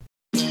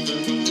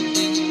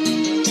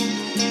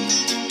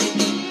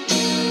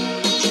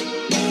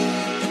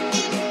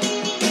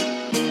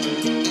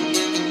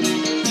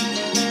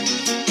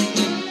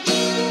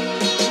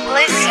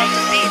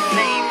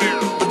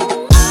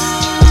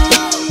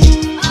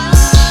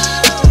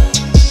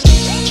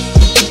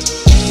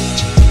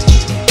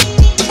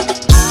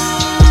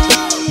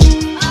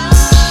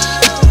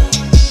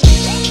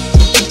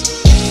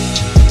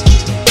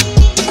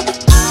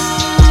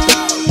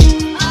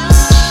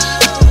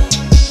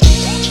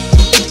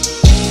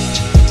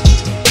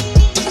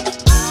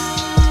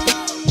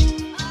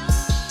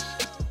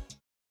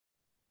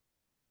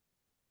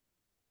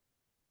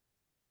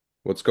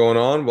What's going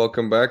on?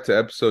 Welcome back to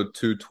episode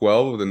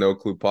 212 of the No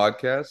Clue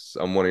Podcast.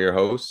 I'm one of your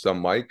hosts. I'm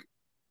Mike.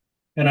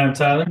 And I'm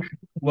Tyler.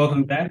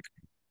 Welcome back.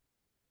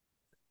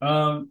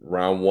 Um,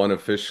 Round one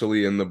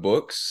officially in the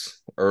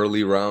books.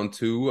 Early round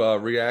two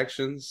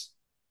reactions.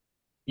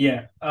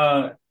 yeah.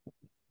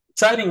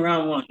 Exciting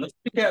round one. Let's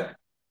look at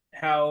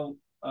how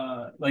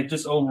like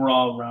just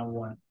overall round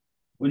one.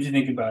 What did you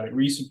think about it? Were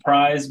you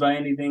surprised by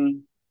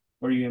anything?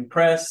 Were you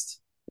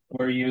impressed?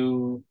 Were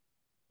you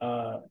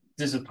uh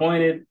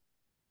disappointed?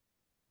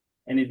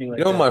 Anything You like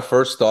know, that? my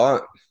first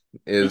thought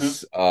Mm-hmm.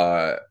 is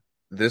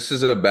this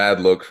is a bad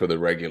look for the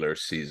regular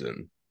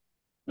season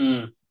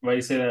Why do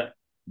you say that?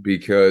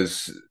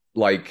 because,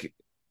 like,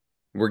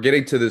 we're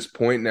getting to this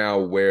point now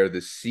where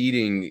the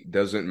seeding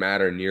doesn't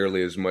matter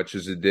nearly as much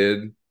as it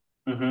did.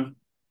 Mm-hmm.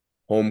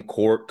 Home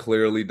court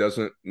clearly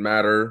doesn't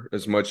matter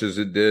as much as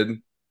it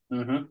did.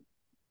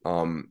 Mm-hmm.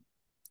 Um,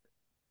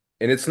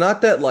 And it's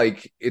not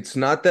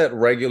that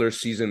regular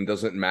season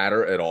doesn't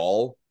matter at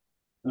all,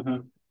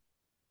 Mm-hmm.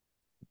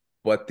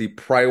 but the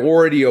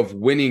priority of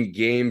winning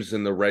games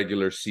in the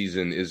regular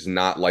season is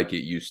not like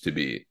it used to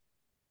be.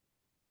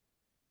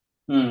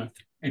 Mm.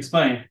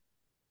 Explain.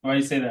 Why do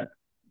you say that?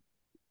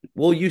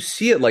 Well, you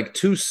see it like the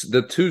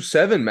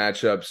 2-7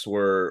 matchups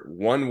where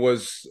one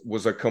was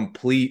a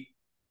complete,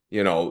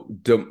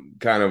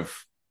 kind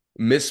of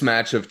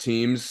mismatch of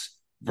teams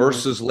Mm-hmm.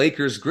 versus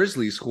Lakers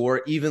Grizzlies who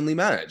are evenly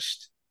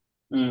matched.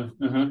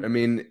 Mm-hmm. I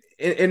mean,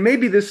 and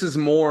maybe this is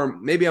more,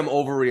 maybe I'm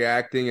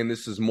overreacting and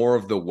this is more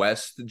of the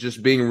West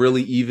just being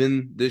really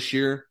even this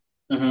year.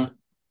 Mm-hmm.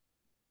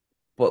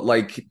 But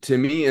like to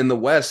me in the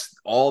West,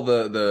 all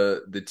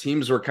the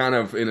teams were kind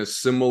of in a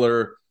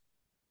similar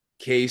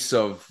case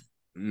of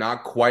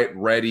not quite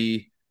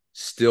ready,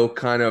 still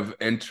kind of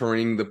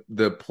entering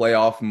the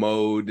playoff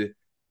mode,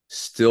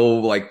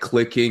 still like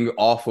clicking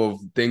off of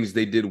things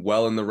they did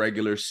well in the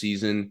regular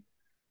season.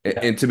 Yeah.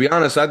 And to be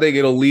honest, I think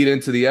it'll lead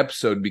into the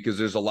episode because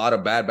there's a lot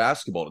of bad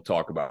basketball to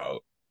talk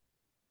about.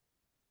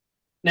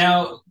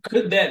 Now,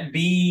 could it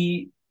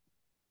be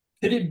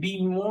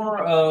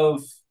more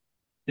of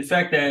the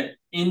fact that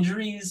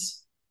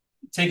injuries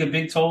take a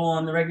big toll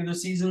on the regular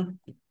season?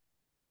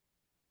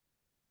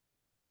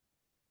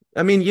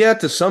 I mean, yeah,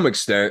 to some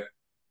extent.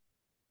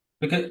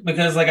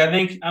 Because like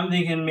I'm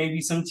thinking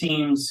maybe some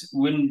teams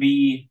wouldn't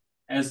be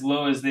as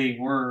low as they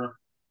were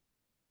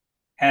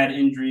had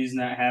injuries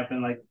not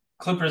happened. Like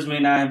Clippers may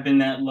not have been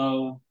that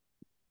low.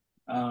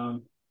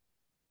 Um,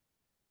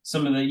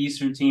 some of the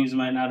Eastern teams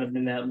might not have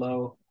been that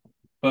low,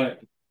 but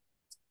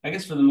I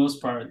guess for the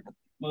most part,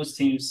 most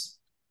teams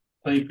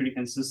play pretty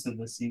consistent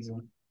this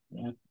season.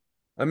 Yeah,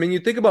 I mean, you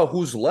think about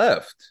who's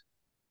left.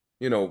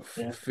 yeah,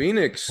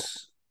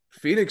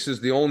 Phoenix is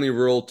the only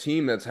real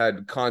team that's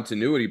had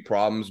continuity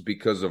problems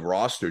because of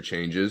roster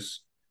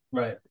changes.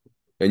 right.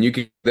 And you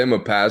can give them a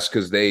pass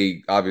because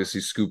they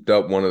obviously scooped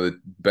up one of the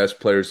best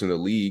players in the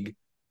league.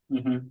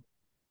 Mm-hmm.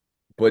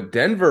 But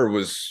Denver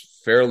was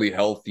fairly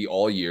healthy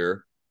all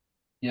year.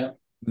 Yeah,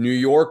 New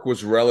York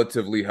was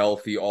relatively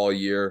healthy all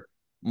year.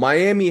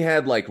 Miami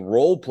had like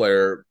role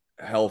player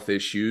health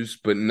issues,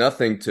 but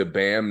nothing to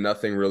Bam,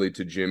 nothing really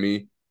to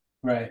Jimmy.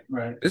 right,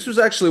 right. This was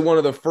actually one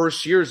of the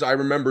first years I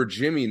remember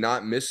Jimmy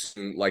not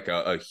missing like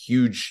a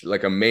huge,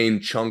 like a main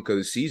chunk of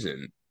the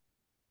season.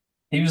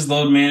 He was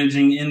load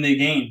managing in the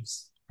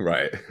games.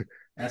 Right.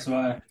 That's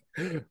why.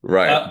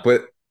 Right. Uh,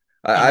 But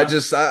I uh-huh.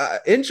 just,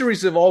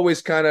 injuries have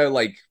always kind of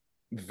like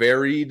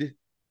varied.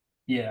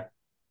 Yeah,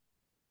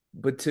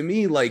 But to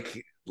me,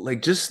 like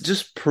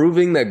just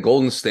proving that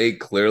Golden State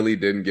clearly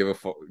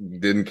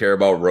didn't care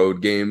about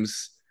road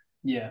games.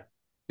 yeah.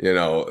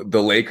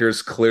 The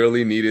Lakers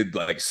clearly needed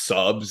like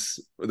subs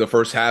the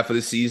first half of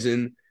the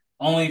season.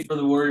 Only for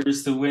the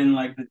Warriors to win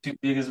like the two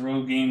biggest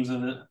road games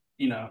of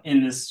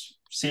in this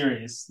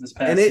series, this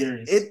And past it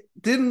series. it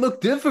didn't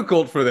look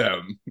difficult for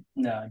them.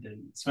 No, I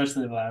didn't,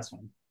 especially the last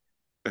one.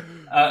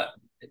 Uh,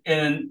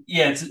 and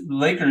yeah, it's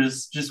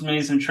Lakers just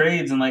made some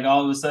trades, and like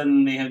all of a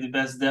sudden they have the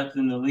best depth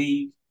in the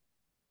league.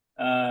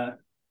 Uh,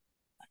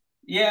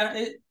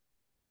 yeah,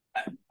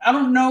 I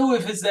don't know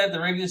if it's that the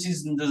regular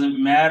season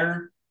doesn't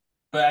matter,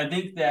 but I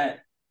think that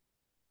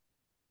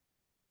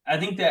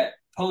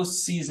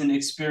postseason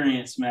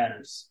experience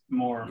matters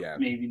more Yeah.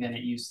 maybe than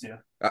it used to.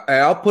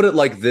 I'll put it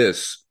like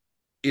this.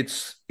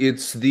 It's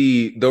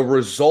the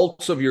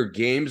results of your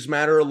games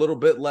matter a little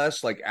bit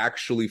less, like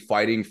actually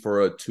fighting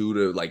for a two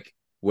to like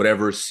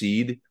whatever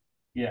seed.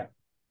 Yeah.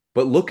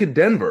 But look at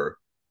Denver.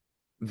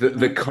 The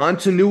Hmm.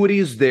 continuity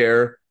is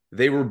there.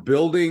 They were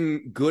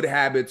building good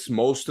habits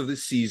most of the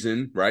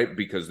season, right?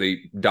 Because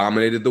they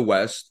dominated the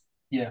West,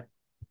 Yeah.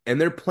 and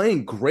they're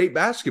playing great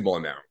basketball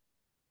now.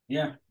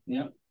 Yeah.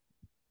 Yeah.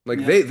 Like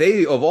Yeah.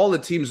 they of all the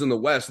teams in the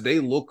West, they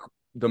look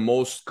the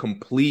most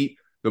complete,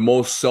 the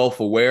most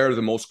self-aware,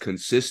 the most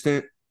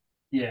consistent.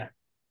 Yeah.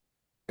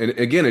 And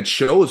again, it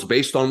shows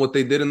based on what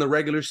they did in the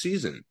regular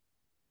season.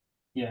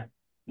 Yeah.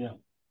 Yeah.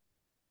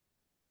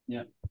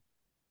 Yeah.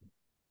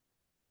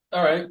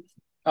 All right.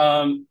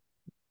 Um,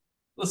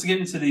 let's get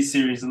into these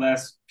series, the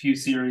last few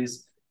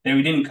series that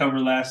we didn't cover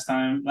last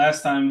time.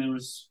 Last time there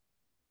was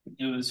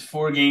It was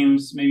 4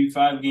 games, maybe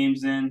 5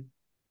 games in.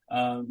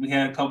 We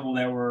had a couple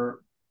that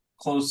were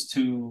close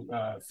to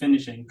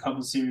finishing, a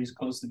couple series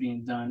close to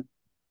being done.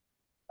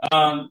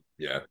 Um,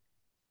 Yeah.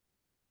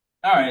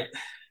 all right,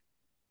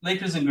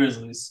 Lakers and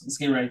Grizzlies. Let's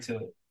get right to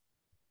it.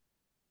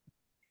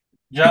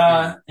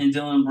 Ja and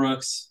Dylan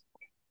Brooks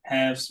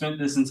have spent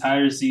this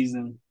entire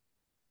season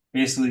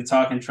basically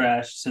talking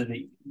trash to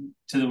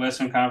the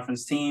Western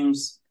Conference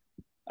teams,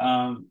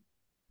 um,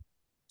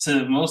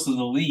 to most of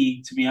the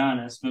league, to be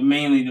honest, but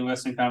mainly the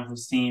Western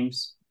Conference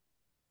teams.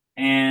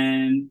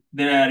 And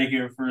they're out of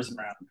here first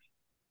round.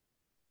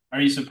 Are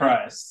you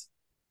surprised?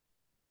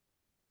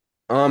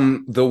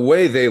 The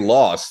way they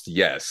lost,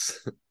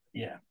 yes.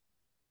 Yeah,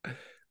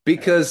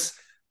 Because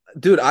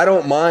dude, I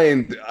don't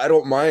mind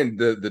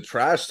the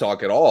trash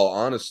talk at all,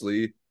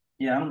 honestly.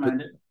 yeah, I don't But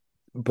mind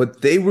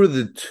it. they were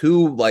the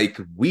two like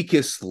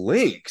weakest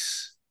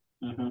links.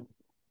 Mm-hmm.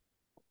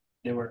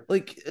 They were.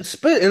 Like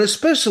and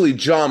especially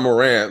John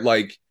Morant,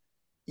 like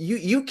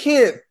you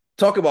can't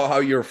talk about how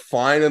you're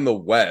fine in the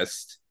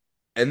West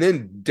and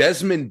then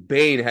Desmond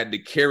Bain had to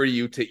carry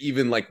you to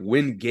even like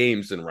win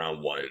games in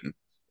round one.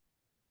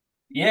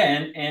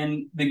 Yeah,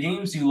 and the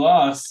games you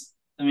lost,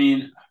 I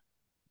mean,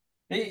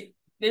 they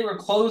were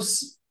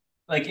close,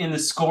 like in the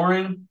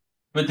scoring,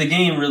 but the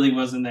game really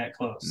wasn't that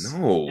close in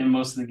No.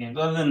 most of the games,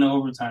 other than the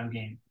overtime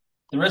game.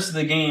 The rest of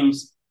the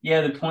games,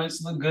 yeah, the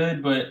points look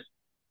good, but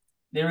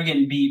they were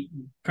getting beat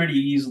pretty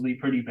easily,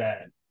 pretty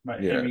bad by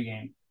Yeah. every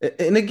game.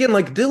 And again,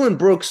 like Dylan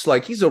Brooks,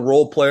 like he's a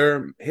role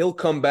player. He'll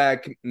come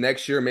back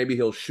next year. Maybe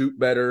he'll shoot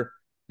better.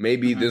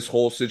 Maybe Mm-hmm. this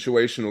whole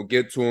situation will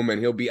get to him and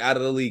he'll be out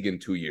of the league in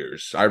 2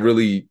 years.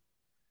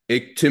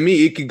 To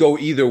me, it could go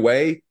either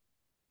way.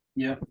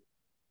 Yeah.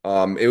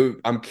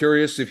 I'm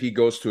curious if he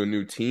goes to a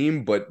new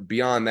team, but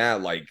beyond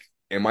that, like,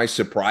 am I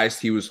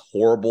surprised he was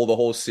horrible the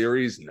whole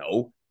series?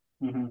 No.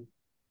 Mm-hmm.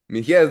 I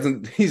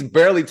mean, he's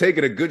barely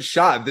taken a good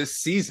shot this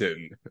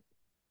season.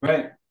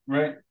 Right.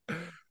 Right.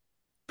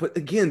 But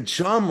again,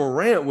 John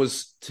Morant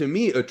was to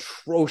me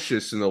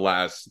atrocious in the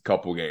last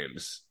couple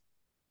games.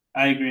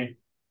 I agree.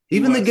 He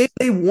Even the game was.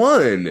 they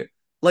won,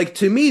 like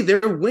to me,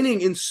 they're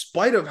winning in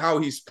spite of how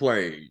he's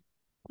playing.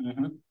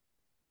 Mm-hmm.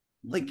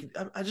 Like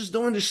Mm-hmm. I just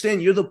don't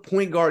understand. You're the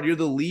point guard. You're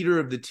the leader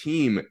of the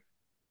team.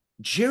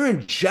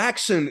 Jaren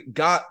Jackson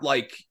got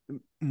like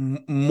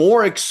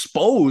more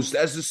exposed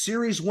as the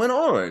series went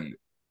on.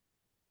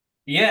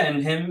 Yeah,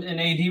 and him and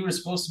AD were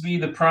supposed to be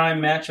the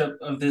prime matchup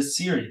of this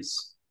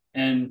series,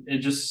 and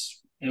it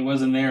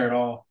wasn't there at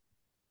all.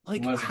 It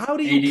Like, wasn't. how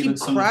do you AD keep looked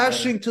so much better.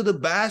 crashing to the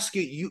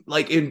basket?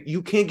 And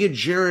you can't get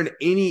Jaren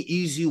any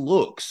easy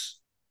looks.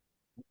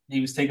 He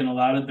was taking a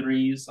lot of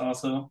threes,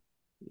 also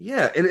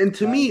Yeah, and a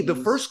to lot of me, the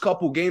threes. first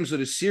couple games of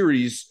the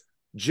series,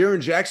 Jaren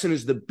Jackson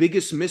is the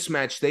biggest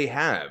mismatch they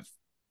have.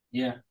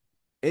 Yeah.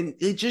 And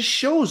it just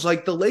shows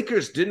like the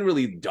Lakers didn't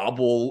really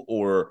double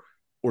or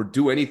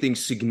do anything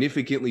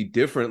significantly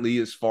differently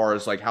as far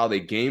as like how they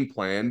game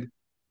planned.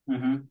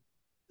 Mm-hmm.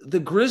 The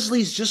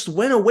Grizzlies just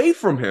went away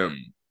from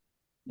him.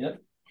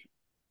 Yep.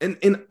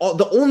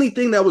 The only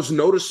thing that was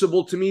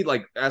noticeable to me,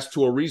 like as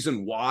to a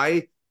reason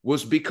why,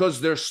 was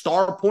because their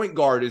star point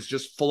guard is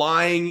just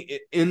flying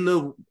in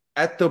the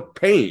at the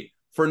paint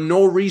for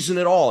no reason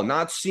at all,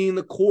 not seeing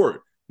the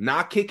court,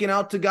 not kicking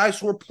out to guys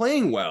who are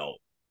playing well.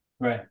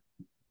 Right.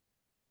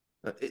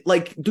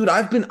 Like, dude,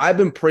 I've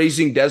been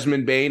praising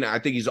Desmond Bain. I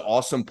think he's an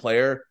awesome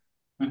player.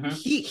 Mm-hmm.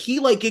 He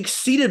like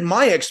exceeded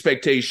my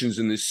expectations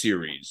in this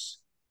series.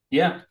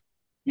 Yeah.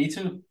 Me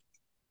too.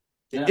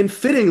 Yeah. And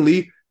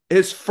fittingly,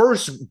 his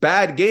first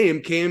bad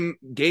game came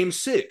game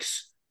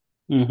six,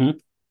 Mm-hmm.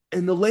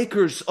 and the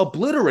Lakers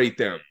obliterate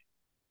them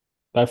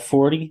By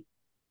 40.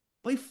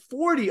 by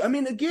 40. I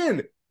mean,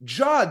 again,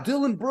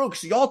 Dylan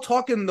Brooks, y'all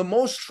talking the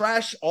most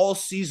trash all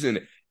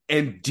season,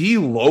 and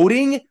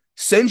deloading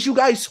sends you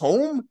guys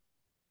home?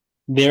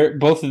 They're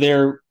both of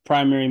their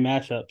primary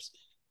matchups.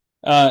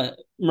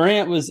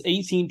 Morant was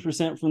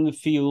 18% from the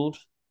field.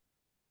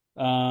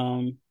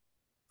 Um,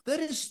 That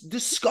is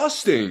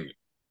disgusting.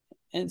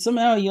 and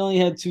somehow he only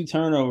had 2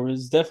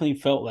 turnovers. Definitely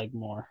felt like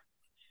more.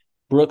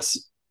 Brooks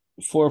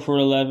 4 for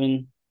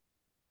 11.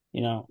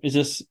 It's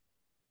just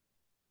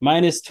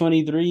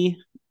 -23.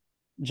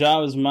 Ja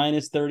was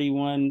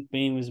 -31.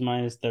 Bain was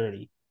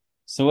 -30.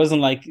 So it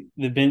wasn't like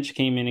the bench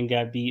came in and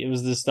got beat. It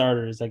was the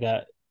starters that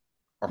got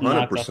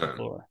knocked off the 100%.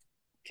 floor,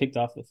 kicked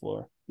off the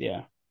floor.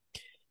 Yeah,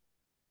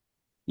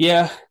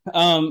 yeah.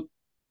 Um,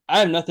 I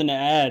have nothing to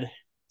add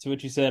to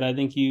what you said. I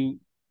think you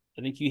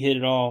hit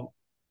it all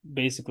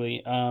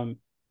basically. To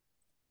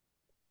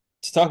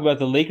talk about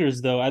the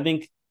Lakers, though, I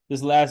think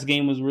this last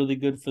game was really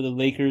good for the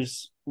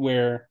Lakers,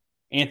 where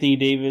Anthony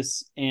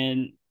Davis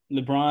and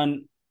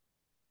LeBron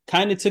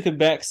kind of took a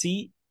back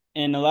seat,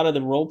 and a lot of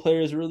the role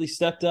players really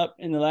stepped up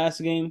in the last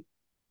game,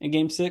 in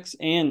Game 6,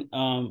 and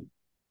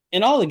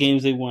in all the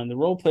games they won. The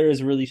role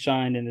players really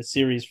shined in the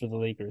series for the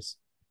Lakers.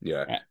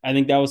 Yeah. I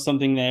think that was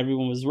something that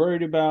everyone was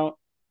worried about.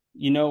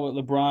 You know what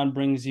LeBron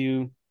brings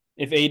you.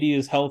 If AD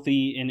is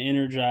healthy and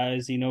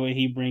energized, you know what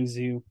he brings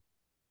you.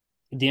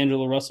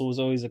 D'Angelo Russell was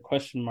always a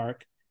question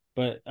mark.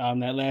 but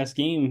that last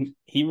game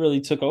he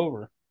really took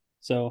over.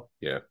 So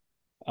Yeah.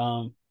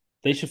 um,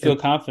 they should feel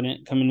And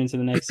confident coming into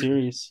the next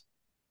series.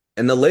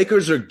 and the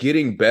Lakers are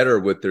getting better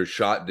with their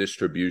shot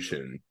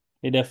distribution.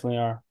 They definitely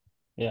are.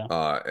 Yeah.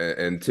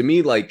 And to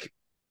me, like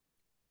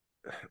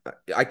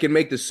I can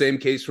make the same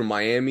case for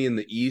Miami in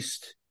the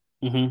East.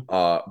 Hmm.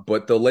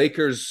 But the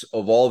Lakers,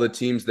 of all the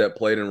teams that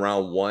played in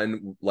round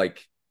one,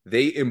 like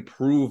they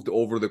improved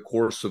over the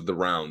course of the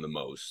round the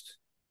most.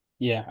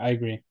 Yeah, I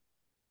agree.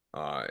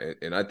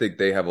 And I think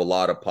they have a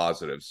lot of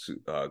positives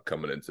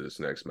coming into this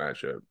next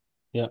matchup.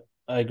 Yeah,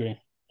 I agree.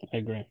 I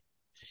agree.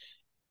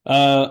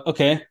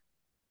 Okay.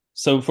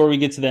 So before we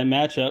get to that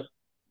matchup,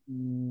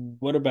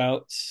 what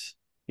about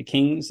the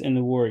Kings and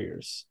the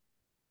Warriors?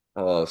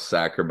 Oh,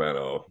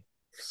 Sacramento.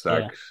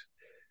 Yeah,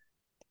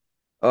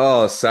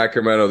 Oh,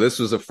 Sacramento. This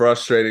was a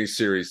frustrating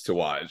series to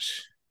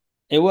watch.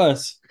 it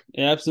was.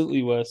 It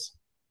absolutely was.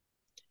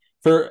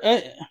 For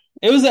it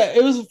was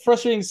a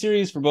frustrating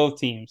series for both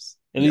teams,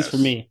 at least for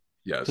Yes. me,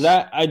 because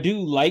Yes. I do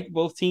like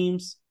both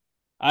teams.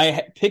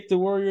 Picked the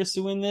Warriors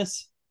to win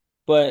this,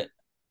 but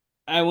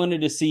I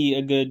wanted to see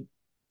a good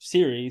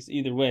series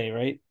either way,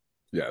 right?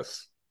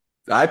 Yes.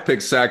 I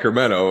picked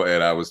Sacramento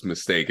and I was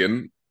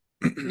mistaken.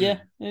 Yeah,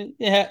 it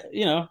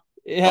um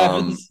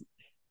happens.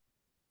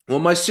 well,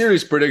 my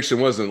series prediction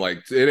wasn't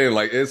like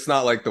it's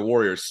not like the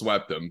Warriors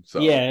swept them. So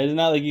Yeah, it's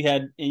not like you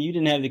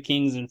didn't have the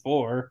Kings in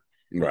four.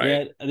 right.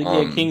 Yeah, I think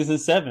you had Kings in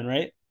seven,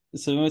 right?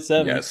 So we went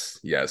seven. Yes,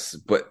 yes.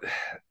 But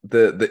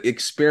the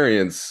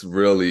experience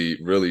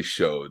really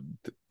showed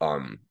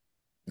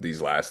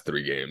these last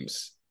three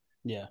games.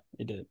 Yeah,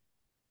 it did.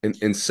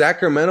 And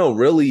Sacramento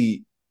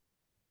really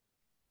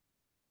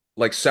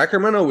like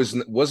Sacramento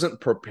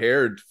wasn't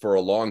prepared for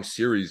a long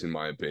series, in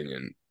my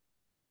opinion.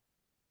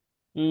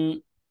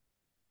 Mm,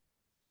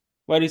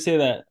 why do you say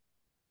that?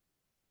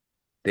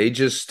 They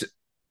just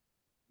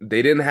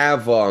they didn't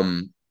have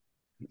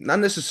not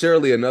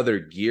necessarily another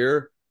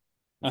gear.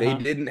 Uh They huh.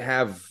 didn't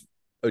have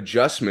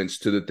adjustments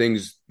to the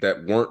things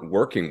that weren't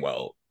working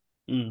well.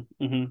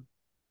 Mm-hmm.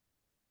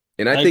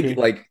 And I I think agree.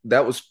 like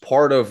that was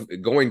part of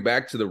going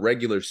back to the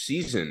regular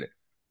season.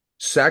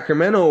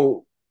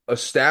 Sacramento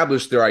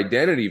established their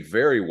identity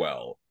very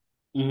well.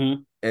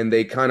 Mm-hmm. And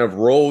they kind of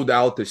rolled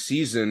out the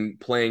season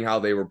playing how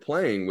they were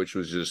playing, which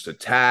was just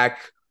attack,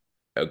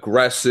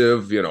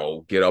 aggressive,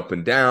 get up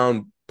and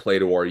down, play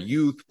to our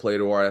youth, play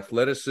to our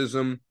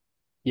athleticism.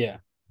 Yeah.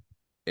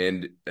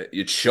 And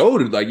it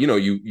showed like,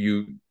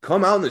 you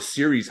come out in the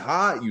series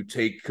hot, you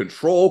take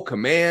control,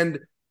 command,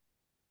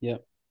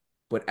 Yep.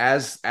 but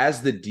as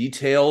the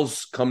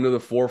details come to the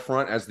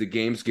forefront, as the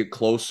games get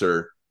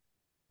closer,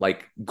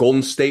 like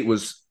Golden State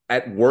was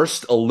at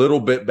worst a little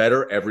bit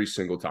better every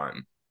single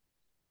time.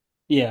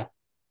 Yeah.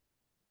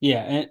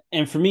 Yeah.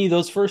 And for me,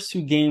 those first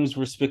two games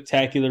were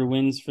spectacular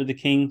wins for the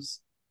Kings,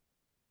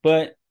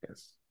 but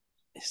Yes.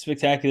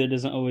 spectacular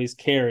doesn't always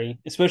carry,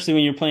 especially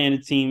when you're playing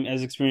a team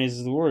as experienced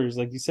as the Warriors,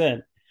 like you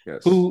said,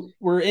 Yes. who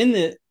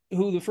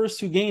the first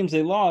two games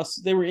they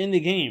lost, they were in the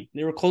game.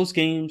 They were close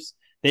games.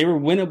 They were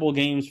winnable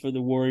games for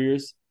the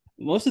Warriors.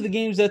 Most of the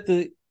games that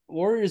the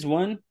Warriors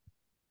won,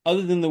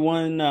 other than the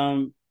one,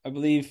 I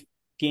believe,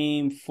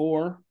 game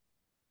four,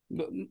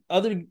 but the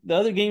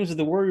other games that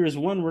the Warriors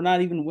won were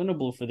not even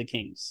winnable for the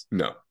Kings.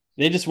 No.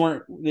 They just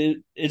weren't.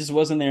 It just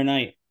wasn't their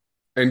night.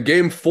 And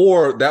game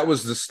four, that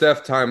was the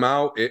Steph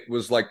timeout. It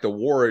was like the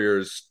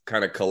Warriors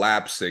kind of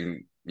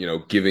collapsing,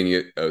 giving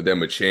it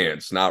them a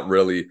chance, not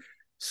really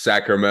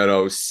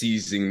Sacramento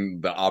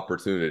seizing the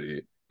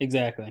opportunity.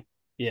 Exactly.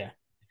 Yeah.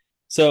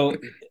 So,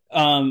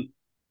 um,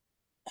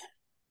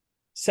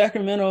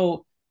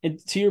 Sacramento,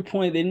 to your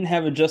point, they didn't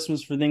have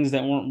adjustments for things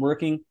that weren't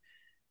working.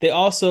 They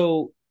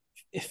also,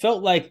 it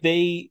felt like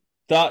they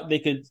thought they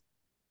could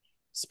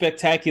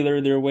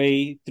spectacular their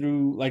way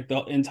through like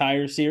the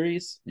entire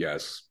series,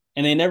 Yes.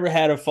 and they never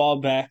had a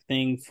fallback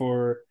thing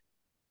for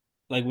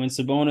like when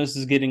Sabonis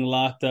is getting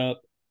locked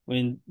up,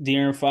 when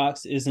De'Aaron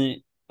Fox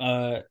isn't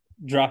uh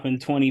dropping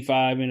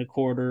 25 in a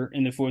quarter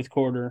in the fourth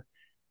quarter.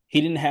 He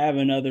didn't have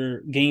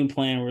another game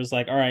plan where it's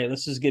like, all right,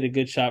 let's just get a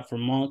good shot for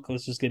Monk.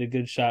 Let's just get a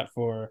good shot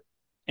for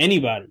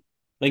anybody.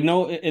 Like,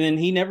 no, and then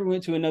he never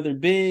went to another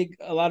big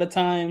a lot of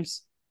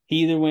times.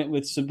 He either went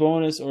with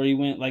Sabonis or he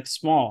went like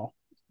small,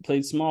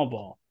 played small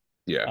ball.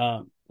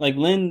 Yeah. Like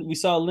Lynn, we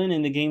saw Lynn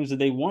in the games that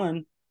they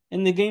won.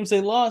 In the games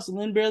they lost,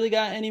 Lynn barely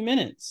got any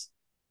minutes.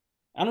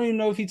 I don't even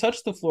know if he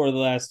touched the floor the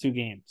last two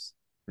games.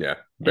 Yeah.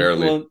 And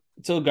Barely. well,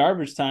 until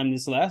garbage time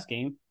this last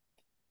game.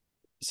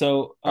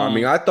 So I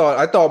mean, I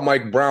thought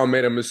Mike Brown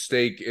made a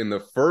mistake in the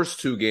first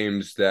two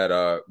games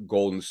that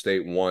Golden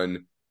State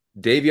won.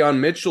 Davion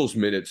Mitchell's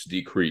minutes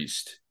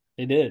decreased,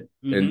 they did.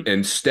 Mm-hmm.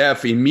 and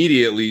Steph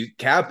immediately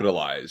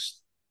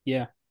capitalized.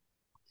 Yeah.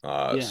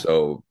 Yeah.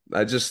 So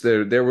I just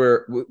there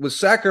were with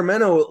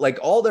Sacramento, like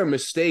all their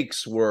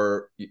mistakes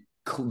were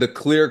the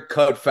clear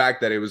cut fact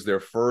that it was their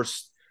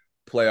first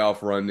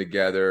playoff run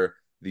together.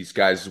 These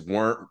guys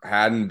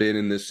hadn't been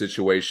in this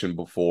situation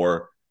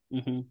before.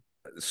 Mm-hmm.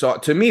 So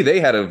to me, they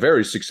had a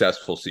very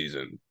successful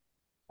season.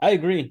 I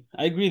agree.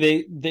 I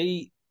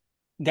agree.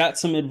 got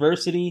some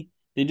adversity.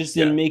 They just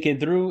Yeah. didn't make it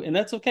through, and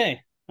that's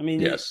okay. I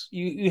mean, Yes.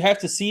 you have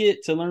to see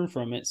it to learn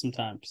from it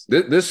sometimes.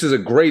 This is a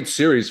great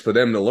series for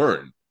them to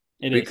learn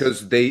It is.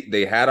 because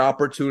they had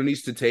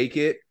opportunities to take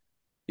it.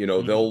 You know,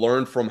 Mm-hmm. they'll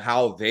learn from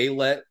how they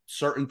let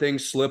certain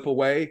things slip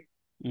away.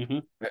 Mm-hmm.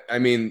 I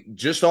mean,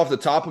 just off the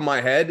top of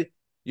my head,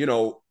 you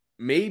know,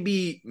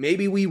 maybe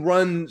we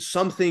run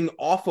something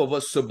off of a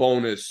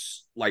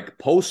Sabonis like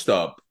post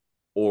up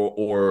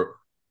or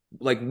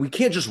like we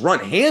can't just run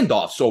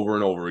handoffs over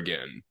and over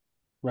again.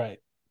 Right.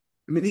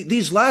 I mean,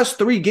 these last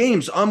three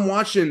games, I'm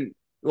watching,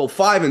 well,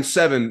 5 and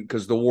 7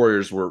 because the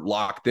Warriors were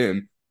locked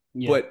in,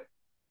 Yeah. but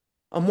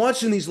I'm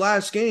watching these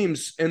last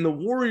games, and the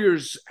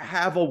Warriors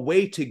have a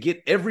way to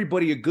get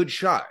everybody a good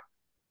shot.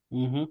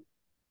 Mm-hmm.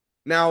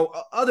 Now,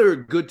 other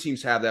good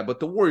teams have that, but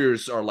the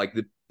Warriors are like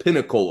the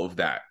pinnacle of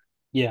that,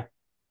 Yeah.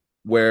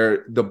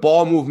 where the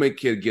ball movement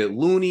can get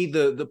Looney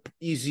the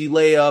easy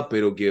layup,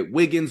 it'll get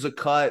Wiggins a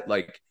cut.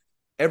 Like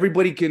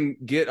everybody can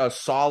get a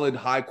solid,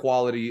 high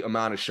quality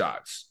amount of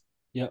shots.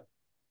 Yep.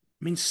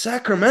 I mean,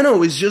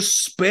 Sacramento is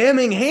just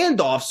spamming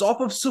handoffs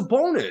off of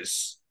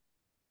Sabonis.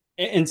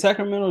 And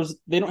Sacramento's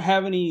they don't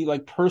have any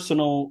like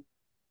personalized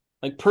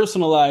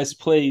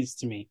plays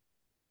to me.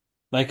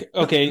 Like,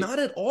 okay, Not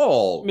at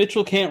all.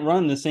 Mitchell can't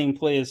run the same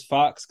play as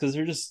Fox because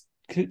they're just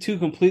two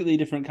completely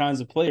different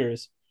kinds of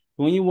players.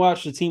 But when you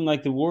watch a team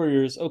like the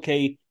Warriors,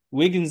 okay,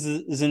 Wiggins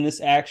is in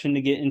this action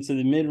to get into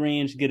the mid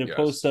range, get a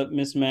post Yes. up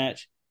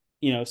mismatch,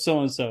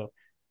 so and so.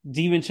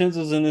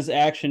 DiVincenzo's in this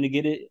action to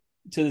get it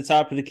to the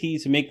top of the key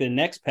to make the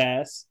next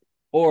pass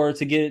or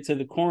to get it to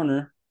the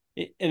corner.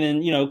 And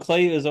then,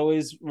 Clay is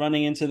always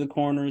running into the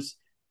corners.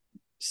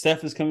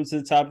 Steph is coming to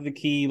the top of the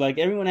key. Like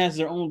everyone has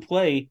their own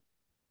play,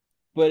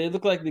 but it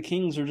looked like the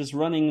Kings were just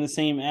running the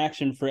same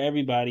action for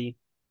everybody,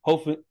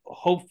 hoping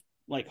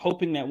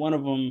that one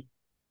of them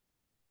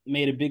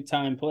made a big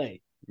time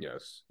play.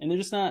 Yes. And they're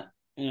just not,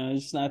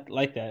 it's just not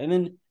like that. And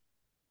then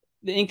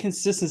the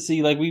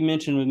inconsistency, like we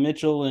mentioned with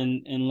Mitchell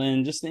and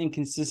Lynn, just the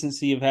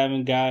inconsistency of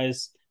having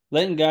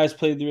letting guys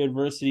play through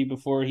adversity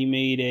before he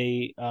made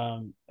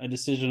a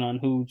decision on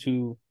who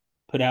to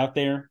put out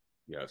there.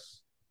 Yes.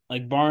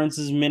 Like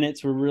Barnes's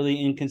minutes were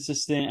really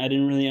inconsistent. I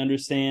didn't really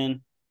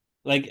understand.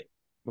 Like,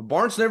 But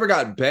Barnes never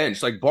got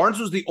benched. Like Barnes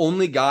was the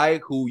only guy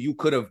who you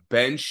could have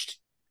benched,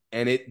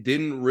 and it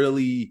didn't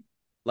really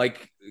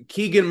like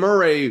Keegan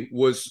Murray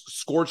was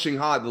scorching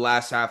hot the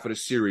last half of the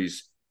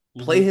series.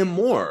 Play mm-hmm, him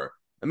more.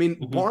 I mean,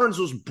 mm-hmm, Barnes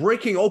was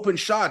breaking open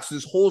shots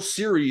this whole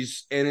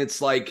series, and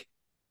it's like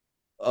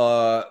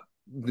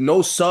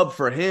no sub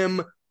for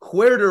him.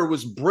 Huerter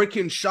was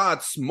breaking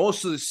shots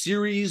most of the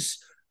series.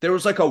 There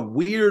was like a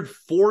weird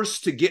force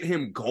to get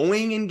him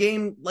going in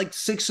game like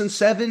 6 and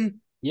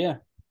 7. yeah,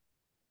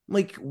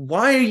 Like,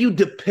 why are you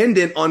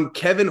dependent on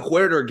Kevin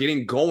Huerter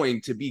getting going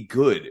to be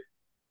good?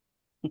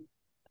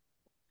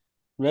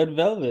 red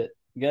velvet.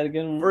 For a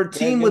Gotta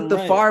team get with him the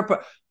right.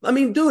 firepower. I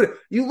mean, dude,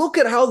 you look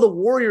at how the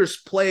Warriors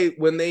play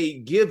when they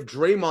give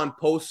Draymond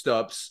post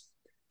ups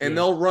and Yeah,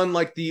 they'll run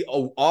like the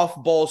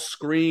off ball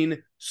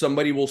screen.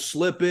 Somebody will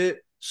slip it,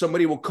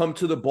 somebody will come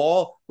to the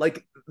ball.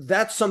 Like,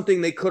 that's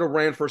something they could have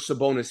ran for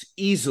Sabonis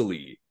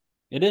easily.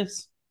 it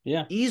is.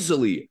 Yeah,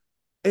 Easily.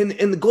 And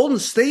the Golden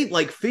State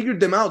like figured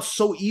them out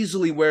so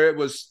easily where it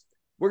was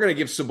we're gonna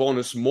give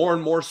Sabonis more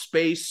and more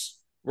space.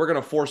 We're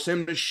gonna force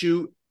him to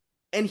shoot.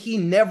 And he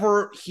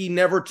never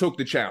took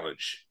the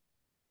challenge.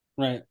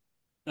 right.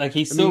 Like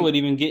he I still mean, would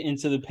even get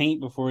into the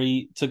paint before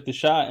he took the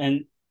shot.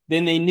 And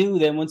then they knew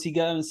that once he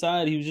got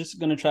inside, he was just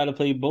going to try to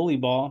play bully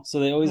ball. So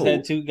they always had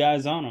no. two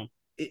guys on him.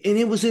 And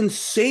it was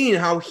insane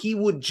how he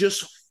would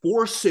just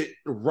force it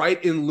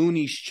right in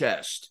Looney's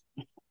chest.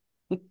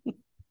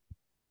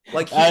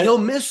 Like I, he'll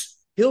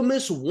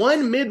miss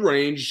one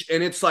mid-range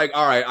and it's like,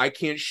 all right, I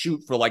can't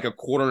shoot for like a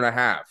quarter and a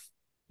half.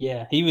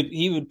 yeah,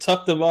 he would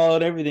tuck the ball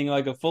and everything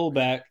like a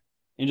fullback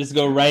and just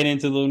go right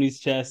into Looney's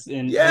chest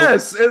and hope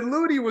Yes, and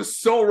Looney was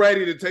so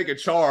ready to take a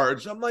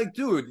charge. I'm like,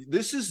 dude,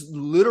 this is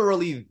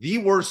literally the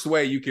worst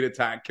way you can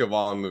attack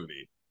Kevon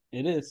Looney.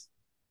 it is.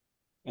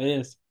 It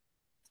is.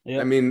 I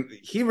Yep.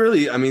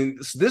 mean,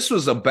 this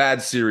was a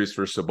bad series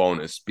for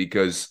Sabonis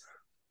because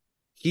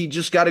he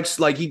just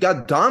he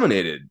got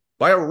dominated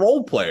by a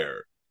role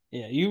player.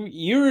 Yeah,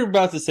 you were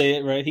about to say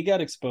it, right? He got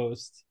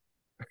exposed.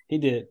 He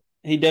did.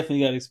 He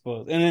definitely got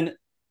exposed. And then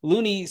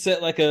Looney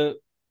set like a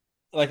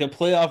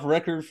playoff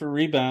record for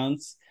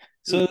rebounds.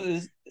 So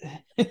Dude,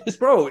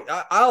 bro,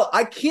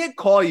 I can't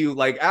call you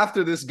like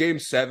after this game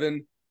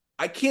 7,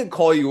 I can't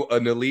call you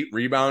an elite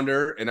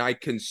rebounder, and I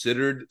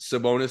considered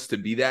Sabonis to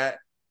be that.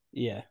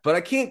 yeah, But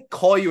I can't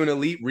call you an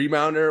elite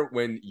rebounder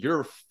when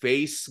you're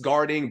face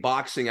guarding,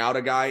 boxing out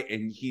a guy,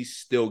 and he's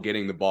still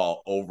getting the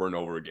ball over and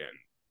over again.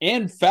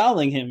 and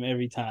fouling him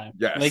every time.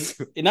 Like Yes.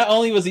 not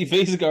only was he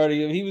face guarding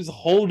him, he was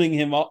holding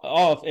him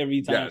off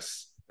every time,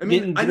 Yes. I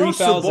mean, getting 3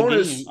 fouls a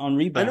game on I know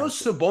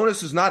rebounds.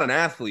 Sabonis is not an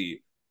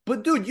athlete,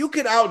 but dude, you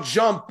could out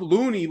jump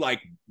Looney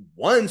like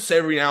once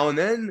every now and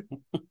then.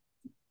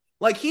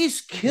 Like he's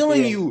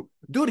killing Yeah, you.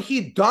 Dude,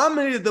 he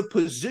dominated the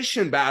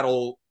position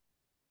battle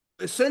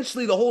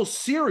essentially the whole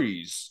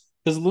series.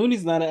 Because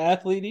Looney's not an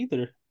athlete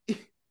either.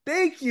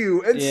 Thank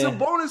you. And Yeah.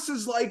 Sabonis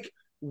is like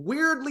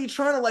weirdly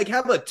trying to like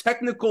have a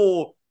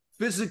technical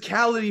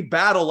physicality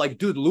battle. Like,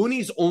 dude,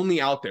 Looney's only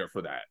out there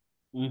for that.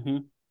 Mm-hmm.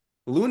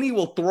 Looney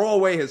will throw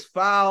away his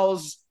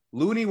fouls.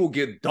 Looney will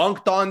get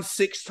dunked on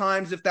 6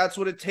 times if that's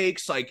what it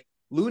takes. Like,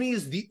 Looney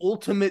is the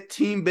ultimate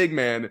team big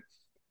man.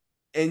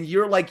 And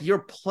you're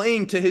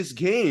playing to his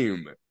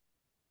game.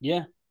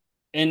 Yeah.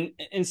 And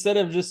instead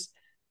of just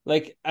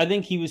like, I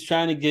think he was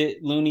trying to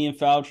get Looney in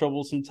foul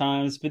trouble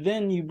sometimes, but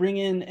then you bring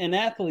in an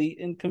athlete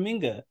in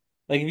Kuminga.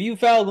 Like, if you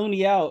foul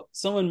Looney out,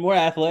 someone more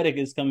athletic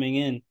is coming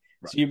in.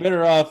 Right. So you're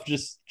better off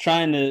just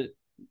trying to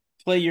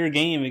play your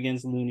game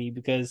against Looney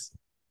because,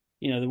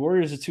 the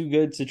Warriors are too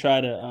good to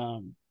try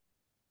to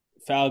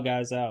foul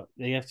guys out.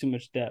 They have too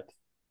much depth.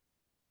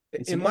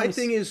 And And my Sabonis,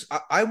 thing is,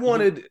 I mhm,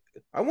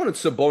 wanted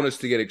Sabonis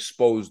to get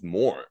exposed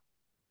more.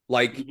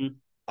 Like, mhm,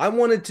 I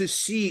wanted to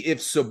see if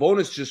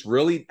Sabonis just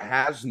really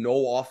has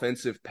no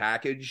offensive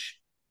package,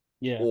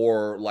 yeah,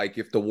 or like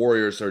if the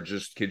Warriors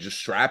could just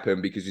strap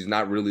him because he's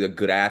not really a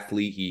good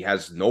athlete. He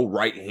has no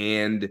right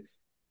hand.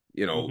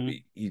 hmm,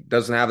 He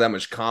doesn't have that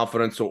much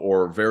confidence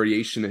or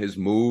variation in his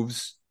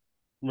moves.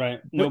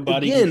 right. No But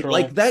body again,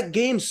 like control. that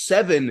game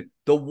 7,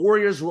 the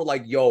Warriors were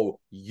like, yo,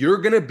 you're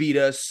going to beat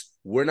us.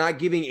 We're not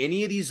giving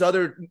any of these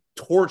other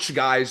torch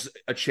guys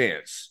a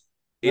chance.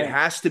 It Right.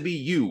 has to be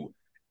you.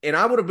 And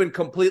I would have been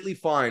completely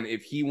fine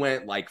if he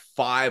went like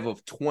 5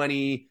 of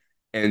 20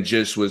 and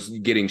just was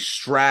getting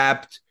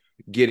strapped,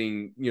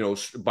 getting,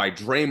 by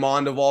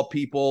Draymond of all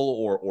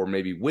people, or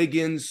maybe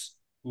Wiggins.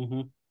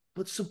 Hmm.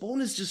 But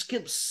Sabonis just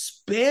kept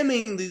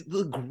spamming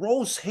the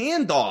gross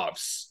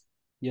handoffs.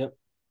 Yep.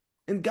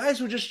 And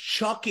guys were just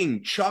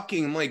chucking.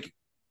 I'm like,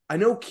 I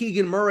know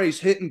Keegan Murray's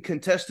hitting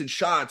contested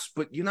shots,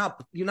 but you're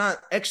not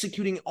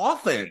executing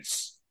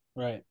offense.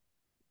 Right.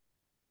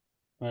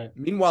 Right.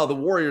 Meanwhile, the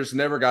Warriors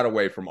never got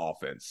away from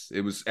offense.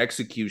 It was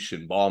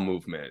execution, ball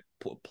movement,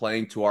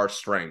 playing to our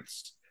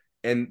strengths.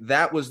 And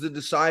that was the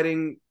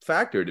deciding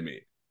factor to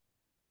me.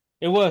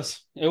 It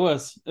was. It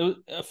was. It was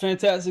a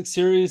fantastic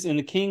series, and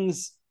the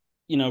Kings,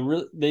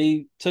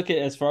 they took it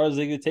as far as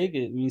they could take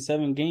it. I mean,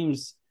 7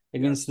 games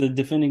against Yes. the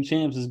defending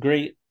champs is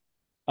great.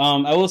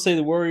 I will say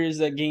the Warriors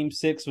that game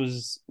 6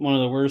 was one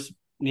of the worst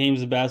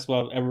games of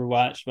basketball I've ever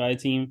watched by a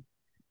team.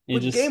 It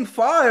But just, game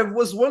 5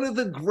 was one of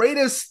the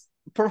greatest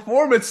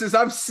performances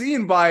I've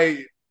seen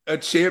by a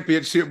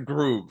championship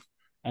group.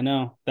 I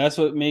know that's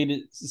what made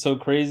it so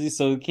crazy.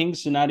 So the Kings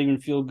should not even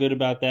feel good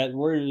about that. The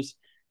Warriors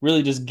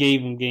really just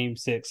gave them game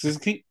 6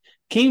 because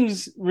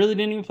Kings really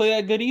didn't even play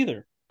that good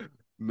either.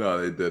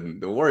 No, they didn't.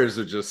 The Warriors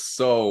are just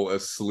so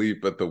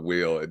asleep at the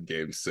wheel in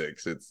game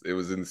 6. It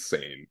was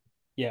insane.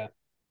 Yeah.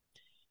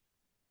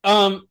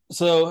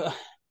 So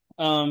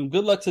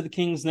good luck to the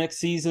Kings next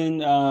season.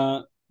 They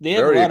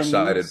have a Very lot of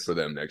excited moves. for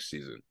them next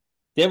season.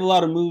 They have a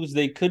lot of moves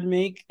they could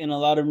make and a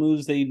lot of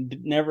moves they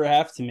never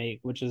have to make,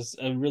 which is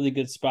a really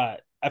good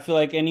spot. I feel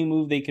like any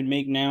move they could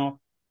make now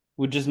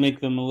would just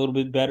make them a little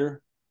bit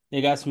better.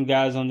 They got some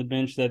guys on the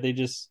bench that they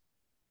just,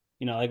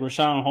 like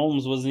Rashawn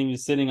Holmes wasn't even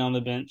sitting on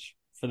the bench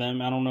for them.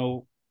 I don't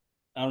know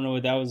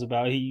what that was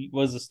about. He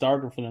was a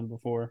starter for them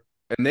before.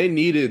 And they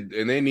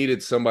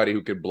needed somebody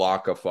who could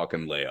block a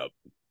fucking layup.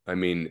 I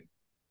mean,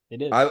 They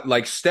did. I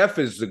like Steph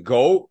is the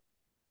GOAT,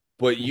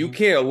 but you Hmm.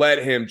 can't let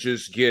him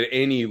just get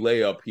any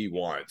layup he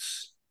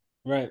wants.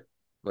 Right.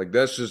 Like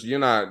that's just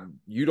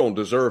you don't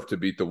deserve to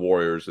beat the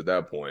Warriors at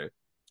that point.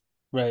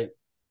 Right.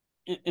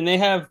 And they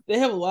have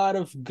a lot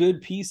of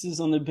good pieces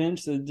on the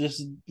bench that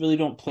just really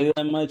don't play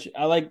that much.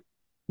 I like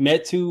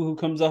Metu, who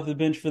comes off the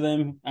bench for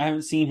them. I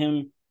haven't seen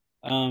him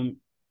um,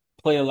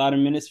 play a lot of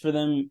minutes for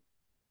them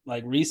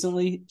like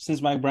recently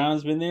since Mike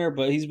Brown's been there,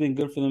 but he's been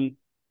good for them.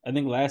 I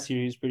think last year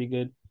he was pretty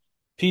good.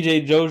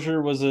 PJ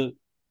Dozier was a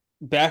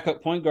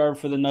backup point guard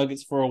for the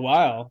Nuggets for a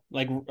while,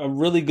 like a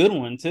really good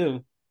one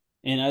too.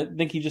 And I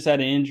think he just had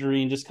an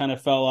injury and just kind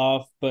of fell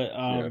off. But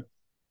Yeah.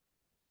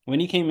 when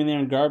he came in there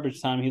in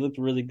garbage time, he looked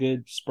really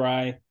good,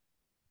 spry.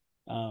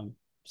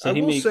 So I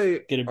he will may say,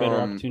 get a better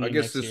I opportunity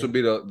guess next this will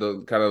year. be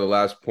the kind of the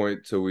last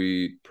point till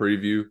we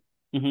preview.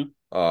 Hmm.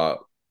 Uh,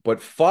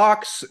 but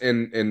Fox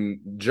and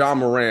Ja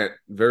Morant,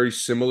 very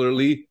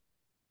similarly,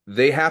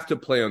 they have to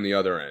play on the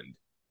other end.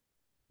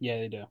 Yeah,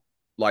 they do.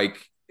 Like,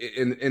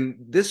 and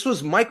this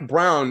was Mike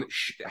Brown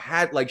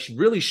had like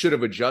really should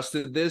have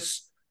adjusted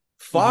this.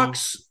 Hmm.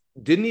 Fox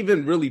didn't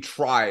even really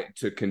try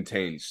to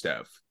contain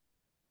Steph.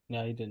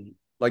 No, he didn't.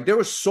 Like there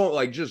was so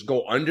like just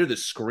go under the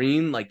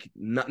screen, like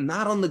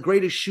not on the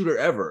greatest shooter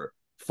ever.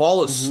 Fall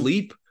Hmm.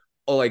 asleep,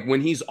 or like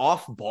when he's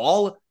off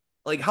ball.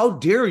 Like how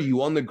dare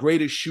you on the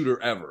greatest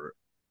shooter ever?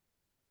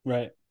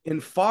 Right.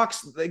 And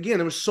Fox, again,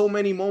 there was so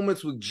many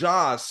moments with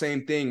Ja,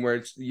 same thing,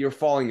 where you're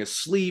falling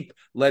asleep,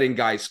 letting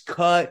guys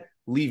cut,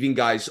 leaving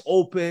guys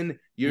open.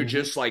 You're Hmm.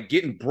 just like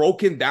getting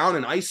broken down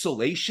in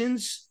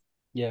isolations.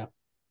 Yeah.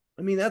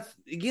 I mean, that's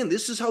again,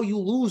 this is how you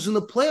lose in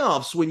the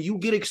playoffs when you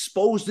get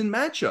exposed in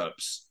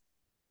matchups.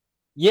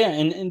 Yeah,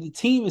 and the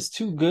team is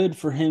too good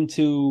for him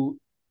to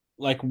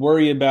like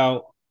worry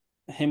about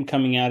him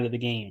coming out of the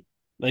game.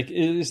 Like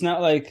it's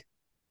not like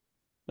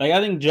I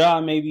think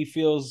Ja maybe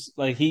feels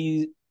like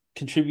he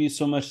contributes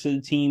so much to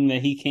the team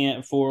that he can't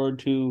afford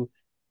to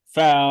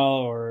foul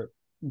or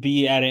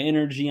be out of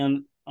energy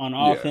on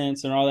Yeah.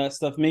 offense and all that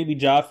stuff. Maybe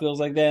Ja feels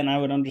like that, and I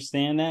would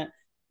understand that,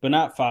 but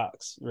not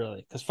Fox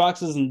really, because Fox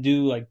doesn't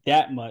do like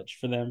that much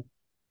for them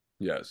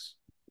Yes.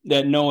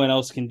 that no one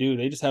else can do.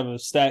 They just have a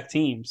stacked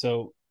team,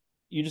 so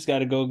you just got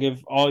to go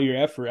give all your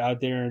effort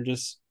out there and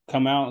just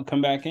come out and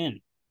come back in.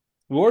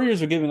 The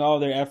Warriors are giving all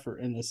their effort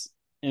in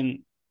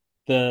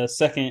the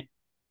second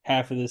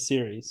half of the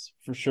series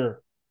for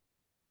sure.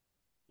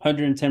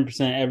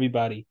 110%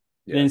 everybody.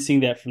 Yeah. Didn't see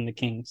that from the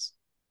Kings.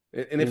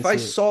 And Didn't if I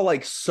see it. saw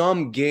like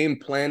some game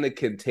plan to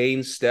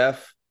contain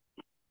Steph,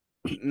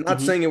 not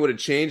Mm-hmm. saying it would have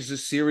changed the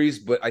series,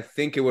 but I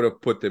think it would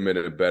have put them in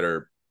a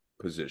better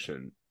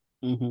position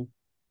Mm-hmm.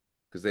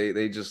 because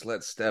they just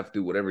let Steph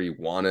do whatever he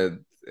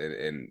wanted,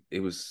 and it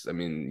was, I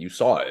mean, you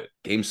saw it.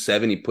 Game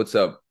 7, he puts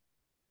up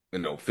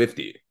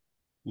 50,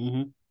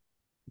 Mm-hmm.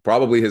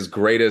 probably his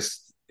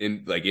greatest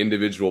in like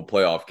individual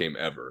playoff game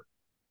ever.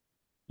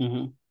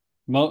 Mm-hmm.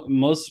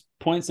 Most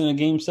points in a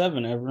game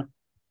 7 ever.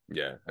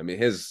 Yeah, I mean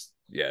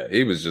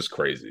he was just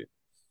crazy.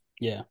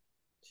 Yeah.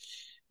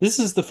 This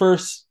is the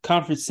first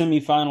conference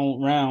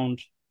semifinal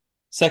round,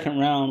 second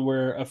round,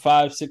 where a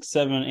 5, 6,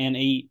 7, and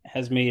 8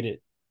 has made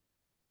it.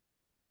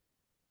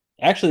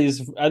 Actually,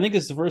 I think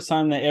it's the first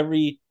time that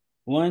every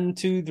 1,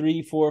 2,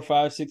 3, 4,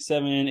 5, 6,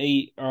 7, and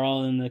 8 are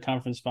all in the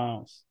conference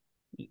finals.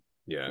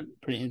 Yeah,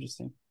 Pretty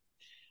interesting.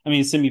 I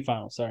mean,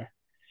 semifinals. Sorry.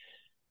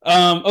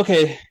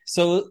 Okay,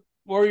 so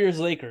Warriors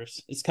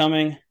Lakers is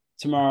coming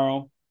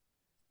tomorrow.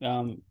 We're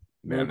man,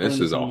 recording this is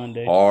this on a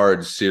Monday.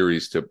 hard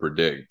series to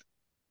predict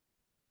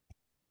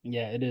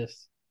Yeah, it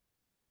is.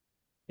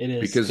 It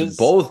is because because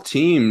both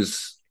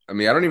teams, I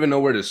mean, I don't even know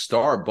where to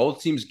start.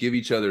 Both teams give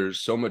each other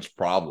so much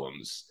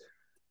problems.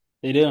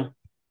 they do.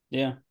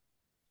 Yeah.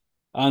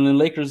 And the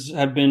Lakers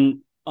have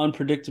been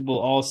unpredictable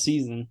all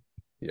season.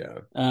 Yeah.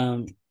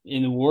 Um,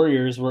 and the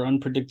Warriors were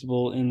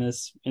unpredictable in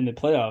the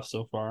playoffs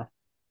so far.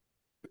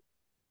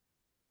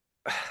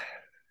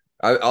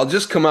 I'll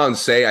just come out and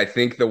say I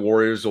think the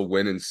Warriors will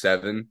win in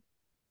 7.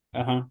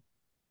 Uh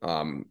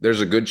huh.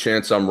 There's a good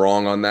chance I'm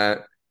wrong on that,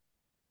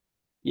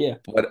 Yeah.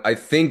 but I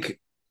think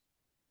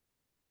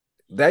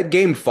that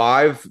game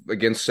 5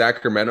 against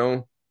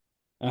Sacramento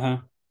Uh huh.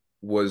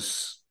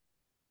 was,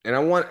 and I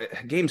want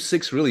game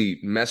 6 really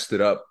messed it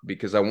up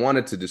because I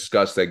wanted to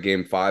discuss that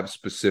game 5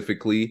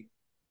 specifically.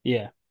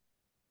 Yeah.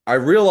 I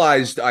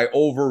realized I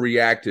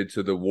overreacted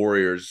to the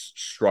Warriors'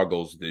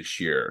 struggles this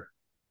year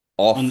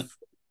On off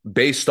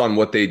based on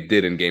what they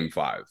did in game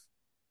 5.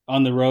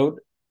 on the road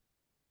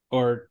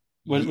or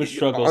what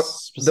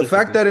struggles The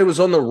fact specifically? that it was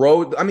on the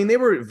road, I mean, they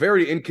were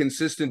very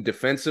inconsistent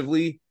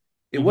defensively.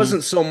 It Mm-hmm.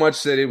 wasn't so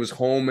much that it was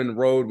home and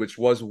road, which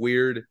was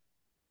weird.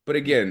 But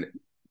again,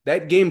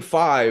 that game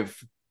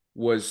 5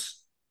 was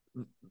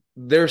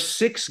their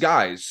 6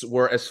 guys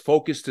were as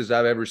focused as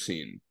I've ever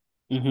seen.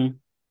 Mm-hmm.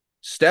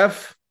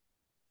 Steph,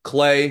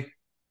 Clay,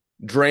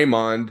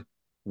 Draymond,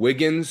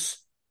 Wiggins,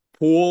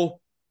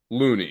 Poole,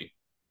 Looney.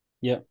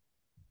 Yep.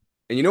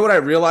 And you know what I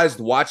realized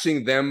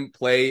watching them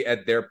play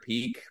at their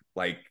peak,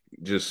 like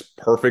just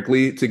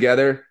perfectly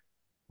together?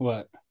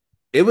 What?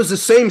 It was the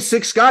same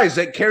 6 guys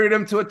that carried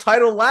them to a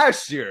title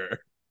last year.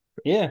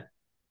 Yeah.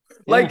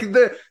 Like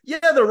Yeah.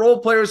 the role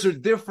players are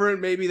different.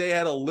 Maybe they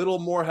had a little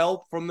more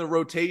help from the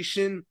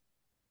rotation.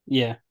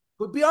 Yeah.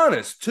 But be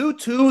honest,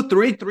 2-2,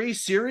 3-3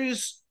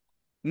 series.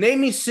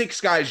 Name me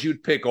 6 guys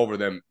you'd pick over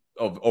them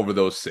over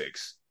those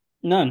 6.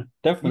 None.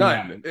 Definitely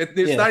not. None.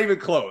 It's Yeah. not even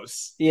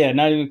close. Yeah.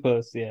 Not even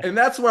close. Yeah. And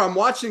that's where I'm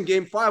watching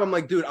game 5. I'm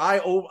like, dude,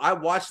 I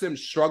watched them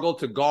struggle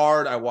to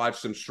guard. I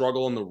watched them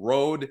struggle on the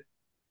road.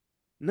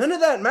 None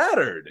of that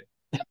mattered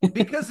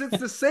because it's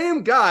the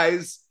same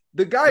guys.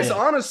 The guys, Yeah.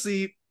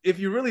 honestly, if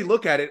you really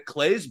look at it,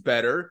 Clay's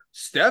better.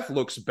 Steph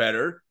looks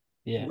better.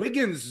 Yeah.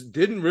 Wiggins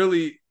didn't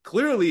really,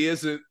 clearly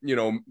isn't,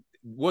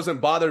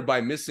 wasn't bothered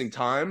by missing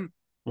time.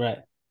 Right.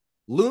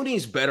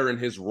 Looney's better in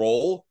his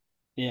role.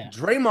 Yeah.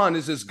 Draymond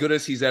is as good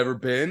as he's ever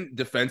been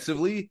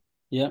defensively.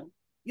 Yep.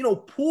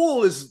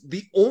 Poole is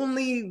the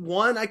only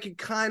one I can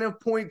kind of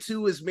point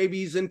to as maybe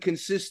he's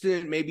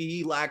inconsistent. Maybe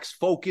he lacks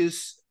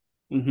focus.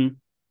 Mm-hmm.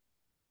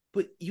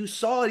 But you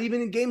saw it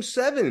even in game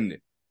 7.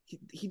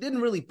 He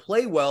didn't really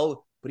play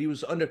well, but he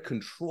was under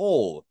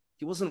control.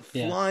 He wasn't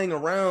Yeah. flying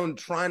around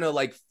trying to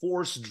like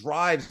force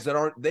drives that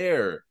aren't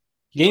there.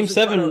 He Game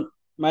wasn't trying to. 7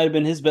 might have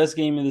been his best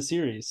game of the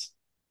series.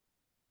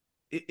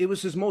 It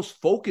was his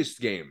most focused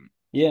game.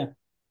 Yeah.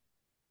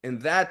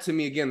 And that to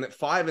me, again, that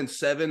 5 and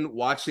 7,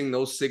 watching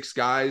those 6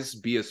 guys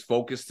be as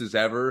focused as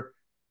ever.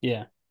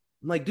 Yeah.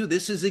 I'm like, dude,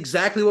 this is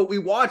exactly what we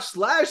watched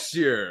last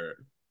year.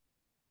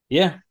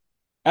 Yeah.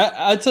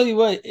 I'll tell you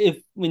what, if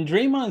when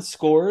Draymond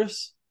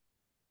scores,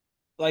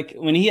 like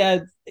when he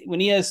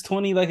has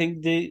 20 like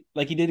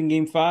he did in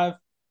game 5,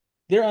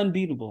 they're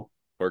unbeatable.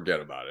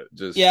 Forget about it.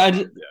 Just Yeah,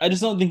 yeah. I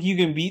just don't think you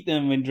can beat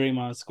them when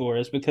Draymond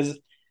scores because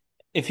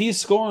if he's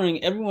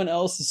scoring, everyone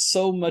else is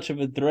so much of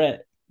a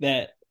threat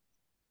that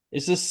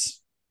it's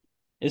just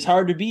It's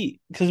hard to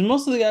beat because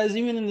most of the guys,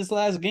 even in this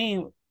last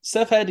game,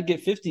 Steph had to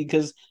get 50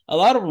 because a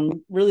lot of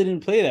them really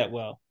didn't play that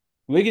well.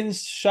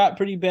 Wiggins shot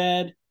pretty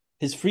bad.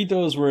 His free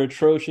throws were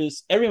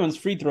atrocious. Everyone's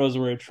free throws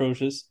were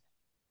atrocious.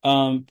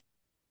 Um,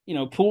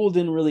 Poole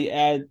didn't really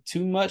add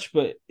too much,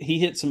 but he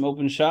hit some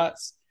open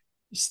shots.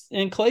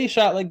 And Clay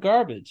shot like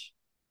garbage.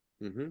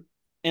 Mm-hmm.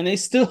 And they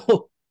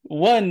still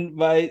won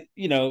by,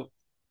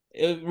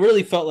 it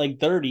really felt like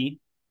 30,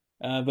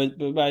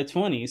 but by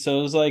 20. So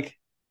it was like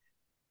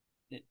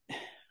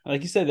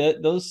you said,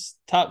 that those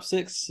top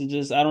six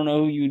just I don't know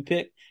who you would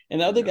pick. And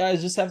the other No.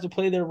 guys just have to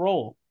play their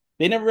role.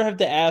 They never have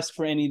to ask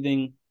for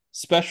anything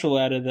special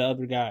out of the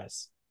other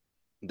guys.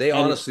 They And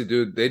honestly,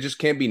 dude, they just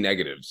can't be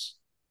negatives.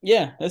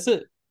 yeah, that's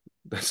it.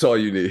 That's all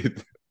you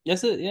need.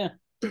 That's it. Yeah.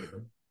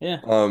 Yeah.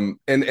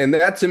 And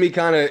that to me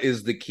kind of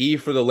is the key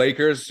for the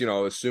Lakers,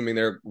 assuming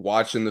they're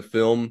watching the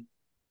film.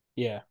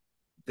 Yeah.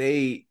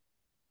 They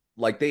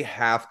they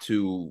have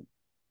to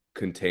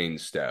contain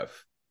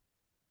Steph.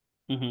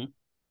 Mm-hmm.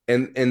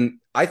 And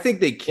I think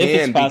they If it's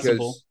can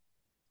possible.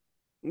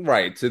 because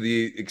right, to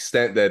the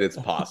extent that it's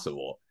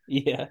possible.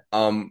 Yeah.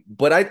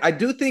 But I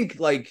do think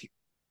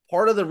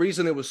part of the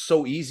reason it was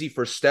so easy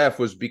for Steph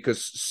was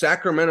because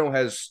Sacramento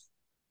has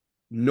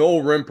no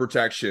rim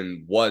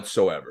protection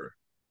whatsoever.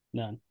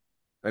 None.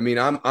 I mean,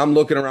 I'm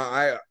looking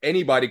around.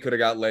 Anybody could have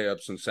got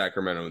layups in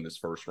Sacramento in this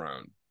first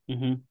round.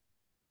 Mm-hmm.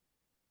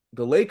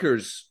 The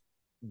Lakers,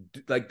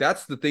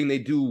 that's the thing they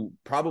do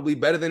probably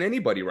better than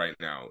anybody right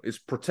now is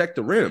protect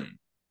the rim.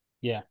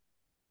 Yeah.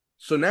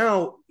 So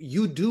now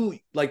you do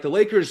the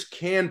Lakers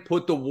can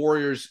put the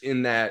Warriors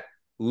in that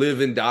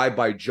live and die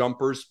by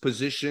jumpers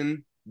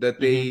position that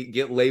Mm-hmm. they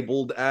get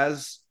labeled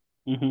as.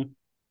 Mm-hmm.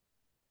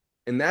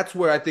 And that's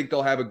where I think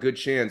they'll have a good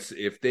chance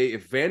if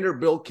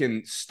Vanderbilt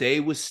can stay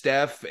with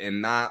Steph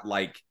and not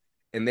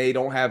and they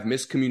don't have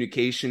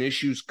miscommunication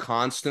issues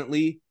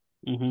constantly.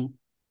 Mm-hmm.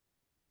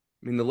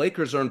 I mean, the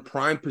Lakers are in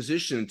prime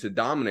position to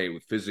dominate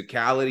with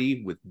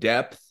physicality, with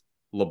depth,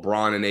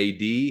 LeBron and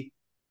AD.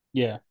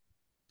 Yeah.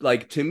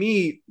 To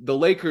me, the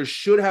Lakers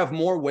should have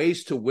more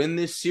ways to win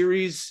this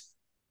series,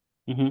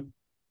 Mm-hmm.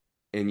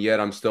 and yet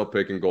I'm still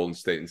picking Golden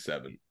State in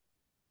 7.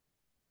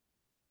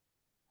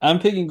 I'm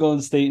picking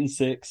Golden State in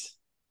 6.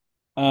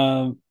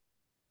 Um,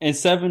 and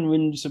 7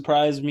 wouldn't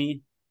surprise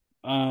me.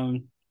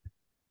 Um,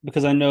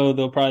 because I know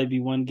there'll probably be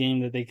one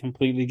game that they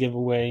completely give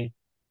away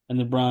and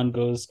LeBron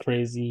goes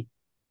crazy,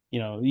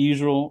 the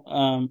usual.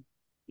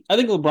 I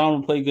think LeBron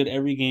will play good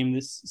every game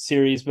this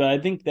series, but I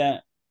think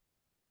that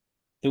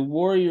the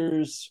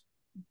Warriors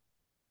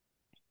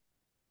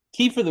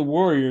key for the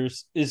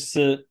Warriors is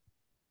to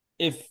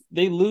if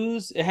they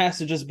lose, it has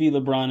to just be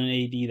LeBron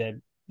and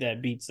AD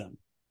that beats them.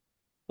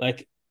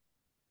 Like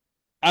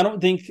I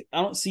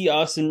don't see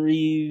Austin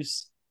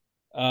Reeves,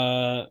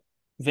 uh,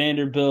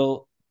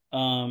 Vanderbilt, a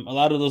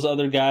lot of those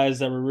other guys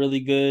that were really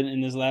good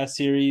in this last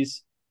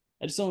series.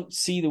 I just don't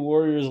see the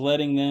Warriors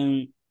letting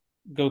them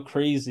go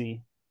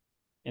crazy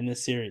in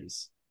this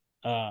series.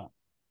 Uh,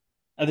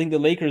 I think the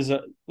Lakers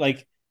are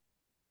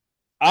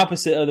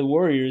opposite of the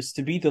Warriors.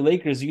 To beat the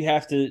Lakers, you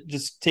have to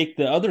just take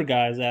the other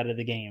guys out of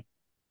the game.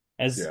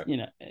 As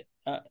Yeah.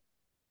 uh,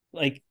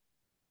 like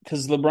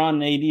because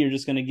LeBron and AD are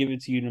just going to give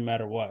it to you no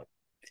matter what.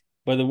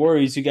 But the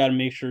Warriors, you got to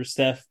make sure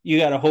Steph. You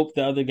got to hope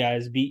the other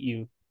guys beat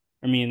you.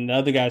 I mean, the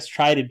other guys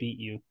try to beat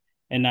you,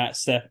 and not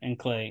Steph and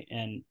Clay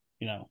and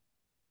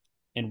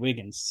and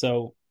Wiggins.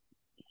 So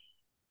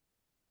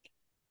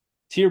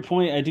to your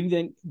point, I do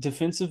think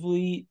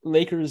defensively,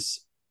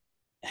 Lakers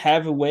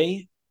have a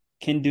way,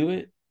 can do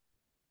it,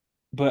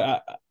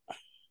 but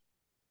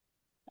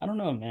I don't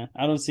know, man.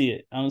 I don't see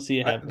it. I don't see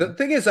it The happening.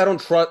 thing is, I don't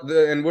trust,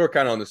 and we're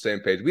kind of on the same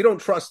page. We don't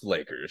trust the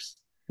Lakers.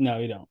 No,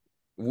 you don't.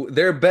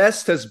 Their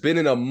best has been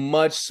in a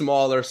much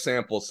smaller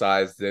sample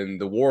size than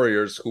the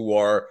Warriors, who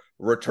are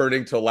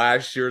returning to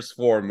last year's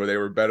form where they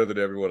were better than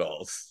everyone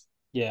else,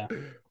 Yeah.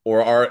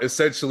 or are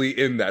essentially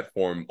in that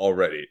form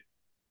already.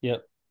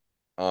 Yep.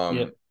 Um,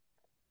 Yep.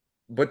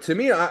 but to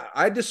me,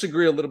 I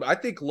disagree a little bit. I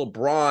think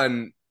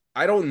LeBron,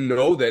 I don't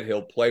know that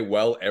he'll play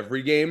well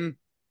every game,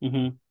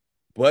 Mm-hmm.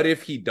 but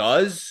if he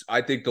does,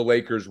 I think the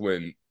Lakers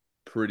win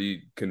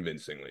pretty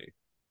convincingly.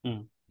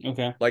 Mm.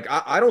 Okay.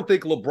 I don't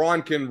think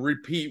LeBron can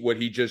repeat what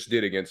he just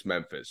did against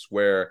Memphis,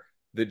 where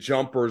the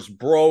jumpers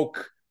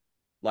broke.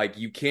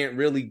 You can't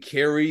really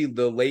carry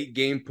the late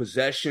game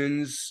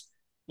possessions.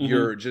 Mm-hmm.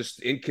 You're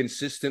just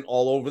inconsistent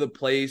all over the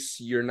place.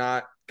 You're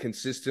not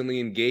consistently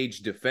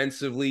engaged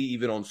defensively,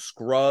 even on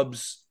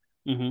scrubs.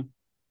 Mm-hmm.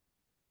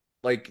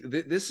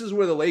 This is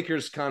where the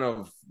Lakers kind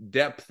of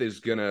depth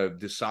is going to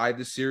decide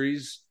the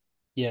series.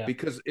 Yeah.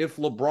 Because if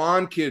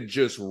LeBron could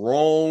just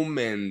roam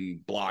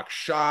and block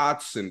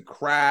shots and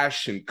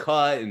crash and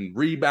cut and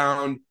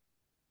rebound,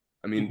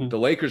 I mean, Mm-hmm. the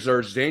Lakers are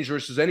as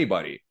dangerous as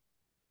anybody.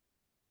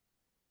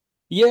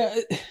 Yeah.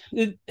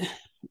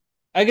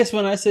 I guess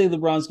when I say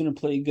LeBron's going to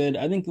play good,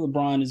 I think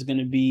LeBron is going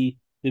to be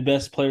the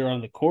best player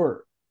on the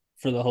court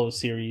for the whole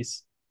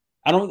series.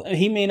 I don't.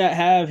 He may not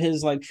have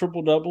his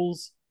triple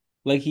doubles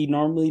like he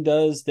normally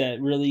does.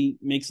 That really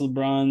makes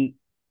LeBron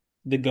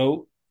the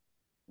goat.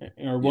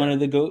 or one Yeah. of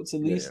the goats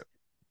at Yeah. Yeah. least.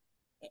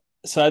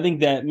 So I think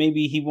that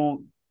maybe he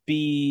won't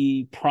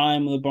be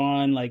prime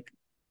LeBron. Like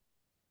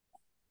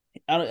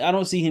I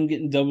don't see him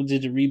getting double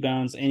digit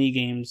rebounds any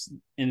games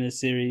in this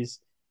series.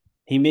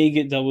 He may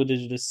get double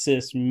digit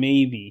assists,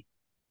 maybe,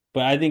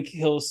 but I think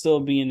he'll still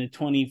be in the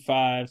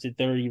 25 to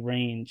 30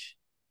 range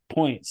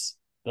points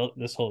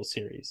this whole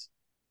series.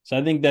 So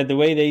I think that the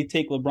way they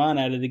take LeBron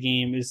out of the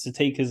game is to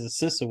take his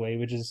assists away,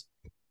 which is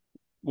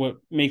what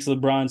makes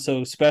LeBron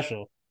so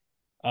special.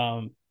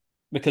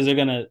 Because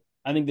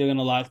I think they're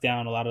gonna lock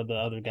down a lot of the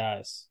other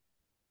guys.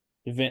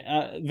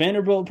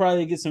 Vanderbilt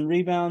probably get some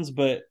rebounds,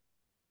 but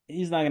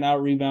he's not gonna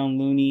out rebound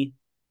Looney.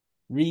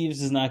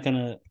 Reeves is not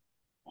gonna.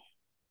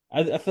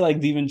 I feel like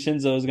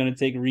DiVincenzo is gonna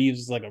take Reeves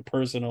as like a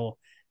personal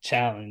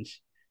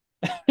challenge,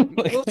 We'll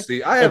like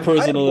see. a I have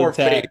personal more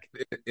faith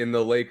attack, in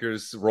the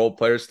Lakers role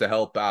players to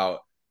help out.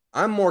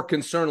 I'm more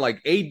concerned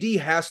like AD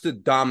has to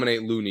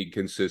dominate Looney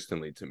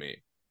consistently to me.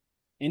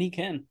 and he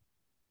can.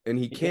 And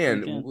he He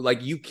definitely can. can.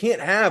 Like you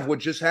can't have what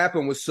just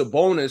happened with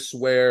Sabonis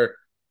where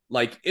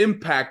like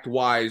impact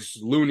wise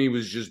Looney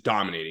was just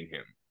dominating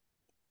him.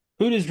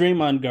 Who does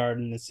Draymond guard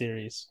in the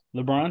series?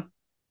 LeBron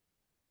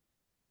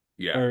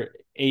Yeah. or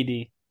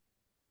AD?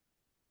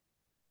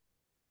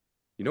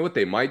 You know what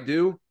they might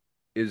do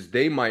is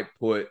they might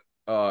put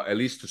at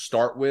least to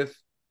start with,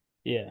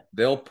 Yeah,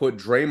 they'll put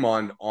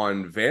Draymond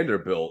on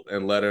Vanderbilt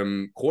and let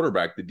him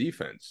quarterback the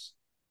defense.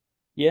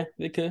 yeah,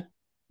 they could.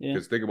 Yeah,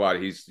 Because think about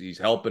it, he's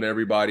helping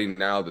everybody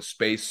now. The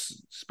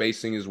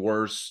spacing is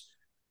worse.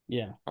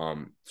 yeah.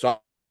 So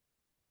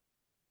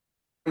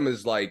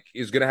is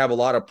going to have a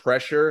lot of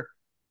pressure.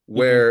 Mm-hmm.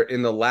 Where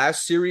in the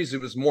last series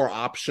it was more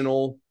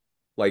optional.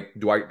 Like,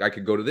 do I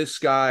could go to this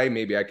guy?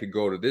 Maybe I could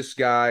go to this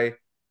guy.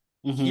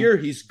 Mm-hmm. Here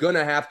he's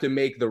gonna have to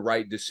make the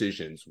right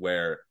decisions.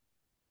 Where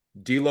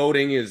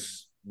deloading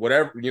is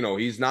whatever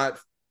he's not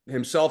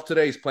himself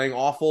today. He's playing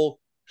awful.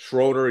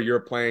 Schroeder,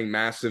 you're playing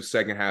massive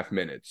second half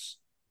minutes.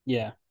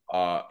 Yeah,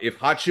 If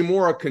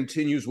Hachimura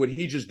continues what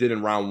he just did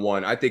in round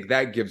one, I think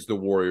that gives the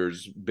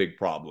Warriors big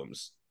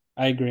problems.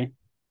 I agree.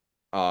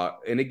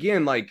 And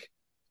again, like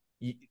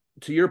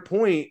to your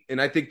point, and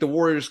I think the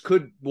Warriors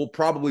will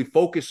probably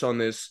focus on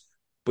this,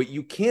 but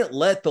you can't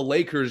let the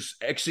Lakers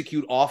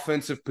execute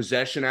offensive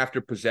possession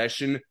after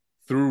possession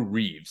through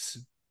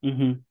Reeves.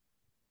 Mm-hmm.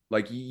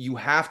 Like you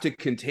have to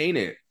contain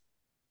it.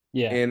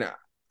 Yeah, And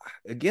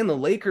again, the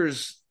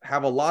Lakers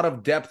have a lot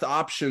of depth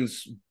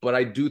options, but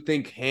I do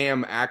think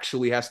Ham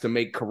actually has to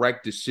make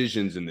correct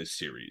decisions in this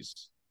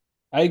series.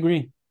 I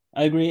agree.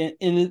 I agree.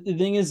 And the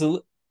thing is,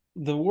 the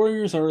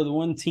Warriors are the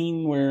one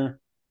team where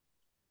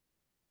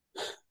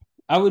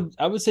I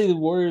would say the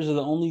Warriors are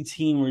the only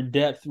team where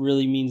depth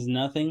really means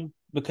nothing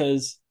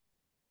because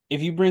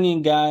if you bring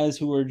in guys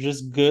who are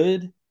just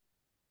good,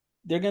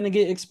 they're gonna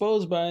get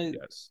exposed by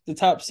Yes. the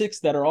top six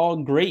that are all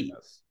great.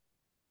 Yes.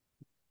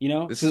 You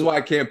know, This is so why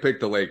I can't pick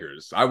the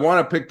Lakers. I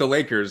want to pick the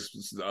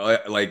Lakers.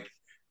 Like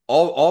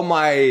all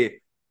my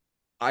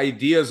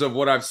ideas of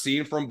what I've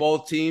seen from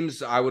both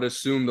teams, I would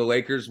assume the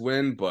Lakers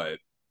win, but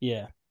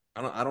yeah,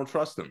 I don't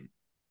trust them.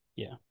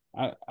 yeah.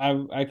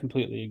 I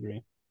completely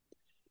agree.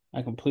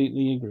 I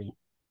completely agree.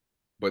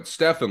 But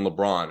Steph and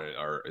LeBron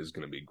is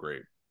going to be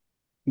great.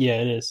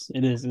 Yeah, it is.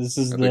 It is. This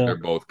is I think they're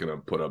the both going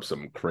to put up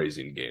some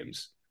crazy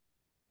games.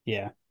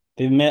 yeah.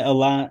 They've met a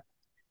lot.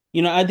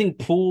 I think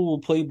Poole will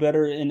play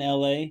better in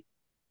LA.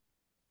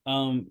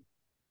 Um,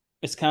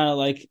 it's kind of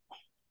like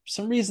for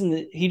some reason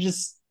that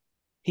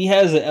he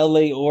has an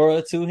LA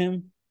aura to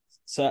him.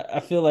 So I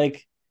feel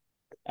like,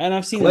 and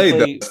I've seen him Clay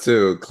play. does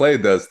too. Clay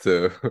does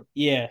too.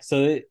 Yeah,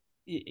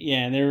 yeah,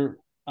 and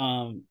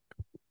um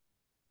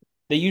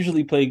they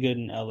usually play good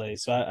in LA.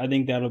 So I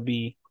think that'll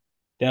be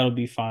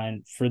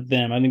fine for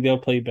them. I think they'll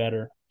play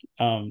better.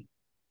 Um,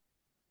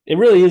 it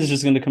really is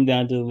just going to come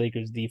down to the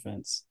Lakers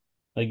defense,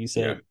 like you Yeah.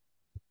 said.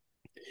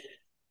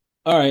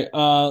 All right,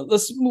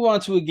 let's move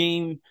on to a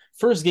game.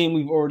 First game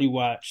we've already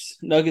watched: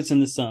 Nuggets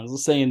and the Suns.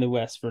 Let's say in the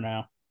West for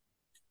now.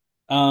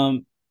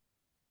 Um,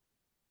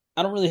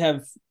 I don't really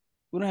have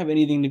we don't have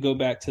anything to go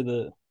back to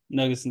the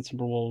Nuggets and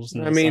Timberwolves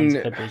and I the Suns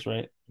mean, Clippers,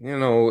 right?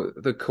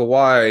 the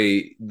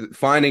Kawhi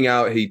finding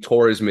out he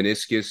tore his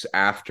meniscus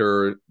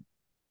after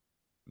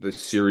the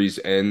series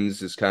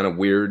ends is kind of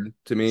weird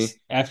to me.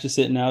 After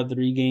sitting out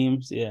 3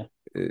 games, yeah,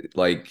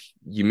 Like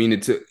you mean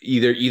it to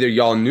either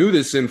y'all knew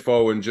this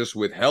info and just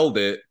withheld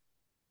it,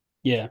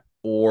 yeah,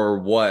 or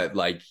what?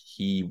 Like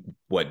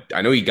what?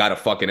 I know he got a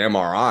fucking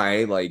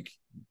MRI. Like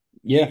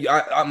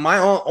yeah, my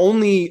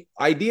only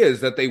idea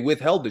is that they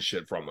withheld the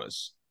shit from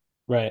us,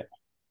 right,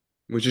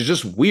 which is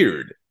just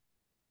weird.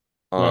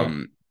 right,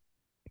 Um,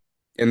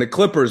 and the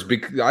Clippers,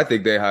 because I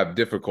think they have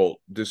difficult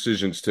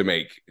decisions to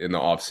make in the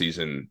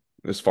offseason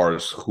as far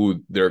as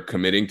who they're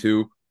committing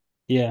to.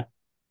 yeah,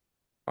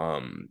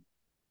 Um,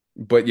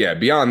 but yeah,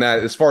 beyond that,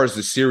 as far as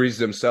the series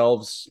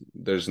themselves,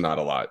 there's not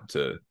a lot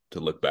to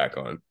look back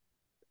on.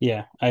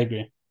 yeah. I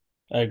agree.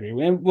 I agree.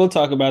 And we'll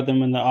talk about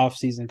them when the off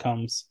season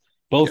comes.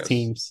 Both Yes.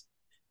 teams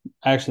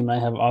actually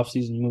might have off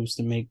season moves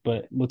to make,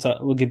 but we'll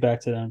talk. We'll get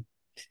back to them.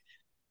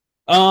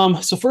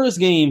 So first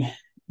game,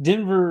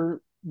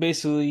 Denver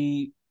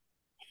basically.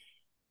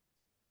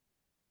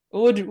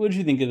 What did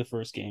you think of the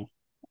first game?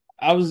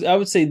 I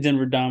would say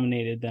Denver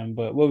dominated them,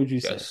 but what would you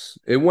say? Yes,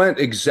 it went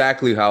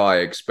exactly how I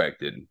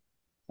expected.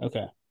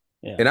 Okay,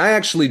 yeah, And I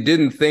actually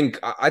didn't think,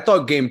 I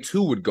thought game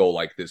two would go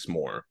like this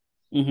more.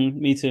 me too,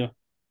 me too.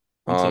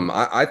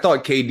 I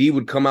thought KD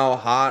would come out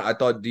hot. I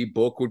thought D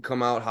Book would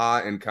come out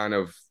hot and kind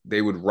of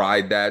they would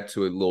ride that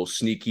to a little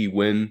sneaky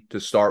win to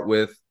start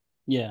with.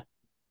 Yeah,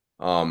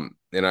 And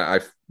I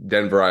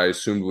Denver, I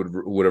assumed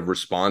would have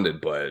responded,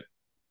 but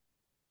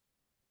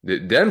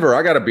Denver,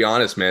 I got to be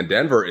honest, man,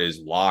 Denver is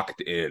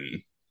locked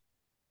in.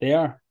 they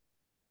are.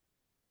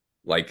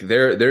 Like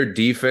their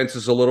defense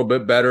is a little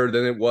bit better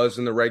than it was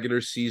in the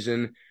regular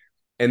season,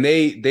 and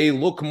they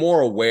look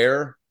more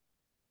aware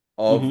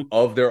Hmm.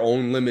 of their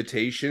own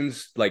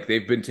limitations. Like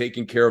they've been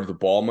taking care of the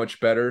ball much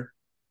better.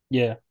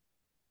 Yeah,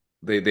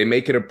 They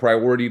make it a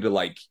priority to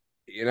like,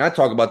 and I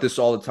talk about this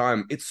all the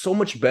time. It's so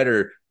much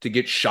better to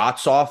get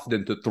shots off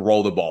than to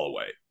throw the ball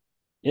away.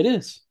 it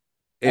is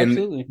And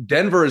absolutely.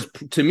 Denver has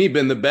to me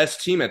been the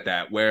best team at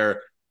that.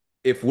 Where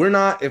if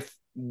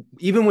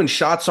even when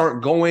shots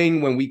aren't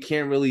going, when we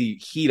can't really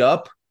heat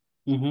up,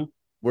 Hmm.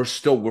 we're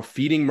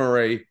feeding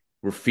Murray,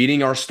 we're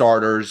feeding our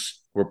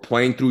starters, we're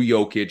playing through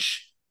Jokic,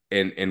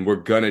 and we're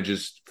gonna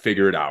just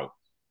figure it out.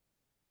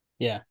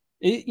 Yeah,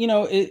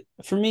 it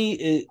for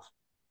me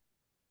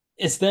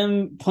it's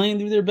them playing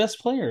through their best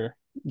player,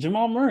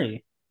 Jamal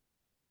Murray.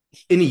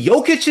 In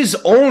Jokic's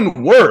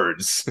own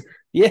words,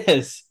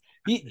 Yes,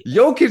 he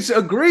Jokic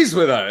agrees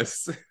with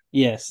us.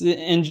 yes,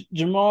 and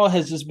Jamal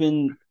has just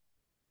been.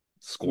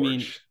 I mean,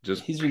 Scorch,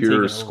 just he's been pure taking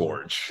over.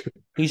 scorch.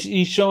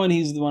 He's showing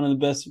he's one of the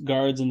best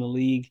guards in the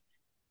league,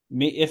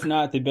 if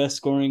not the best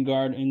scoring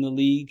guard in the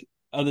league,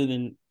 other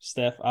than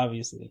Steph,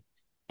 obviously.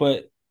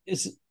 But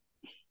it's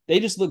they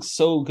just look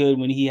so good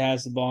when he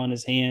has the ball in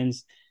his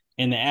hands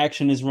and the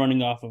action is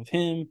running off of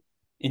him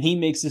and he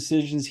makes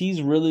decisions.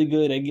 He's really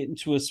good at getting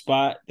to a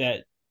spot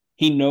that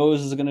he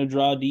knows is going to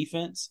draw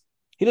defense.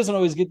 He doesn't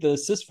always get the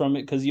assist from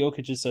it because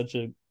Jokic is such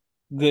a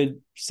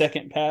good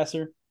second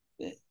passer.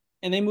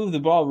 And they move the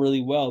ball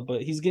really well,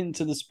 but he's getting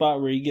to the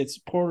spot where he gets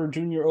Porter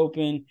Jr.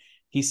 open.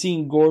 He's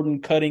seeing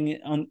Gordon cutting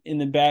it in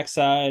the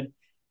backside.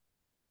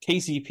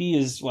 KCP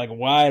is like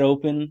wide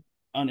open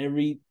on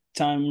every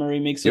time Murray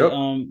makes a Yep.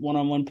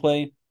 one-on-one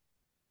play,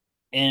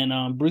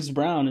 and Bruce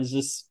Brown is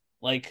just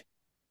like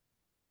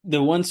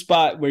the one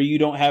spot where you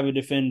don't have a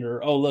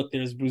defender. Oh, look,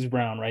 there's Bruce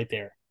Brown right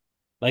there.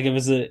 Like if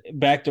it's a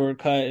backdoor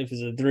cut, if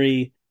it's a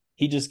three,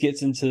 he just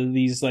gets into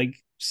these like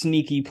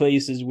sneaky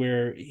places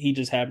where he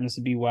just happens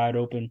to be wide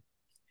open.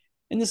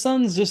 And the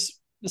Suns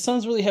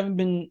really haven't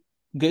been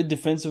good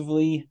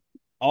defensively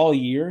all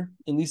year.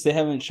 At least they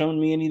haven't shown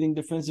me anything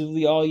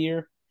defensively all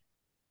year.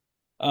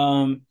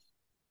 Um,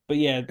 but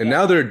yeah, And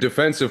now their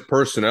defensive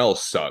personnel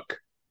suck.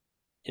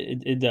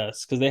 it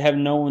does because they have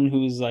no one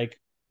who's like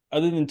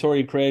other than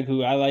Torrey Craig,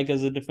 who I like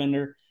as a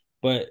defender,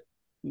 but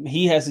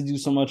he has to do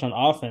so much on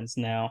offense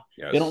now.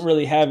 They don't Yes.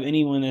 really have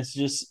anyone that's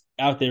just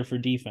out there for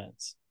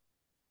defense.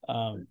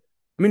 Um,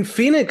 I mean,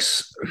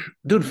 Phoenix,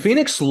 dude,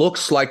 Phoenix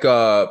looks like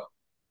a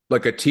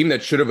team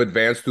that should have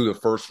advanced through the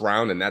first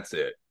round, and that's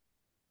it.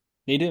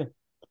 they do.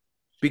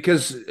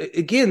 Because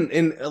again,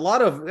 in a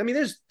lot of, I mean,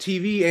 there's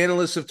TV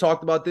analysts have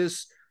talked about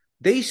this.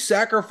 They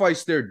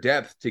sacrifice their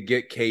depth to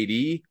get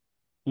KD,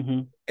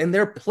 Mm-hmm. and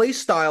their play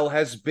style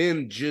has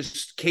been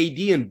just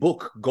KD and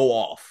Book go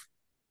off.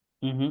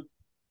 Mm-hmm.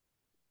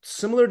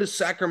 Similar to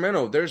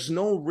Sacramento, there's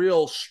no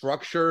real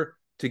structure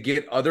to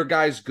get other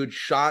guys good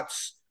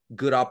shots,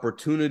 good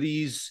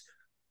opportunities,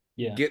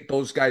 Yeah. get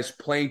those guys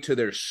playing to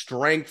their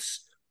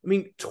strengths. I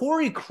mean,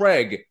 Torrey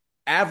Craig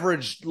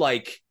averaged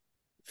like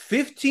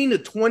 15 to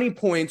 20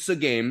 points a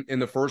game in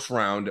the first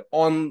round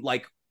on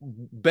like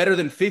better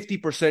than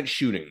 50%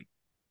 shooting.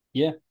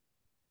 Yeah.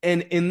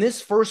 And in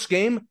this first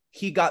game,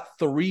 he got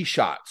three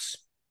shots.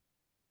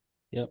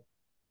 Yep.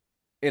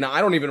 And I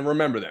don't even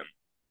remember them.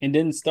 And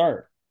didn't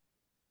start.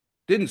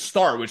 Didn't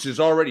start, which is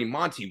already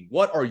Monty.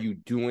 What are you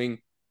doing?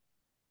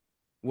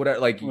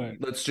 What like Right.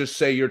 let's just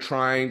say you're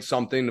trying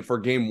something for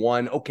game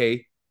one.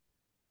 Okay.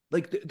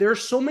 Like there are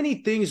so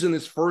many things in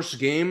this first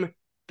game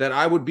that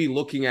I would be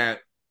looking at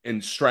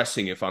and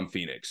stressing if I'm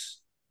Phoenix.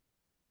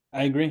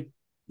 I agree.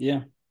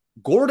 Yeah.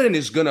 Gordon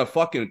is gonna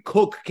fucking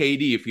cook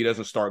KD if he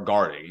doesn't start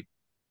guarding.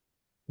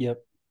 Yep.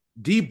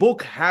 D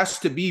Book has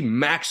to be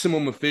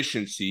maximum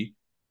efficiency.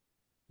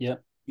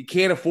 Yep. He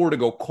can't afford to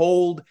go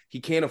cold. He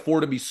can't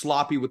afford to be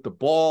sloppy with the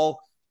ball.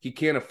 He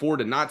can't afford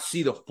to not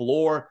see the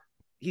floor.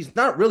 He's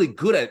not really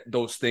good at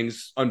those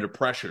things under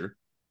pressure.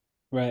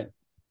 Right.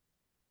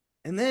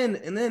 And then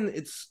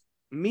it's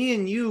me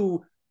and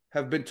you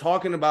have been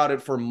talking about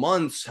it for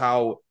months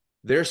how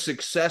their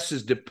success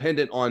is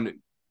dependent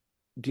on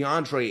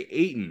DeAndre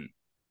Ayton.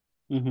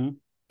 Mm-hmm.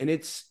 And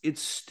it's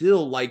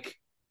still like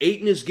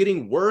Ayton is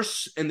getting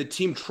worse and the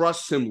team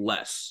trusts him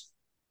less.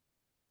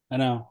 I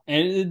know.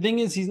 And the thing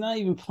is, he's not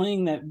even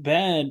playing that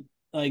bad.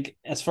 Like,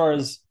 as far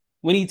as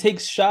when he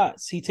takes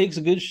shots, he takes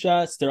good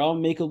shots. They're all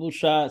makeable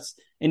shots.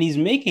 and he's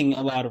making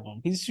a lot of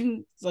them. He's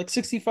shooting like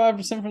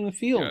 65% from the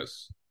field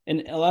Yes.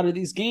 in a lot of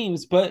these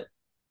games, but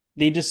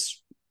they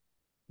just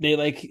they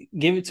like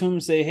give it to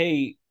him, say,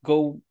 "Hey,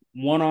 go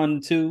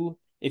 1-on-2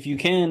 if you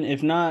can.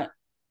 If not,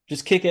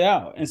 just kick it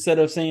out." Instead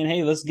of saying,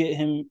 "Hey, let's get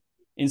him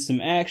in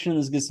some action.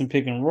 Let's get some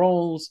pick and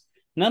rolls."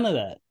 None of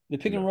that. The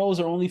pick and No. rolls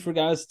are only for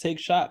guys to take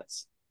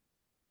shots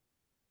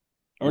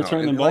or No.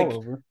 turn the And ball like,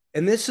 over.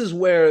 and this is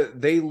where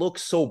they look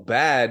so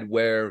bad,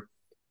 where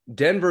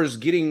Denver's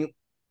getting,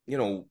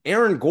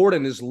 Aaron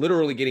Gordon is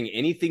literally getting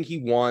anything he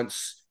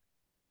wants.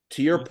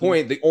 To your Mm-hmm.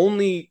 point, the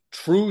only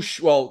true,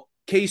 well,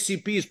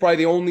 KCP is probably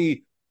the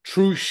only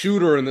true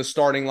shooter in the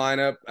starting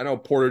lineup. I know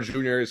Porter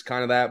Jr. is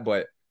kind of that,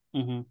 but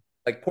Mm-hmm.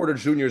 like Porter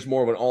Jr. is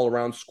more of an all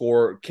around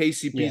scorer.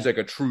 KCP is Yeah, like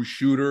a true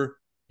shooter.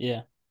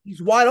 yeah,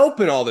 He's wide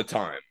open all the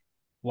time.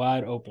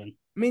 wide open.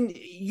 I mean,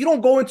 you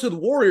don't go into the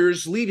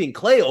Warriors leaving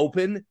Clay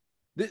open.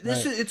 This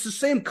Right, is it's the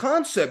same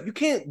concept. You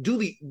can't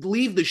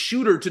leave the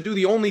shooter to do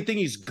the only thing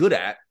he's good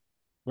at.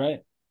 right.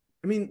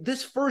 I mean,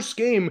 this first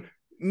game,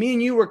 me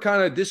and you were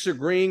kind of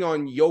disagreeing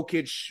on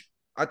Jokic.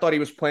 I thought he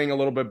was playing a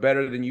little bit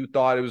better than you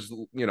thought. It was,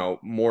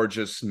 more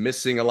just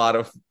missing a lot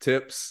of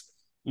tips.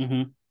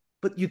 Mm-hmm.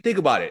 But you think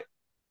about it,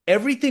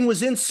 everything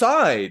was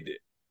inside.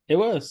 It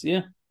was,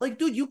 yeah, Like,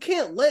 dude, you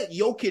can't let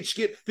Jokic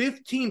get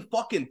 15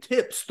 fucking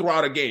tips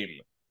throughout a game.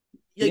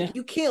 yeah. Like,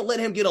 you can't let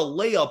him get a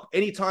layup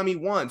anytime he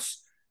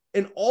wants.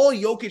 And all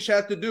Jokic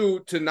had to do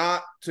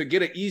to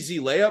get an easy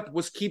layup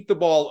was keep the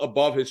ball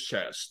above his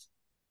chest.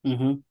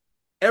 Mm-hmm.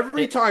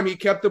 Every It, time he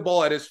kept the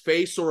ball at his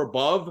face or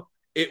above,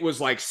 it was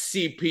like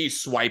CP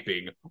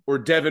swiping or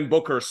Devin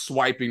Booker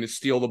swiping to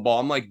steal the ball.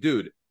 I'm like,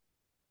 dude,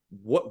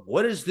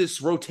 what is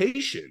this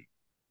rotation?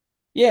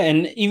 yeah,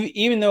 and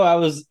even though I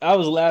was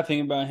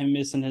laughing about him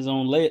missing his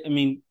own lay, I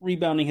mean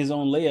rebounding his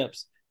own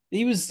layups,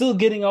 he was still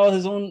getting all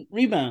his own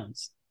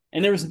rebounds,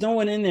 and there was no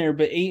one in there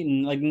but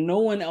Aiton. Like no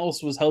one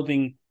else was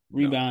helping No,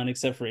 rebound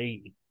except for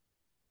Aiton,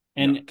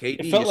 no. and it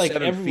KD felt is like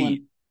 7 feet.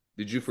 everyone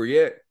Did you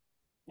forget?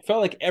 it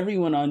felt like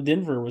everyone on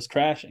Denver was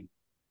crashing.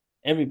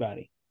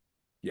 Everybody,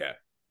 Yeah.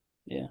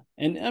 yeah,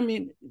 and I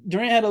mean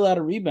Durant had a lot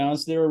of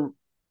rebounds. They were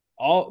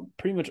all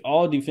pretty much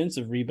all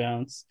defensive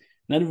rebounds.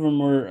 None of them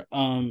were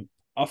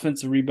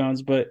offensive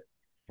rebounds, but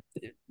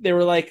they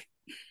were like,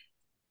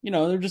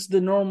 they're just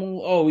the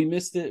normal, oh, we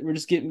missed it. We're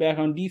just getting back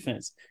on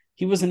defense.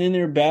 He wasn't in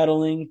there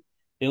battling.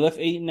 They left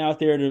Aiton out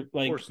there to Of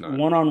like course not.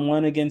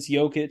 1-on-1 against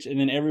Jokic, and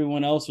then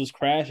everyone else was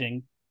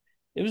crashing.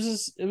 It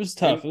was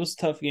tough. And It was a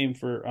tough game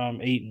for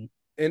Aiton.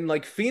 and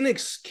like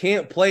Phoenix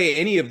can't play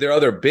any of their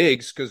other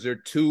bigs because they're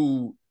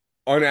too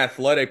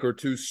unathletic or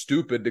too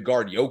stupid to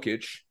guard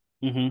Jokic.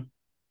 Mm-hmm.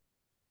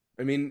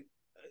 I mean,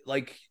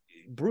 like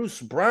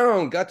Bruce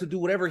Brown got to do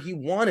whatever he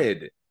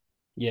wanted.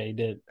 Yeah, he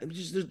did.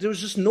 There was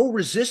just no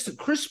resistance.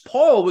 Chris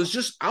Paul was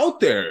just out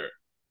there.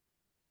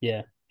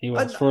 Yeah, he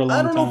I, was for a I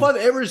long don't know if time.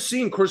 I've ever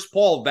seen Chris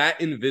Paul that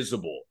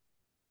invisible.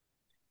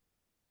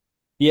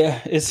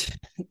 Yeah, it's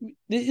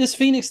this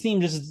Phoenix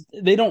team just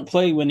they don't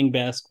play winning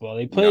basketball.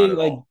 They Not play at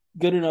like all.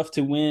 good enough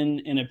to win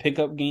in a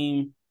pickup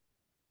game,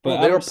 Bro, but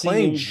I they were don't see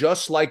playing him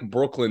just like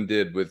Brooklyn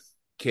did with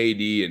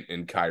KD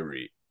and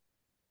Kyrie.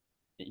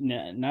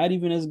 not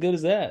even as good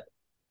as that.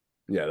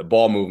 Yeah, the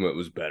ball movement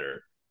was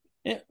better.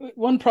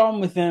 One problem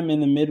with them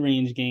in the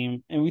mid-range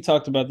game, and we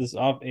talked about this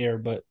off air,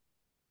 but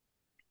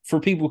for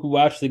people who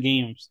watch the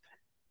games,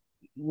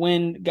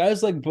 when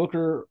guys like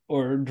Booker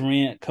or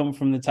Durant come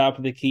from the top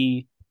of the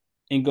key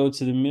and go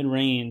to the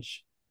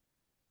mid-range,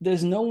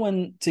 there's no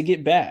one to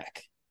get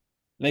back.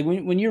 Like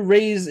when you're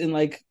raised in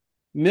like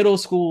middle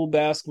school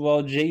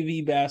basketball,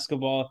 JV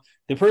basketball,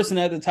 the person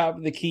at the top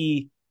of the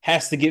key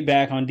has to get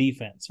back on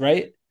defense,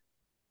 right?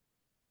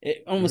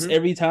 Almost Mm-hmm.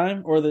 every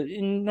time, or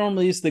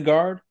normally it's the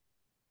guard.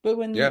 But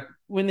Yeah,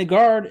 when the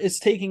guard is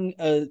taking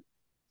a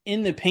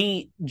in the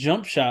paint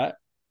jump shot,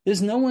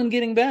 there's no one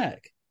getting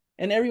back.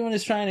 And everyone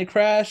is trying to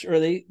crash, or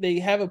they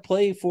have a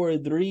play for a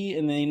three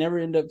and they never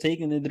end up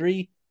taking the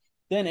three.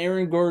 Then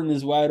Aaron Gordon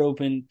is wide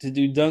open to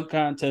do dunk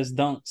contest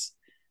dunks,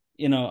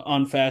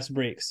 on fast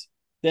breaks.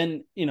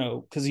 Then,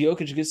 because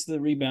Jokic gets the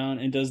rebound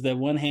and does that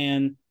one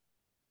hand,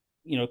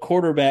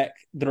 quarterback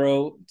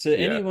throw to yeah.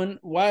 anyone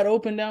wide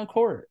open down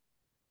court.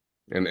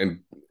 And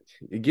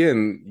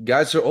again,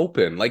 guys are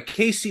open. Like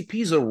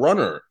KCP's a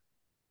runner.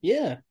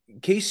 Yeah.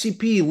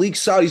 KCP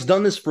leaks out. He's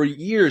done this for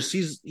years.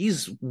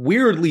 He's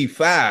weirdly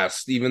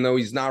fast, even though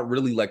he's not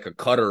really like a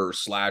cutter or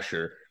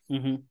slasher.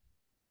 Mm-hmm.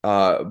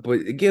 But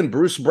again,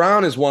 Bruce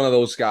Brown is one of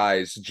those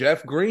guys.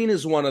 Jeff Green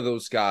is one of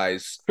those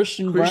guys.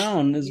 Christian Chris,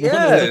 Brown is one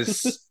of those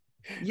yes,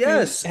 who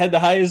yes. had the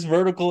highest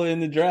vertical in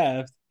the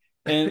draft.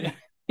 And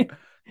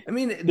I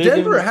mean, they're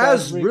giving Denver him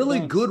fast has break really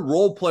dunks. good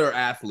role player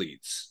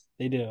athletes,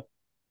 They do.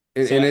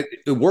 and So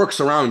it works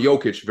around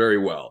Jokic very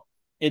well.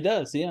 it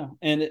does, yeah.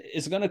 And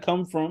it's going to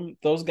come from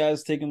those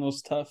guys taking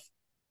those tough,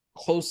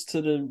 close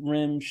to the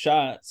rim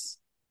shots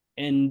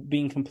and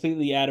being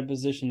completely out of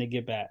position to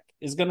get back.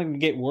 It's going to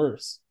get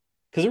worse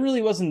because it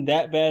really wasn't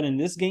that bad in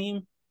this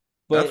game.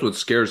 That's But what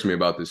scares me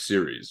about this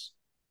series.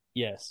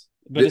 yes,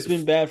 but it's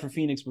been bad for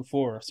Phoenix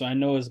before, so I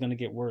know it's going to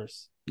get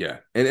worse. Yeah,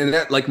 and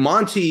that like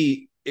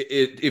Monty,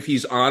 if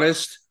he's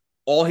honest,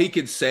 all he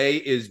could say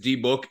is D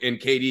Book and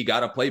KD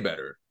got to play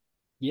better.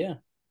 Yeah,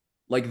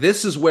 Like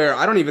this is where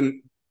I don't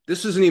even.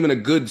 This isn't even a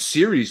good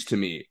series to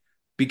me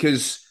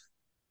because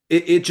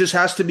it just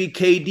has to be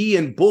KD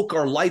and Book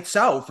are lights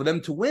out for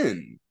them to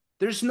win.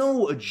 There's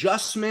no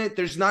adjustment.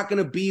 There's not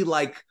going to be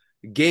like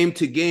game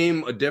to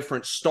game, a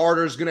different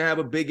starter is going to have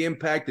a big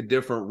impact, a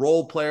different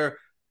role player.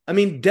 I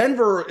mean,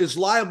 Denver is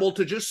liable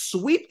to just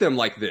sweep them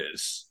like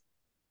this.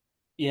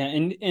 yeah,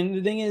 and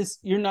the thing is,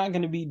 you're not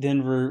going to beat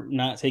Denver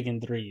not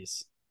taking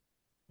threes.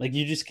 Like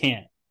you just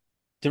can't.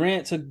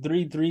 Durant took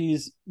three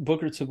threes.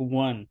 Booker took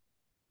one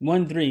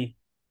three.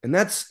 And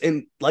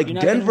You're like not going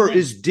to Denver win.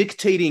 is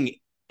dictating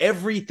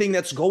everything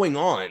that's going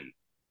on.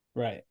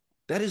 Right.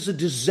 That is a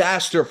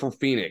disaster for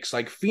Phoenix.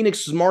 Like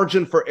Phoenix's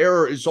margin for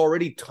error is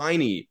already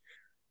tiny.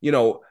 You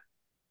know,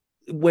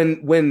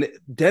 when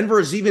Denver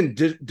is even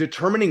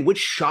determining which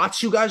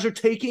shots you guys are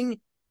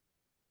taking,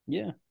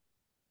 Yeah.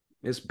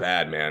 it's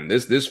bad, man.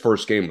 This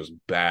first game was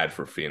bad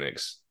for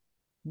Phoenix.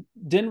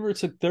 Denver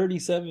took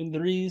 37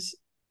 threes.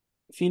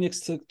 Phoenix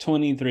took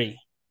 23.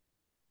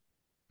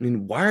 I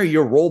mean, why are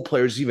your role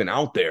players even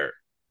out there?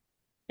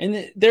 And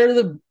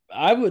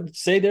I would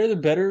say they're the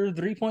better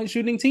 3-point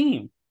shooting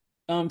team.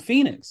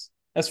 Phoenix,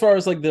 as far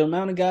as like the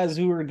amount of guys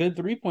who are good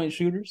 3-point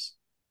shooters.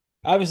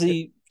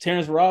 Obviously,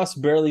 Terrence Ross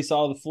barely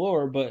saw the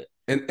floor, but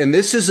And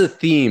this is a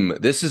theme.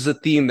 This is a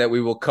theme that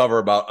we will cover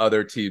about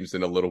other teams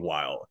in a little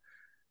while.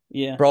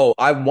 yeah, Bro,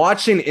 I'm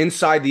watching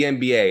Inside the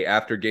NBA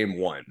after game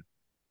one.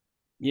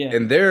 yeah,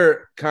 And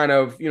they're kind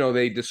of,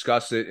 they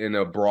discuss it in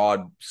a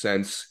broad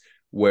sense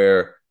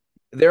where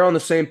they're on the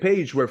same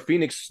page where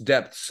Phoenix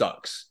depth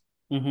sucks.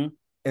 mm-hmm,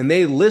 And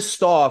they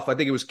list off, I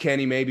think it was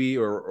Kenny maybe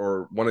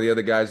or one of the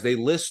other guys, they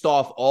list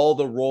off all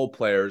the role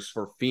players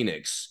for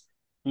Phoenix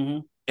mm-hmm,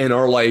 and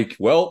are like,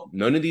 well,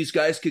 none of these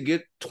guys could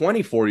get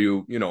 20 for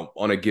you,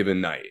 on a given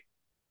night.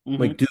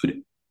 mm-hmm. Like,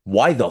 dude,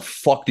 why the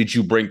fuck did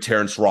you bring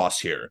Terrence Ross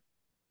here?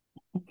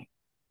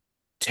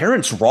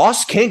 Terrence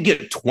Ross can't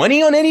get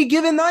 20 on any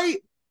given night?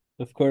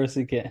 Of course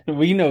he can.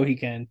 We know he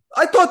can.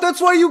 I thought that's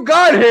why you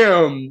got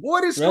him.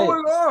 What is Right.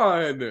 going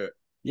on?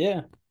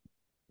 Yeah.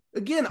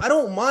 Again, I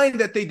don't mind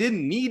that they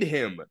didn't need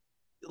him.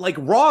 Like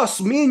Ross,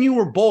 me and you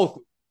were both,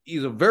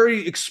 he's a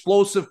very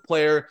explosive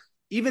player.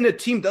 Even a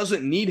team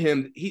doesn't need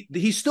him,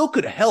 he still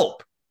could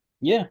help.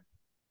 Yeah.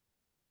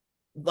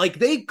 Like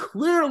they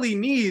clearly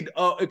need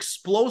a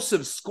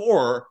explosive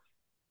scorer.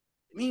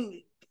 I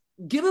mean,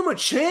 give him a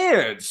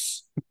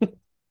chance.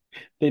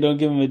 They don't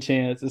give him a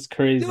chance. It's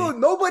crazy. Dude,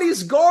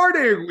 nobody's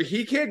guarding.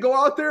 He can't go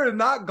out there and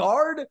not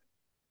guard.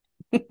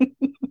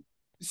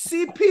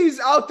 CP's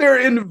out there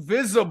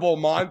invisible,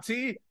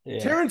 Monty. Yeah.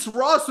 Terrence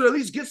Ross would at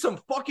least get some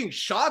fucking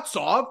shots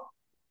off.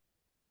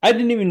 I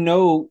didn't even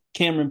know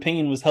Cameron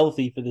Payne was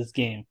healthy for this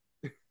game.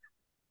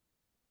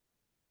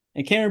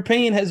 And Cameron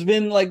Payne has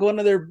been like one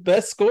of their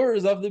best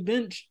scorers off the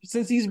bench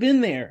since he's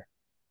been there.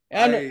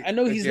 I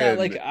know he's not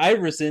like Again,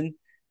 Iverson,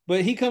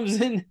 but he comes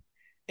in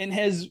and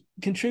has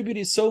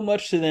contributed so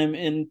much to them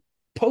in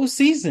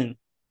postseason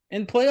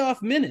and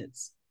playoff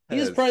minutes. He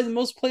has probably the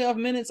most playoff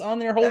minutes on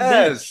their whole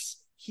bench.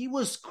 he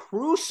was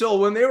crucial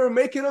when they were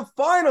making a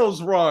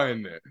finals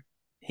run.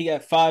 He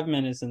got 5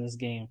 minutes in this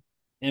game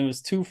and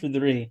was 2 for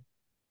 3.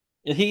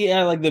 He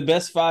had like the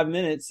best 5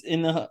 minutes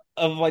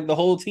of like the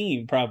whole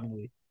team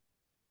probably.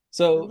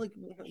 So Like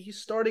he's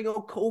starting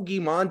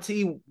Okogie,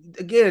 Monty.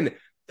 Again,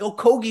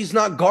 Okogie's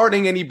not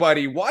guarding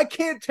anybody. Why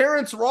can't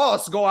Terrence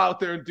Ross go out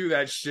there and do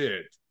that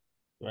shit?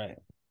 right.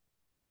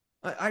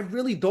 I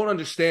really don't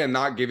understand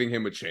not giving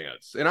him a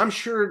chance. And I'm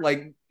sure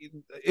like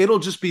it'll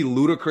just be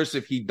ludicrous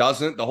if he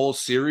doesn't the whole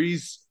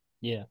series.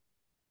 Yeah.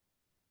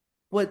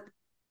 But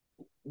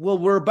well,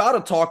 we're about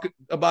to talk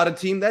about a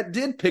team that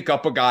did pick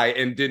up a guy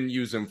and didn't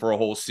use him for a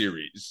whole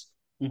series.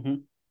 Mm-hmm.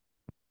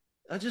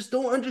 I just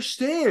don't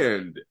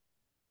understand.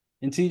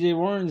 And TJ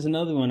Warren's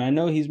another one. I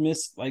know he's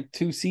missed like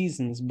 2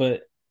 seasons,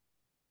 but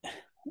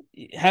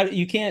how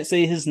you can't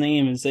say his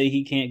name and say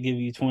he can't give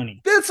you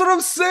 20. That's what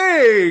I'm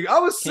saying. I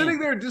was Can't. sitting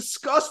there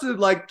disgusted,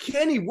 like,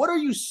 Kenny, what are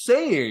you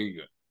saying?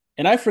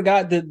 And I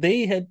forgot that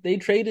they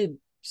traded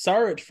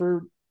Saric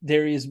for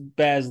Darius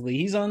Bazley.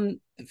 He's on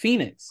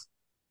Phoenix.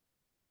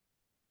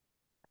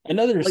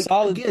 Another Like,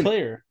 solid again,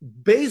 player.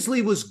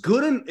 Baisley was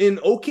good in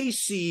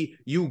OKC.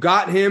 You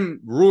got him,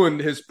 ruined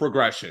his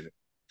progression.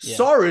 Yeah.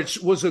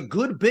 Saric was a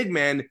good big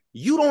man.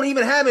 You don't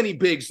even have any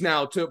bigs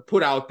now to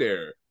put out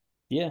there.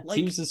 Yeah. Like,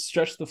 Teams just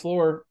stretch the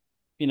floor,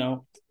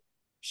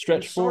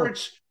 stretch forward.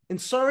 And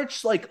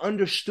Saric like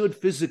understood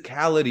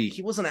physicality.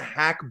 He wasn't a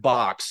hack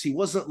box. He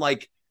wasn't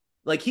like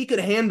he could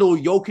handle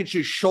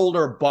Jokic's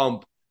shoulder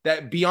bump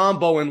that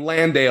Biyombo and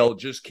Landale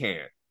just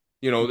can't.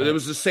 There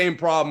was the same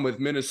problem with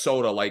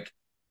Minnesota.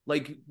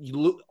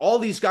 All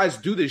these guys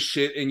do this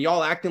shit, and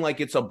y'all acting like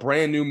it's a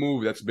brand new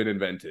move that's been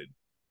invented.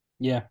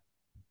 Yeah.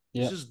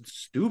 It's just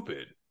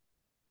stupid.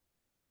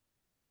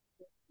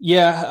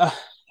 Yeah.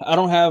 I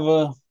don't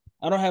have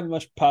I don't have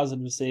much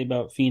positive to say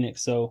about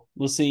Phoenix, so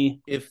we'll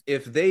see If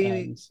what they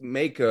happens.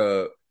 make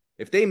a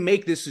if they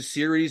make this a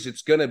series,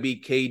 it's gonna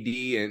be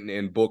KD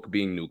and Book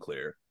being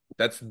nuclear.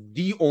 That's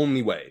the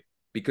only way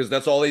because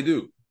that's all they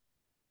do.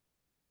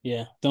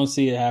 Yeah, don't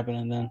see it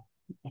happening then.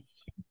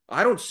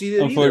 I don't see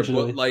it either, but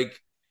Unfortunately, like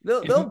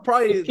if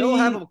if they'll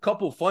have KD a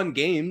couple fun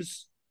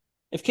games.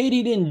 if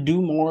KD didn't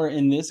do more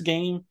in this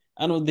game,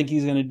 I don't think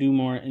he's gonna do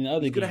more in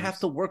other He's gonna have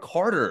to games. work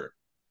harder.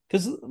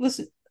 Because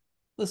listen,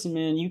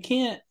 man, you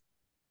can't.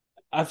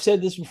 I've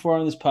said this before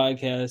on this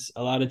podcast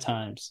a lot of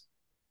times.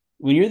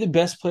 When you're the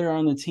best player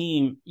on the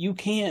team, you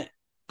can't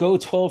go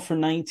 12 for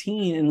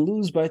 19 and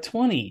lose by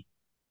 20.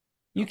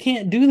 You No,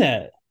 can't do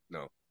that.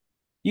 no.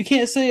 You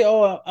can't say,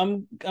 "Oh,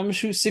 I'm gonna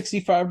shoot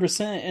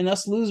 65% and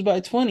us lose by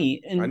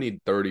 20." I And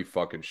need 30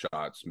 fucking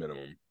shots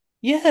minimum.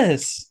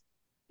 yes,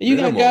 you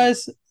got Minimum.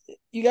 guys,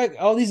 you got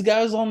all these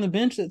guys on the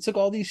bench that took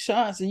all these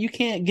shots, and you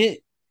can't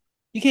get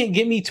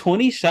me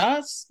 20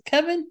 shots,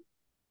 Kevin.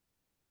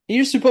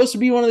 You're supposed to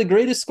be one of the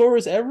greatest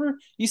scorers ever.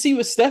 You see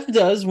what Steph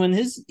does when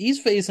he's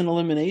facing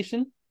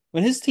elimination,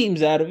 when his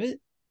team's out of it.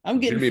 I'm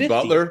getting Jimmy 50.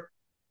 Butler.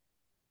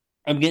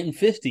 I'm getting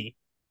 50.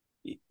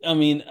 I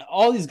mean,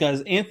 all these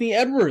guys. Anthony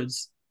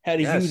Edwards had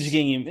a huge Yes.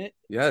 game,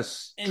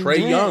 Yes. and Trey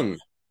Durant Young.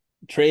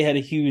 Trey had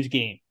a huge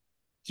game.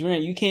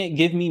 Durant, you can't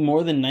give me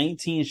more than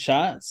 19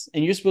 shots,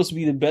 and you're supposed to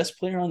be the best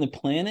player on the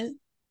planet.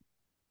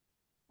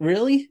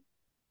 Really?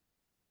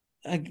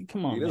 Come He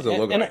on, man. doesn't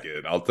look And like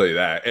it, I'll tell you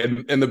that.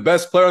 And the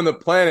best player on the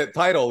planet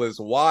title is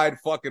wide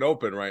fucking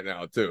open right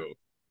now, too.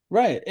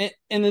 right.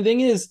 And the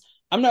thing is,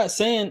 I'm not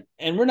saying,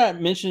 and we're not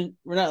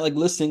like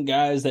listing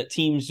guys that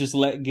teams just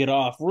let get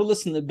off. We're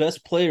listing the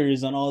best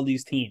players on all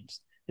these teams.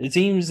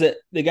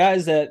 The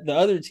guys that the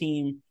other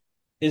team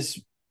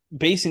is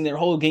basing their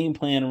whole game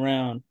plan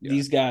around Yeah.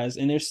 these guys,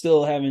 and they're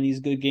still having these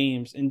good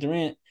games. And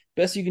Durant,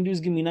 best you can do is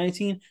give me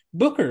 19.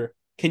 Booker,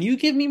 can you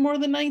give me more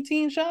than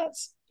 19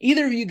 shots?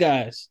 Either of you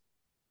guys.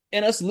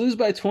 And us lose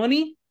by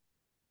 20?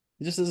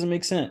 It just doesn't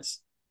make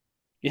sense.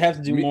 You have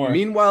to do more.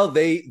 Meanwhile,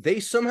 they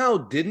somehow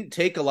didn't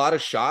take a lot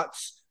of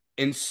shots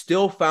and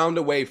still found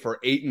a way for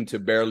Aiton to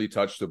barely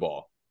touch the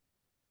ball.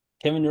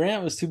 Kevin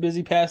Durant was too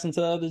busy passing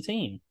to the other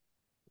team.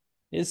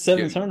 It's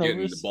seven Getting the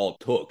turnovers. ball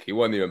took. He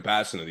wasn't even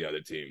passing to the other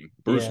team.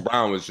 Bruce Yeah,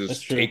 Brown was that's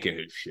just true. taking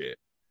his shit.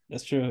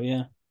 That's true.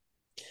 Yeah.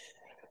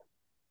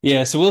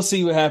 Yeah. So we'll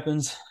see what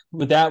happens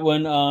with that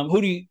one.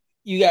 Who do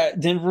you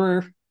got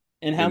Denver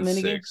in how In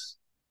many games? six.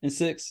 In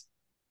six.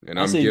 And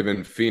I'll I'm say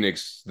giving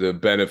Phoenix the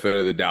benefit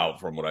of the doubt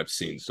from what I've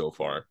seen so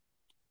far.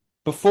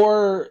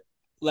 before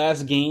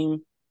last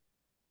game,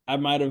 I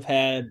might have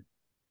had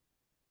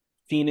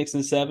Phoenix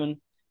in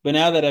seven. But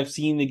now that I've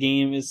seen the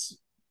game,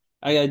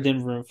 I got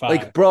Denver in five.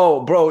 Like,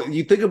 bro,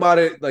 you think about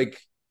it, like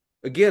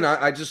again,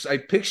 I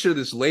picture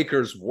this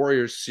Lakers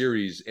Warriors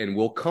series, and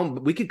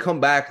we could come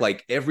back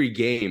like every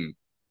game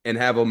and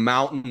have a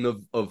mountain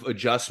of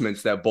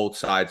adjustments that both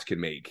sides can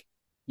make.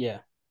 Yeah.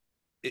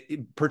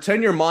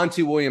 Pretend you're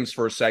Monty Williams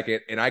for a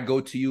second, and I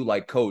go to you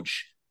like,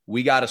 Coach,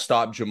 we got to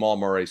stop Jamal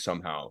Murray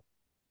somehow.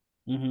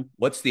 Mm-hmm.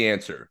 What's the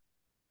answer?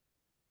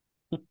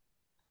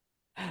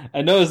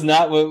 I know it's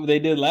not what they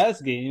did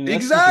last game.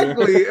 That's for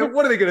Exactly. sure. And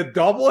what are they going to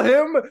double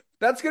him?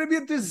 That's going to be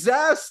a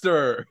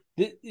disaster.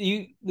 The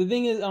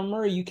thing is, on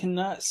Murray, you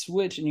cannot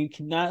switch and you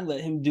cannot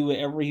let him do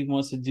whatever he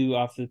wants to do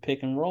off the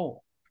pick and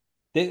roll.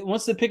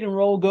 Once the pick and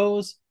roll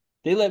goes,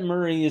 they let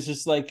Murray is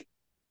just like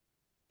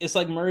it's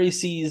like Murray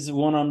sees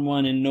one on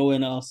one and no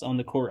one else on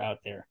the court out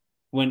there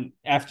when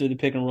after the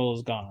pick and roll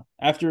is gone.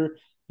 After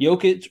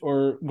Jokic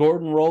or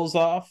Gordon rolls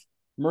off,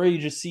 Murray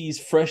just sees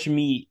fresh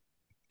meat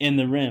in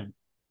the rim.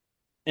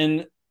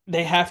 And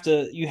you have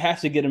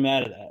to get him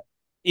out of that.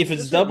 If It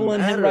it's doesn't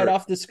doubling him right matter.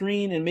 off the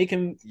screen and make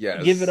him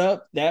give it Yes.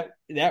 up,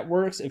 that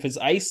works. If it's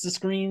ice the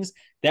screens,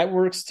 that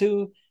works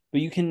too. But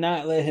you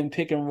cannot let him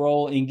pick and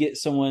roll and get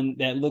someone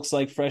that looks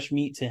like fresh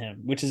meat to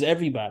him, which is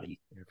everybody.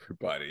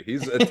 Everybody.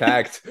 He's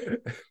attacked.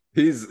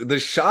 He's the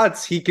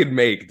shots he can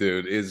make,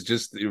 dude, is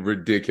just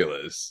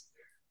ridiculous.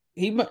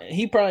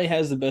 He probably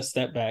has the best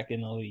step back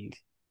in the league.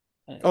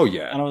 Oh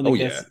yeah. I don't Oh think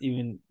yeah. that's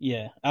even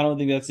I don't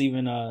think that's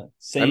even I mean,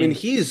 saying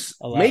he's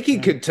a lot for making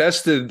him.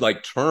 contested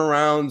like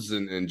turnarounds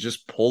and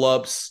just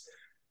pull-ups.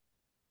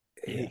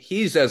 Yeah.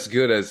 He's as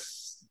good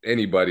as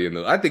anybody in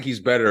the I think he's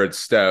better at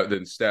Steph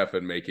than Steph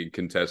at making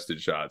contested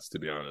shots, to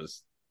be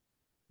honest.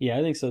 Yeah,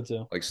 I think so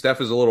too. Like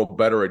Steph is a little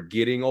better at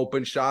getting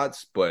open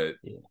shots, but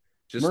Yeah.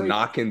 just Murray,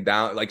 knocking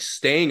down, like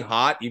staying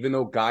hot, even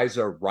though guys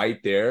are right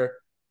there.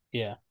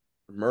 yeah.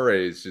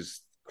 Murray is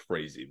just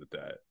crazy with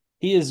that.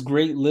 He has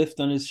great lift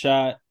on his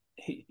shot.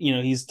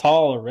 He's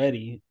tall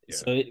already. Yeah.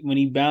 So when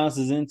he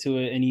bounces into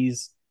it and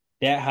he's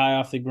that high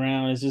off the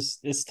ground,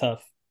 it's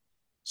tough.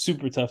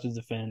 Super tough to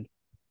defend.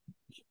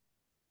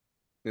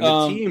 And the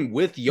Um, team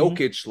with mhm.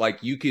 Jokic,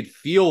 like you could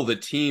feel the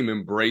team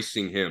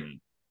embracing him.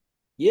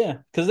 Yeah,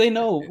 because they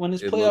know It, when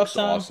it's it playoff looks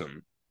time,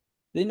 awesome.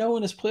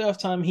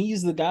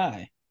 he's the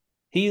guy.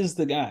 He is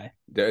the guy.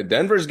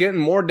 Denver's getting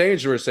more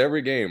dangerous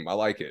every game. I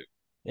like it.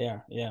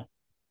 Yeah, yeah.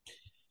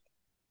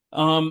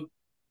 Um,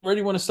 where do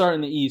you want to start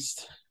in the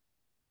East?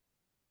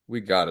 We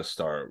got to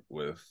start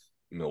with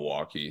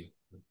Milwaukee.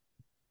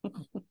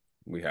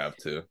 We have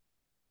to.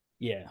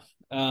 Yeah.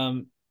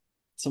 Um,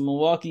 so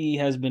Milwaukee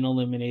has been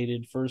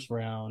eliminated first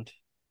round.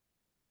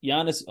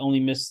 Giannis only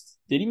missed.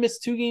 Did he miss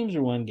 2 games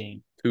or 1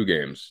 game? 2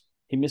 games.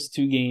 He missed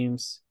 2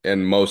 games.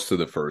 And most of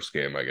the first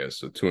game, I guess.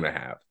 So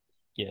 2.5.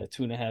 Yeah,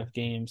 2.5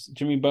 games.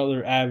 Jimmy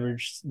Butler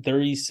averaged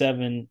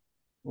 37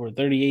 or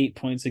 38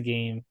 points a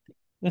game,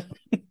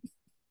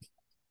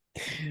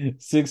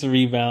 6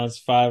 rebounds,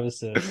 5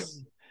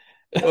 assists.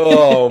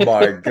 Oh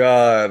my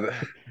God.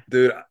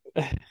 Dude,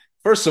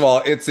 first of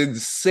all, it's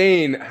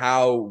insane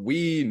how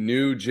we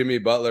knew Jimmy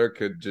Butler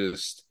could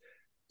just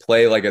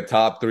play like a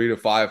top 3 to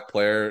 5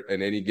 player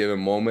in any given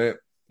moment.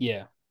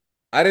 Yeah,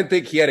 I didn't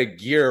think he had a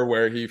gear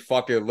where he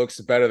fucking looks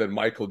better than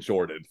Michael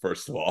Jordan,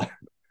 first of all.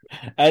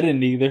 I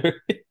didn't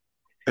either.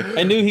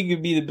 I knew he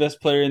could be the best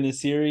player in the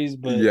series,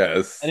 but I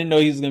Yes. didn't know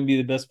he was going to be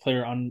the best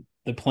player on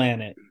the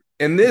planet.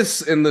 And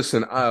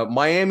listen,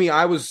 Miami,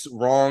 I was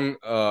wrong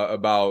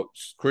about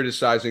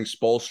criticizing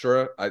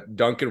Spoelstra.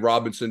 Duncan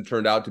Robinson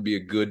turned out to be a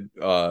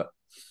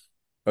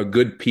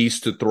good piece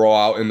to throw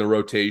out in the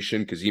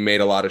rotation because he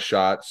made a lot of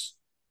shots.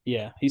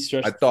 Yeah, he I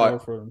stretched the thought, floor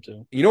for him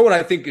too. you know what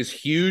I think is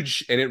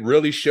huge, and it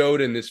really showed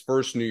in this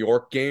first New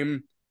York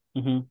game.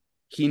 Hmm.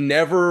 He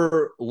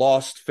never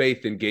lost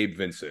faith in Gabe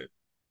Vincent.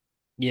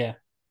 Yeah, yeah.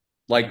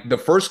 Like the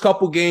first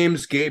couple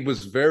games, Gabe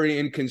was very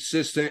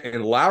inconsistent,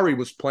 and Lowry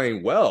was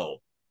playing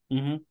well.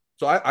 Hmm.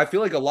 So I feel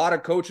like a lot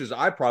of coaches,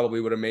 I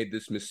probably would have made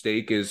this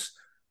mistake is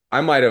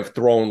I might have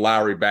thrown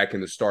Lowry back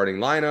in the starting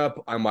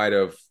lineup. I might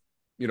have,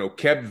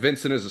 kept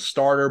Vincent as a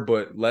starter,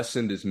 but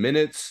lessened his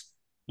minutes.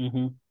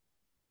 Hmm.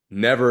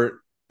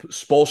 Never,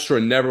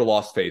 Spolstra never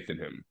lost faith in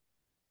him.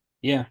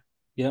 Yeah,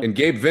 yeah. And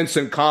Gabe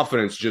Vincent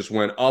confidence just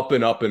went up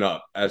and up and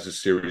up as the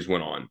series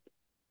went on.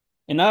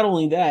 And not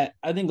only that,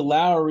 I think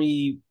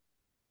Lowry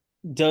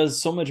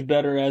does so much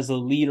better as a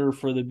leader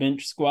for the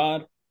bench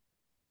squad.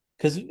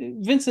 Because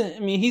Vincent, I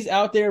mean, he's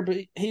out there, but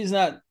he's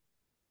not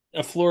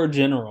a floor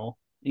general.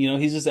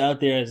 He's just out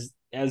there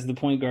as the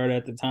point guard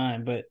at the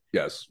time. But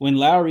Yes. when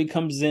Lowry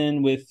comes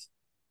in with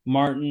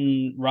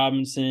Martin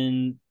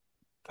Robinson,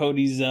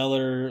 Cody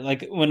Zeller,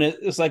 like when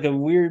it's like a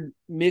weird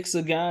mix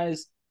of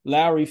guys,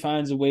 Lowry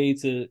finds a way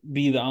to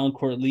be the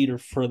on-court leader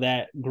for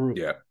that group.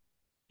 Yeah.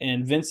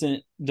 And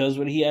Vincent does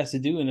what he has to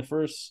do in the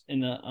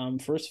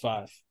first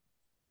five.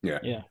 Yeah.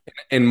 Yeah.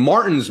 And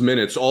Martin's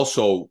minutes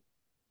also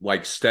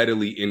like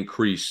steadily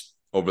increased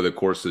over the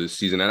course of the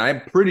season. And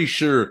I'm pretty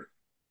sure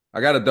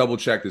I got to double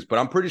check this, but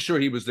I'm pretty sure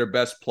he was their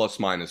best plus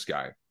minus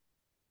guy,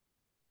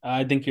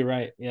 I think you're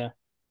right. Yeah.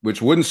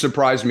 which wouldn't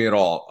surprise me at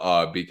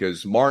all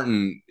because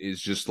Martin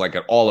is just like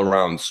an all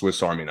around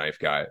Swiss Army knife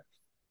guy.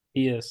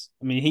 He is.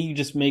 I mean, he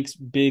just makes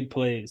big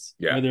plays,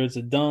 Yeah. whether it's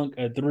a dunk,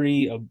 a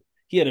three.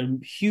 He had a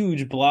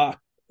huge block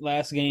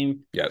last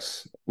game.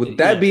 Yes. With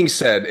that Yeah. being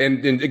said,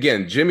 and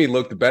again, Jimmy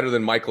looked better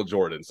than Michael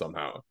Jordan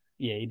somehow.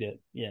 Yeah, he did.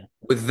 Yeah.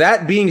 With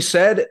that being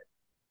said,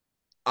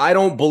 I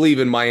don't believe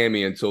in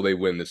Miami until they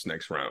win this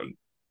next round.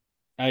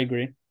 I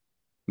agree.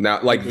 Now,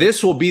 I like agree.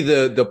 this will be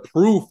the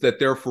proof that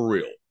they're for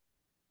real.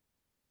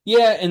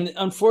 Yeah, and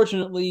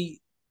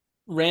unfortunately,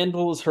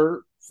 Randle is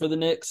hurt for the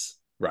Knicks.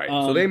 Right.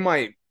 So they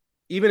might,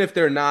 even if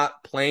they're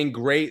not playing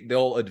great,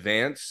 they'll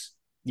advance.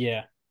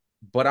 Yeah.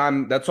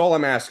 But that's all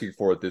I'm asking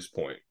for at this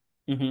point.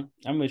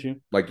 I'm with you.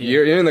 Like Yeah.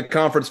 you're in the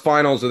conference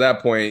finals at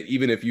that point,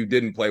 even if you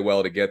didn't play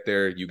well to get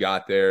there, you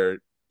got there,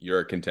 you're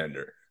a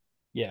contender.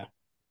 Yeah.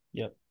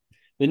 Yep.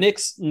 The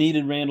Knicks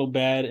needed Randle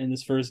bad in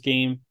this first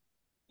game.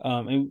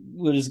 And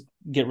we'll just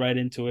get right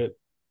into it.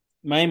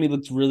 Miami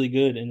looked really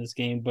good in this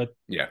game, but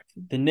Yeah.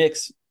 the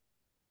Knicks,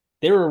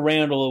 they were a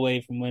Randle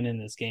away from winning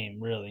this game,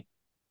 really.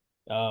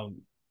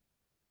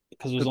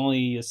 Because it was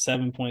only a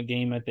 7-point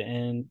game at the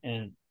end,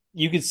 and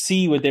you could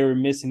see what they were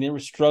missing. They were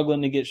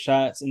struggling to get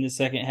shots in the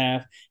second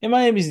half, and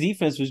Miami's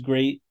defense was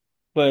great,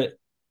 but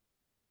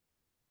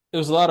there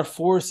was a lot of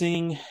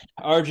forcing.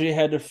 RJ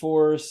had to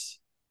force.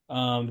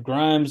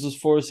 Grimes was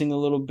forcing a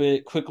little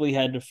bit. Quickly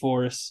had to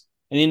force.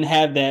 And didn't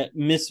have that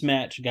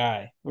mismatch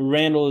guy.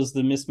 Randle is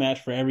the mismatch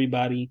for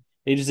everybody.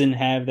 They just didn't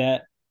have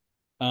that.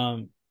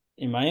 And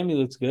Miami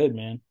looks good,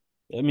 man.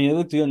 I mean, it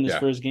looked good in this Yeah.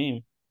 first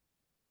game.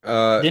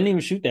 Uh, Didn't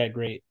even shoot that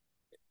great.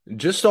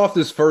 just off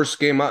this first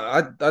game,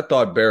 I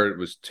thought Barrett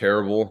was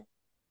terrible.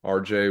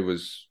 RJ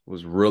was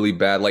really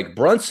bad. Like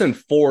Brunson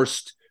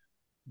forced,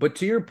 but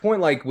to your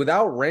point, like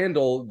without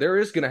Randall, there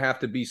is going to have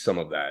to be some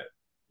of that.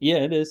 Yeah,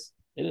 it is.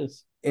 It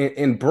is.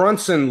 And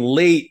Brunson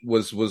late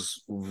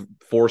was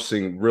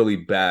forcing really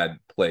bad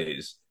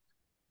plays.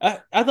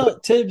 I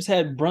thought Tibbs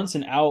had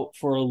Brunson out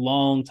for a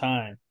long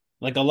time,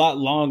 like a lot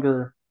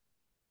longer.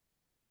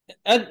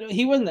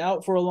 He wasn't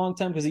out for a long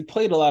time because he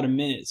played a lot of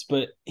minutes,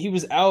 but he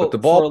was But the out for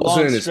ball a wasn't long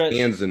in his stretch.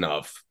 hands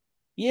enough.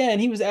 Yeah,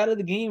 and he was out of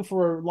the game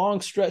for a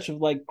long stretch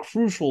of like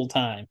crucial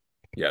time.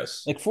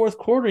 Yes. Like fourth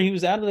quarter, he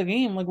was out of the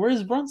game. Like,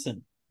 where's Brunson?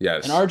 And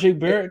Yes. RJ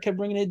Barrett kept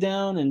bringing it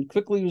down and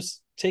quickly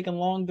was taking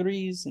long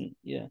threes. And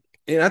yeah,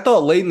 And I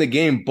thought late in the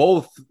game,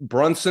 both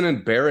Brunson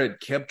and Barrett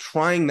kept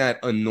trying that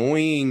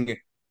annoying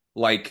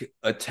like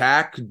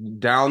attack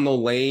down the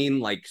lane,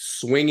 like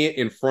swing it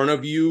in front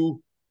of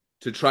you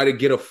to try to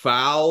get a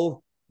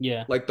foul,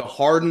 Yeah, like the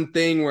Harden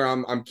thing where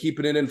I'm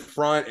keeping it in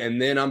front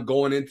and then I'm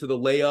going into the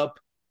layup,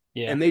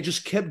 yeah, and they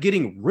just kept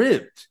getting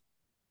ripped.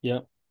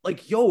 yep.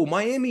 Like, yo,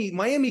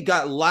 Miami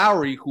got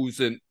Lowry,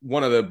 who's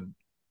one of the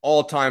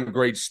all-time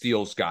great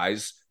steals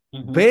guys.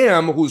 Hmm.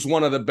 Bam, who's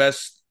one of the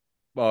best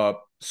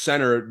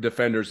center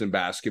defenders in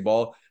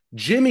basketball.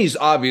 Jimmy's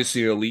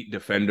obviously an elite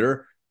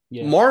defender.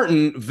 Yeah,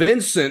 Martin,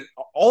 Vincent,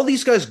 all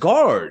these guys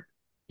guard.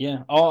 yeah.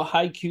 All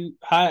high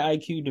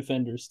IQ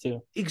defenders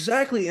too.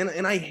 Exactly.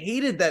 And I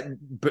hated that,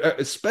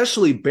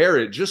 especially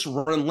Barrett, just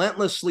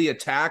relentlessly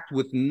attacked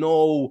with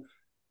no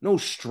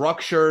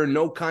structure,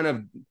 no kind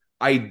of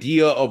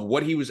idea of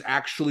what he was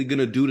actually going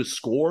to do to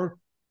score.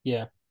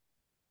 Yeah,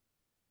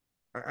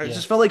 I yeah.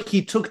 just felt like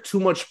he put too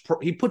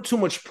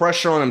much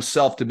pressure on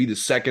himself to be the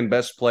second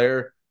best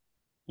player,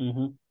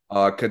 Hmm.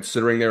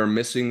 considering they were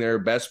missing their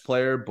best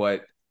player.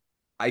 But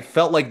I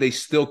felt like they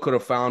still could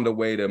have found a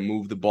way to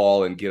move the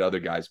ball and get other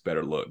guys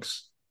better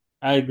looks.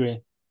 I agree.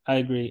 I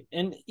agree.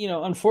 And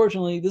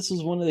unfortunately, this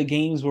was one of the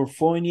games where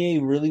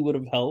Fournier really would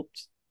have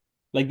helped.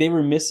 Like they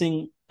were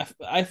missing.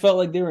 I felt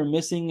like they were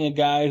missing a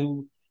guy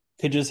who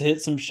could just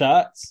hit some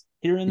shots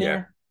here and Yeah.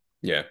 there.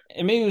 Yeah.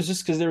 And maybe it was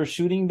just because they were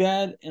shooting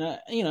bad. And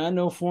I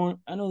know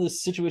the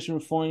situation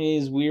with Fournier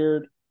is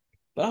weird,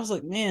 but I was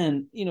like,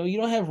 man, you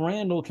don't have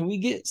Randle. Can we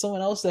get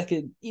someone else that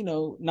could,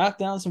 knock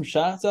down some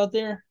shots out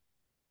there?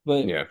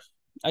 But Yeah.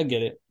 I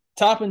get it.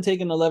 Toppin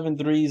taking 11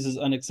 threes is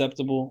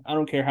unacceptable. I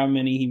don't care how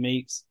many he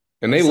makes.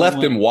 And they It's left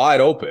him someone,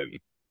 wide open.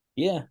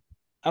 yeah.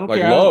 I don't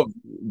Like care how, Love,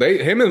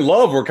 him and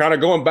Love were kind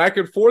of going back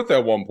and forth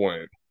at one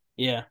point.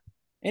 yeah.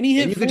 And he And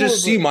hit you could four,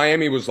 just see but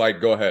Miami was like,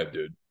 go ahead,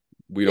 dude.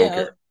 We don't yeah,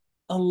 care.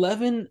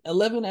 11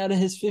 out of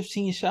his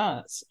 15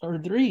 shots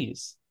are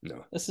threes.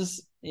 No. This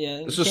is, yeah,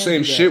 It's you the can't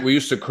same do shit that. we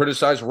used to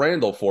criticize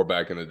Randall for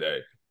back in the day.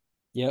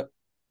 Yep.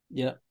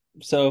 Yep.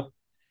 So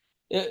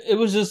it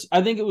was just,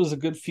 I think it was a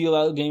good feel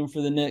out game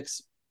for the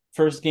Knicks.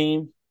 First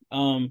game.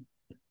 Um,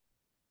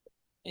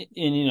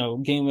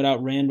 and game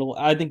without Randall.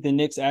 I think the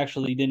Knicks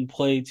actually didn't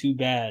play too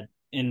bad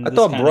in I this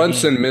thought kind of game.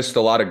 Brunson missed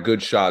a lot of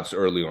good shots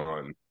early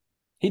on.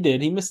 He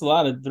did. He missed a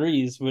lot of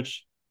threes,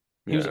 which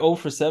he was Yeah. 0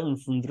 for 7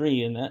 from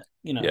three, and that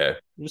Yeah.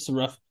 just a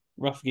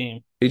rough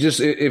game. He just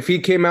if he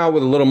came out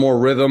with a little more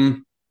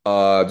rhythm,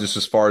 just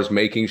as far as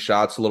making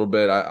shots a little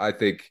bit, I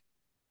think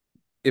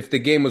if the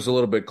game was a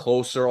little bit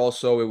closer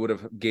also, it would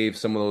have gave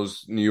some of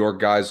those New York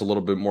guys a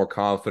little bit more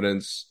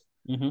confidence.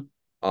 Hmm.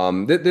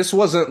 This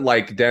wasn't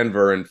like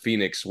Denver and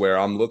Phoenix where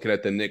I'm looking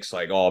at the Knicks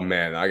like, oh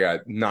man, I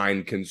got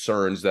 9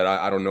 concerns that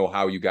I don't know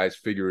how you guys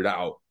figure it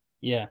out.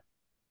 Yeah,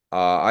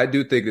 I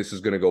do think this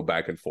is going to go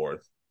back and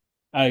forth.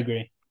 I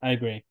agree. I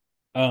agree.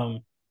 Um,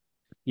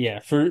 yeah,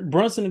 for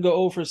Brunson to go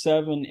 0 for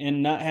 7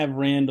 and not have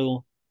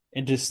Randall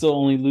and to still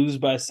only lose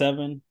by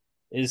 7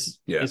 is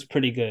Yeah. is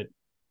pretty good.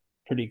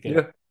 Pretty good.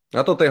 Yeah.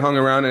 I thought they hung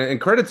around,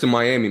 and credit to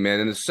Miami, man.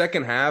 In the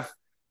second half,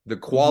 the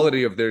Hmm.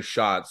 quality of their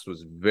shots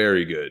was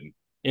very good.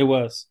 It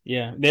was.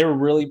 Yeah, they were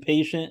really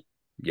patient.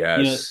 You know,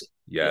 Yes.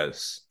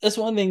 Yes. that's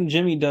one thing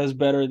Jimmy does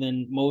better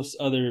than most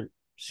other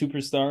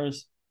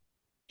superstars.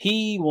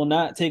 He will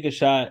not take a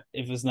shot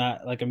if it's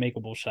not like a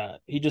makeable shot.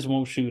 He just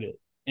won't shoot it.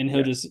 And he'll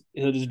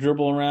Yeah. just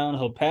dribble around,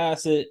 he'll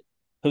pass it,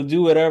 he'll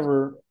do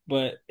whatever,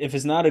 but if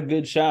it's not a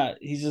good shot,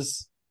 he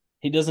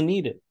doesn't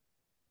need it.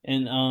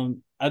 And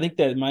I think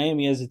that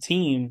Miami as a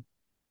team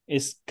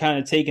is kind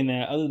of taking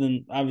that, other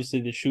than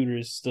obviously the shooter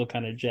is still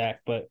kind of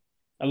jacked, but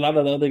a lot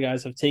of the other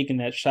guys have taken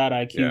that shot Yeah.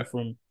 IQ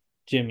from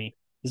Jimmy.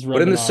 Is But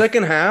rubbing off. in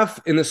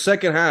the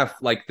second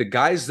half, like the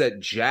guys that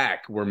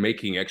Jack were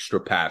making extra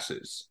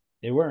passes.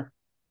 They were.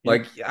 Yep.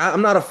 Like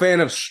I'm not a fan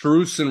of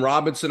Struess and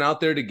Robinson out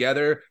there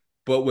together,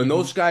 but when Hmm.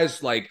 those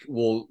guys like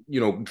will,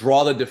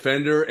 draw the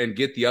defender and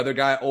get the other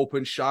guy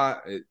open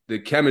shot, the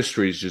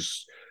chemistry is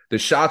just the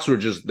shots were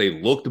just they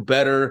looked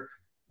better.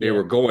 They Yeah.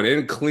 were going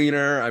in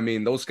cleaner. I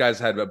mean, those guys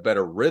had a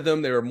better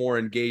rhythm. They were more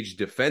engaged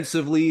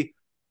defensively.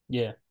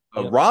 Yeah.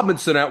 Yep.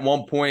 Robinson at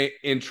one point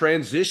in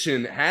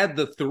transition had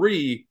the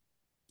three,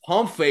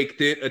 pump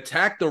faked it,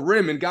 attacked the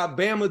rim, and got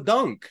Bam a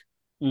dunk.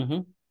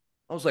 Hmm.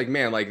 I was like,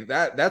 man, like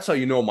that's how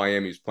you know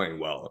Miami's playing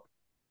well.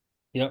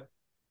 Yep.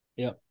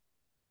 Yep.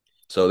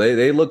 So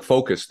they look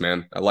focused,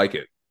 man. I like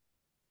it.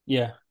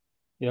 Yeah.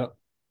 Yep.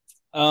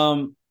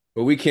 Um,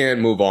 But we can't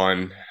move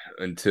on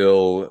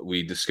until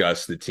we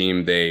discuss the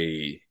team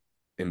they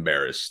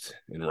embarrassed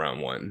in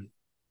round one.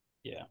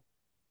 yeah.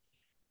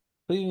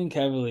 Cleveland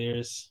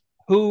Cavaliers,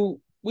 who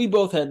we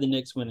both had the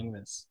Knicks winning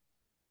this,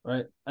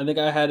 right? I think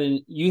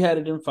you had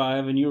it in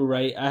 5, and you were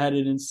right. I had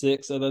it in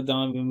 6. I thought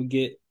Donovan would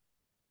get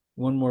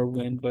one more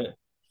win, but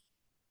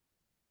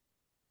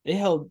they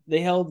held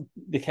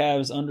the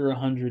Cavs under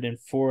 100 in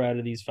 4 out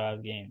of these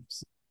 5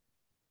 games.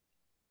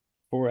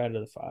 4 out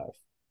of the 5.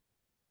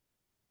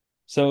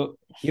 So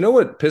You know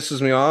what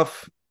pisses me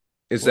off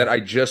is that what? I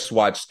just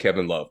watched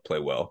Kevin Love play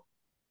well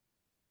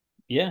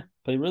Yeah,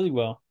 played really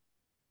well.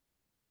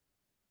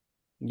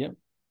 Yep.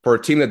 for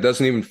a team that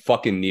doesn't even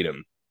fucking need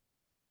him.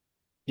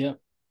 Yep.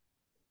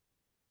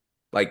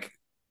 Like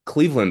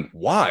Cleveland,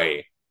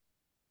 why?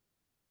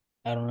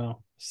 I don't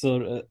know.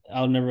 So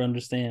I'll never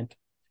understand.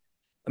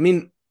 I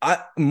mean,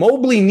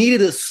 Mobley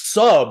needed a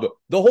sub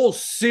the whole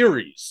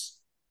series.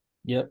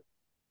 Yep.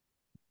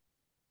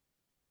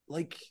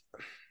 Like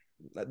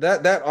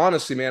that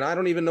honestly, man, I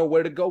don't even know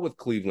where to go with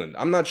Cleveland.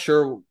 I'm not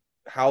sure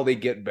how they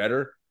get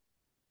better.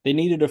 They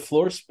needed a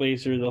floor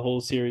spacer the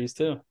whole series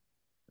too.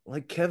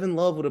 Like Kevin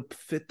Love would have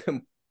fit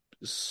them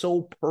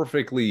so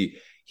perfectly.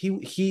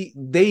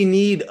 They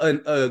need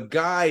a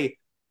guy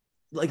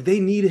like they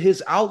need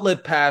his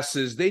outlet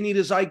passes. They need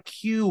his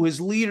IQ, his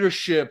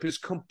leadership, his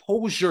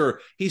composure.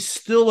 He's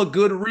still a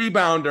good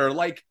rebounder.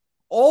 Like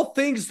all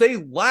things they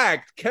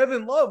lacked,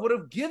 Kevin Love would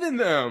have given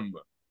them.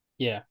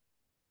 Yeah.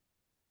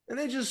 And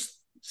they just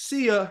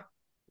see ya.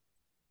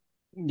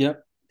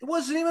 Yep. It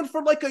wasn't even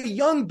for like a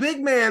young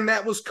big man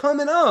that was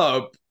coming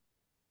up.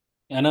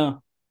 I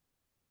know.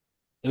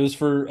 It was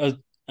for a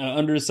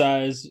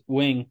undersized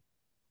wing.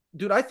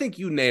 Dude, I think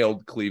you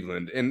nailed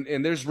Cleveland,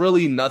 and there's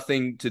really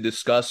nothing to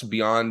discuss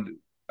beyond.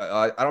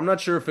 I'm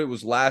not sure if it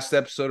was last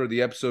episode or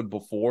the episode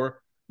before,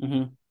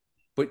 Hmm.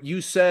 but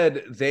you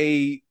said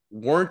they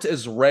weren't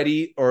as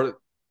ready, or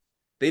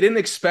they didn't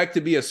expect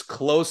to be as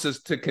close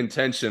as to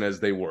contention as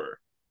they were,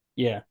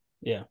 Yeah.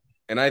 Yeah.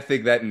 and I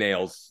think that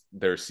nails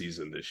their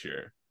season this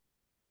year.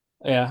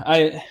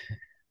 Yeah.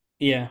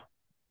 Yeah.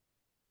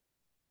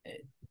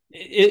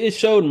 It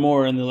showed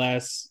more in the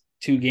last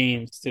two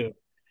games too.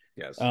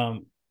 Yes,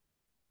 Um,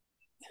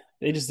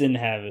 they just didn't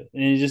have it,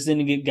 and it just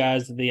didn't get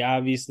guys that they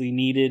obviously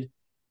needed.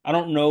 I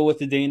don't know what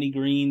the Danny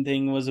Green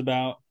thing was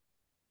about.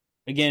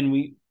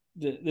 Again,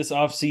 this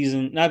off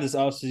season, not this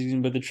off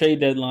season, but the trade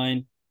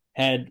deadline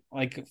had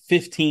like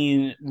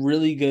 15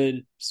 really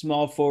good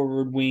small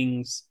forward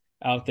wings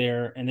out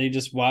there, and they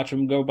just watch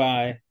them go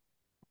by,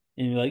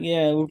 and you're like,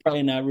 yeah, we're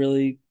probably not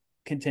really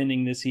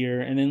contending this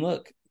year. And then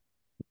look,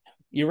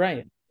 you're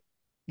right.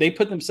 They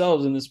put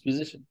themselves in this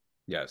position.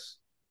 yes,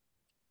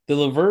 The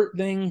Levert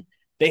thing,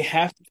 they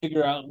have to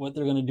figure out what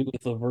they're going to do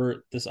with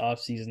Levert this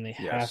offseason. They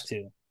have yes.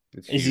 to.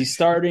 It's Is he huge.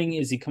 starting?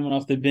 Is he coming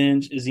off the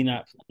bench? Is he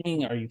not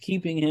playing? Are you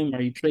keeping him?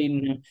 Are you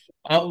trading him?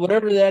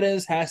 Whatever that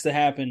is has to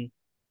happen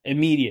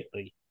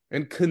immediately.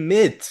 And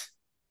commit.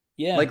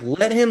 Yeah. Like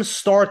let him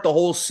start the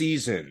whole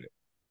season.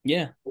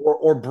 Yeah.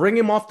 Or bring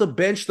him off the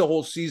bench the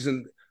whole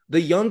season. The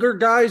younger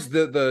guys,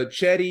 the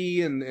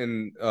Chetty and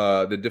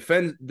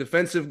the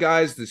defensive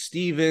guys, the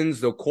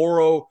Stevens, the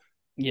Coro,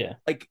 Yeah.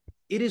 like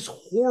it is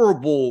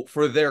horrible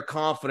for their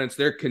confidence,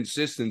 their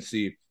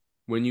consistency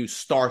when you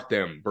start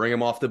them, bring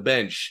them off the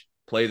bench,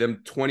 play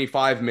them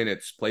 25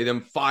 minutes, play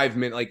them 5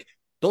 minutes. Like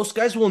those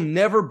guys will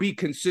never be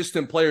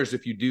consistent players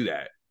if you do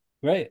that.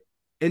 Right.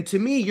 And to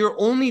me, you're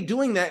only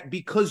doing that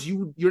because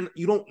you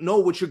don't know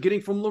what you're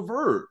getting from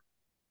Levert.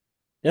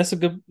 That's a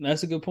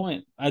good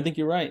point. I think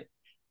you're right.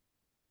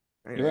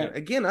 You're And right.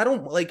 again, I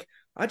don't like.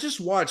 I just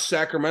watched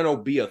Sacramento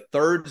be a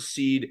third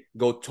seed,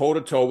 go toe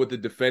to toe with the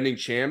defending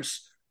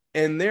champs,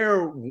 and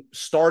they're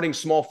starting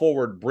small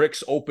forward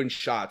bricks open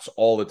shots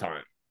all the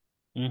time.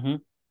 Mm-hmm.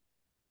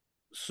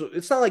 So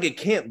it's not like it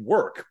can't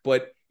work,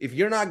 but if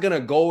you're not gonna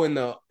go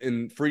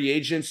in free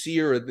agency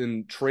or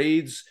in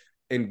trades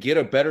and get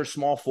a better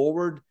small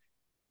forward,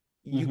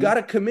 you Mm-hmm. got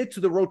to commit to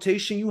the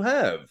rotation you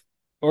have.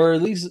 Or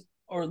at least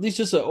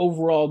just an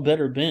overall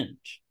better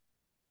bench.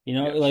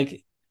 Yes,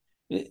 Like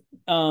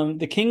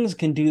the Kings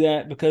can do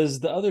that because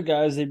the other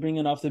guys they bring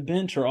in off the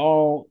bench are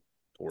all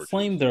torches.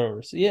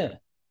 flamethrowers. Yeah, Yeah.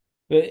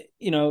 But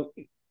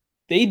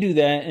they do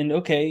that, and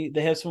okay,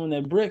 they have someone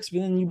that bricks, but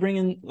then you bring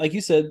in, like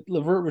you said,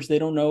 Levert, which they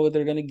don't know what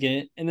they're going to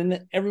get, and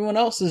then everyone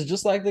else is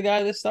just like the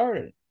guy that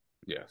started.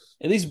 yes.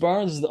 At least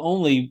Barnes is the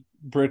only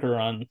bricker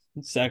on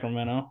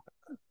Sacramento.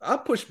 I'll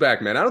push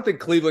back, man. I don't think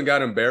Cleveland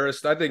got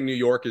embarrassed. I think New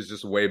York is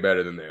just way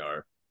better than they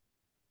are.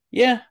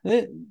 Yeah,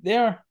 they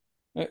are.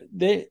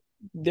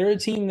 They're a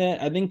team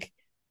that I think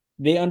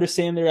they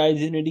understand their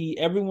identity.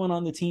 Everyone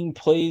on the team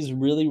plays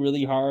really,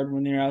 really hard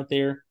when they're out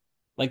there.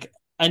 Like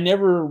I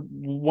never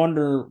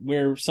wonder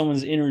where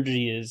someone's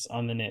energy is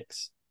on the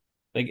Knicks.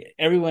 Like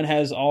everyone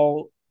has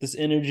all this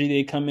energy.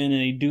 They come in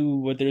and they do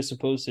what they're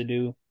supposed to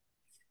do,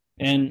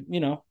 and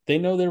they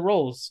know their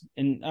roles.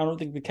 And I don't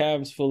think the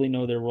Cavs fully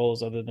know their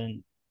roles other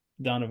than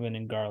Donovan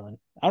and Garland.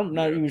 I'm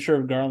not Yeah. even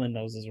sure if Garland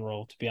knows his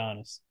role, to be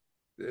honest.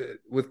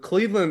 With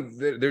Cleveland,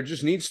 there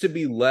just needs to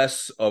be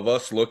less of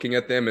us looking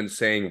at them and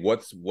saying,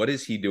 what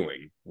is he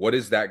doing? What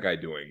is that guy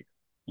doing?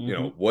 Hmm.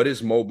 What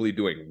is Mobley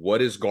doing?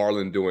 What is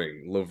Garland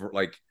doing?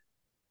 Like,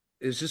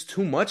 it's just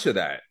too much of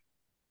that.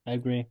 I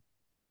agree.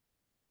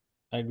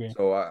 I agree.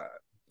 So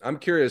I'm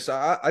curious.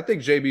 I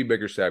think JB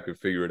Bickerstaff could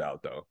figure it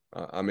out, though.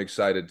 I'm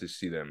excited to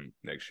see them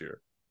next year.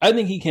 I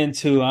think he can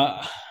too.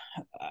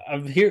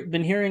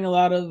 Been hearing a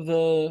lot of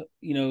the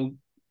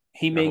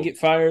he I may hope, get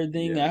fired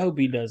thing. yeah, I hope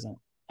he yeah. doesn't.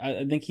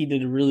 I think he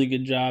did a really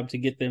good job to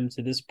get them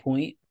to this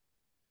point.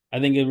 I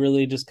think it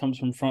really just comes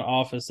from front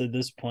office at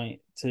this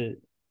point to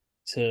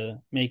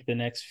make the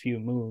next few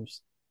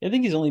moves. I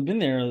think he's only been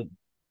there. I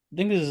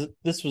think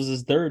this was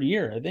his third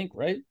year. I think,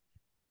 right?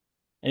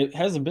 It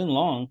hasn't been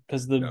long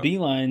because the No.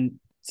 Beeline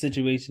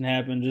situation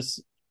happened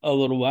just a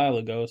little while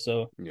ago.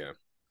 So Yeah.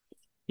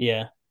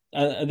 yeah,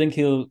 I think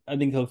he'll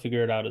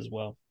figure it out as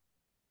well.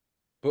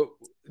 But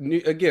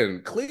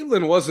again,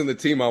 Cleveland wasn't the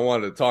team I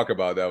wanted to talk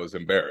about that was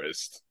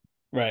embarrassed.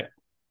 Right.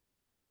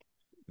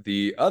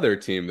 The other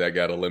team that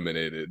got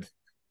eliminated.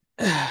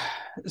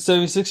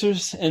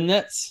 76ers and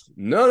Nets.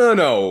 No, no,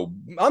 no.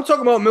 I'm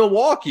talking about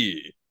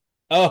Milwaukee.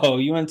 Oh,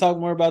 you want to talk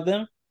more about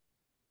them?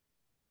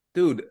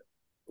 Dude,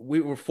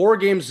 we were 4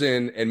 games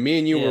in, and me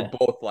and you were Yeah.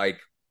 both like,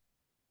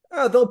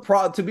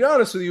 to be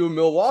honest with you,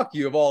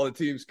 Milwaukee of all the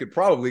teams could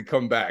probably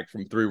come back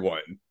from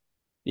 3-1.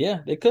 Yeah,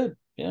 they could.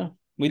 Yeah.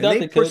 We And thought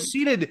they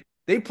could.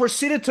 they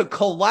proceeded to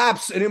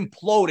collapse and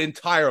implode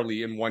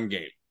entirely in one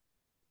game.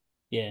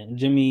 Yeah.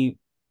 Jimmy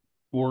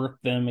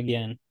worked them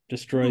again,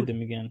 destroyed Dude,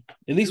 them again.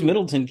 At least dude,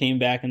 Middleton came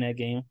back in that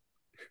game,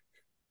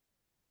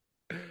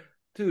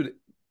 dude,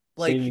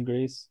 saving like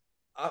grace.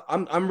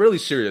 I'm really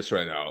serious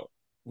right now.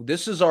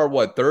 This is our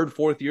what, third,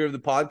 fourth year of the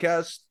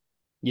podcast?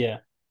 Yeah.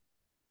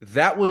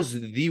 That was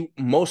the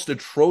most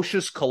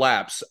atrocious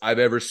collapse I've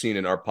ever seen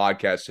in our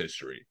podcast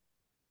history.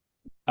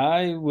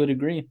 I would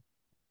agree.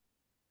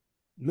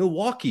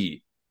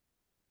 Milwaukee.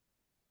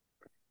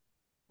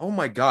 Oh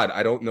my God,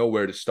 I don't know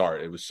where to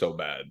start. It was so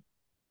bad.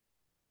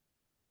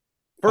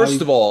 I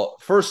First of all,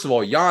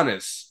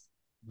 Giannis,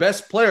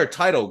 best player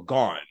title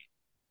gone.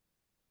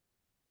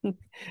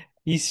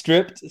 He's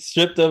stripped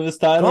of his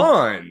title.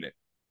 Gone.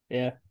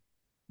 Yeah.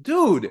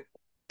 Dude.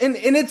 And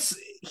it's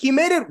he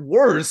made it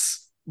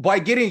worse by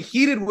getting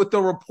heated with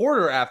the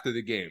reporter after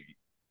the game.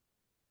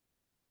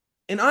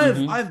 And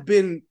Hmm. I've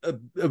been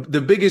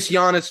the biggest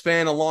Giannis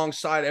fan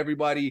alongside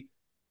everybody.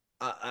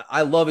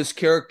 I love his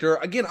character.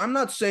 Again, I'm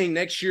not saying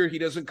next year he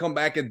doesn't come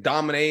back and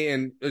dominate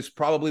and is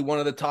probably one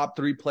of the top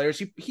 3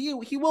 players. He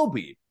will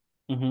be.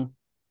 Hmm.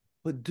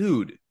 But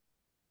dude,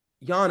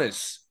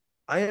 Giannis,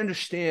 I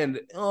understand.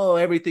 Oh,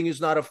 everything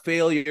is not a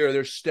failure.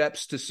 There's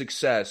steps to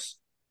success.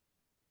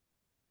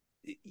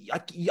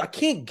 I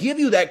can't give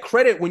you that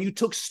credit when you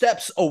took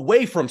steps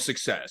away from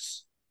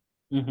success.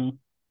 Hmm.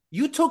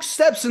 You took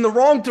steps in the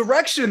wrong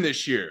direction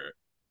this year.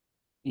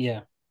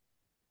 Yeah.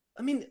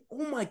 I mean,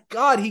 oh my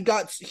God,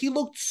 he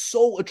looked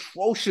so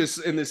atrocious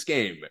in this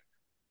game.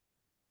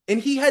 And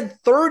he had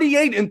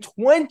 38 and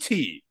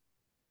 20.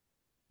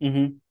 Hmm.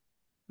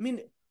 I mean,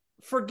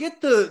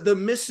 forget the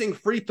missing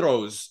free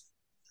throws.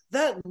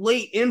 That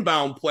late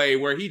inbound play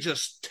where he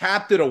just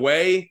tapped it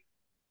away.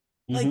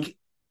 Hmm. Like,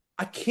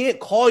 I can't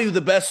call you the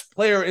best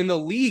player in the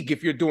league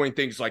if you're doing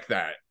things like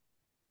that.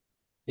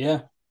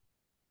 Yeah.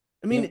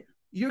 I mean, Yep.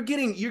 you're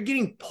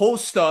getting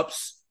post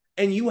ups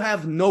and you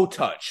have no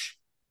touch.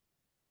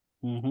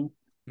 Hmm.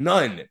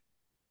 None.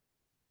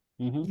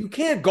 Hmm. You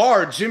can't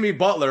guard Jimmy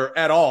Butler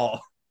at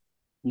all.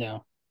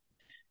 No,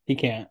 he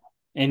can't.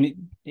 And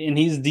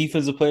he's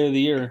defensive player of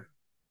the year.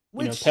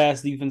 Which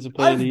Past defensive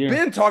player of the I've year.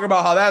 been talking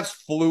about how that's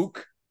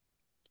fluke.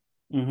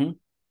 Hmm.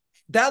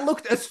 That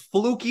looked as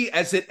fluky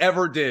as it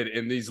ever did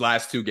in these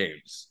last 2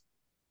 games.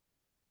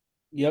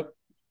 Yep.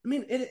 I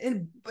mean,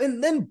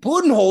 and then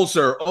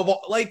Budenholzer of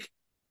like,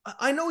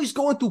 I know he's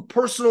going through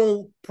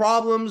personal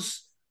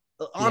problems.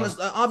 Yeah. Honest,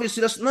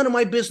 obviously, that's none of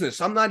my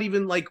business. I'm not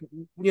even like,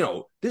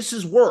 this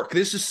is work.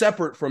 This is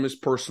separate from his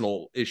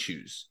personal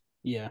issues.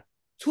 Yeah.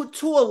 To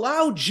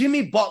allow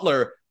Jimmy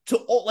Butler to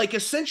like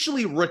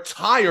essentially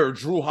retire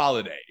Drew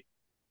Holiday.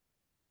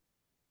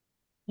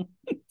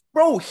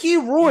 Bro, he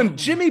ruined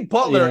Jimmy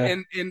Butler Yeah.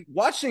 and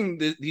watching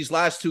these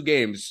last 2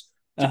 games.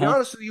 To be Uh-huh.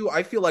 honest with you,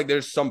 I feel like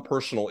there's some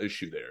personal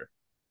issue there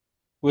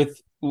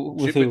With who?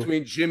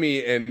 between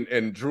Jimmy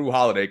and Drew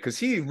Holiday because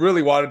he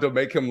really wanted to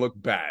make him look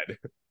bad.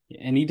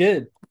 And he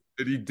did.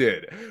 And he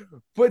did.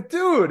 But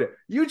dude,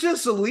 you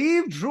just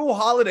leave Drew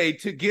Holiday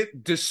to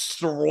get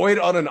destroyed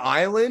on an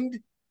island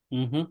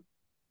Hmm.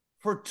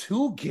 for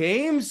 2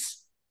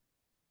 games?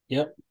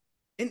 Yep.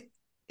 And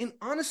and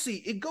honestly,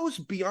 it goes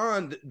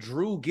beyond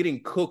Drew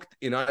getting cooked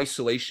in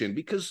isolation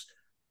because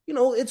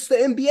it's the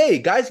NBA.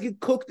 Guys get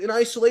cooked in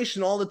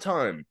isolation all the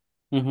time.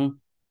 Hmm.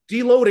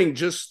 Deloading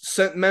just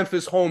sent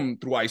Memphis home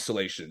through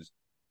isolations.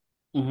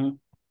 Hmm.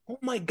 Oh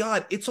my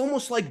God, it's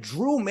almost like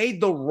Drew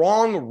made the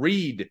wrong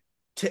read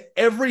to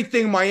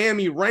everything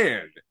Miami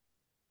ran.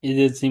 It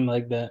did seem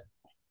like that.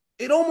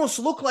 It almost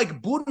looked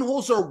like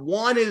Budenholzer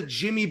wanted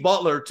Jimmy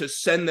Butler to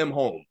send them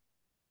home.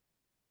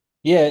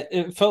 Yeah,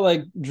 it felt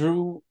like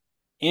Drew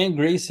and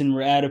Grayson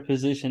were out of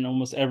position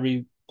almost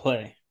every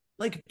play.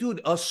 Like,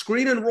 dude, a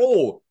screen and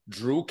roll.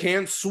 Drew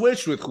can't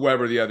switch with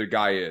whoever the other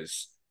guy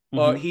is.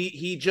 Hmm.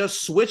 He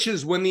just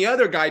switches when the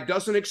other guy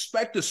doesn't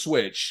expect to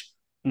switch.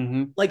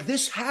 Hmm. Like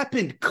this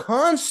happened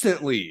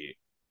constantly.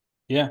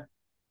 Yeah,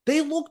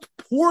 They looked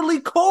poorly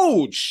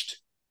coached.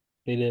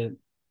 they did.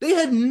 They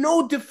had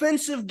no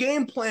defensive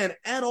game plan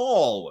at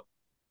all.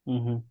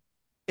 Hmm.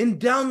 And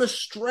down the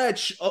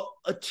stretch,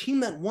 a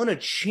team that won a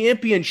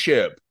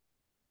championship,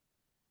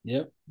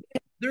 Yep.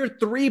 their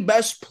 3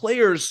 best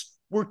players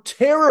were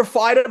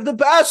terrified of the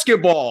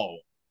basketball.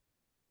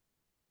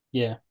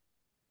 Yeah.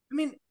 I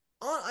mean,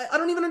 I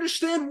don't even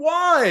understand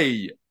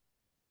why.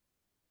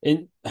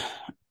 And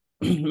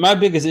my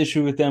biggest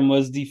issue with them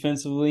was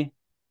defensively.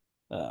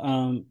 Uh,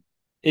 um,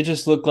 it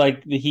just looked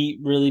like the Heat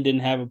really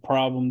didn't have a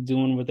problem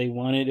doing what they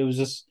wanted. It was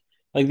just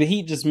like the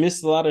Heat just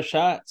missed a lot of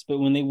shots, but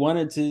when they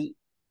wanted to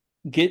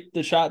get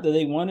the shot that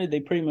they wanted, they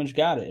pretty much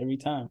got it every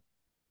time.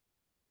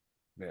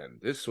 Man,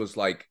 this was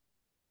like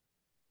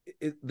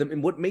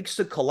and what makes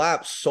the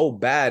collapse so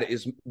bad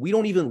is we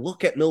don't even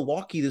look at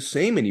Milwaukee the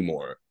same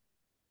anymore.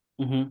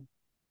 Mm-hmm.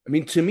 I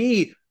mean, to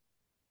me,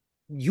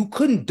 you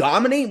couldn't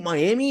dominate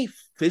Miami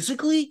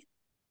physically.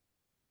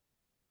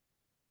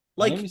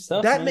 Like Miami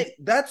stuff, man.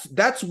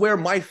 that's where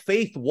my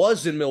faith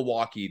was in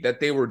Milwaukee, that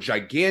they were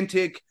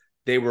gigantic,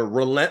 they were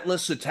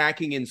relentless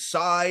attacking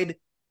inside,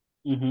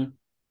 Mm-hmm.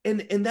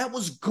 and that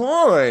was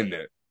gone.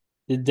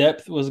 The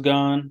depth was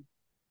gone.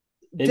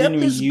 They didn't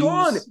Depth even is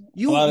gone. use a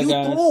You lot of you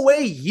throw guys.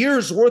 away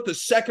years worth of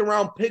second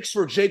round picks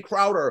for Jay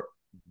Crowder.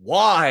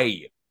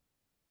 Why?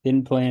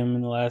 Didn't play him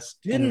in the last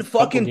in Didn't a couple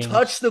fucking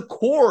touch games. the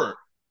court.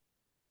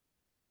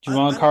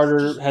 Javon I Carter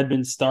just had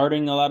been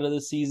starting a lot of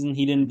the season.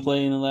 He didn't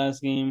play in the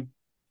last game.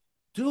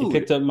 They dude,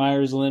 picked up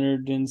Myers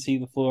Leonard, didn't see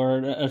the floor.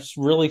 A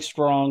really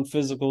strong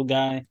physical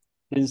guy,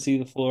 didn't see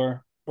the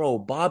floor. bro,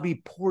 Bobby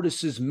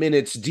Portis's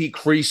minutes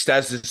decreased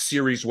as the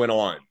series went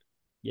on.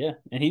 Yeah,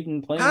 and he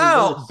didn't play in his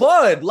How, minutes.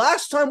 Bud?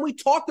 Last time we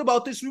talked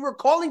about this, we were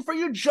calling for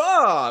your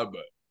job.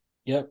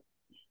 Yep.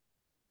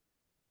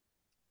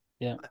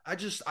 Yeah.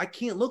 I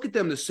can't look at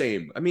them the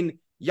same. I mean,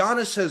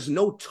 Giannis has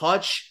no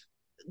touch.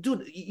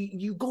 Dude,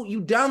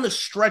 you down the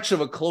stretch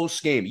of a close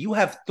game. You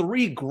have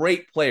three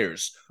great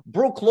players.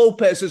 Brook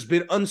Lopez has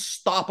been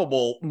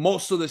unstoppable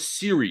most of the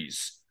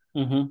series.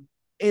 Mm-hmm.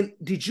 And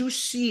did you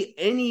see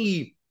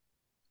any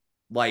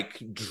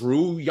like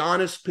Drew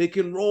Giannis pick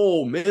and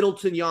roll,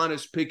 Middleton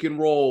Giannis pick and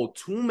roll,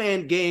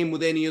 two-man game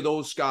with any of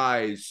those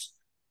guys?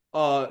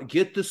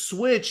 Get the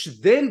switch,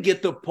 then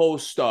get the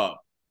post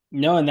up.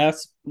 No, and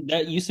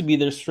that used to be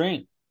their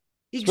strength,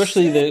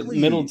 especially the Exactly.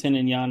 Middleton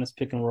and Giannis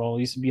pick and roll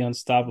used to be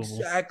unstoppable.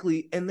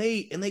 Exactly. And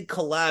they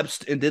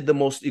collapsed and did the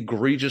most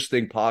egregious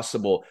thing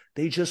possible.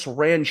 They just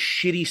ran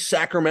shitty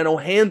Sacramento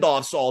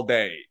handoffs all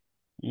day.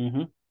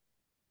 Mm-hmm. And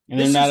they're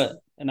This is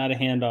not a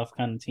handoff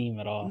kind of team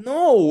at all.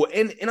 no,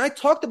 and I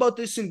talked about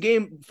this in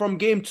game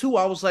 2.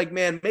 I was like,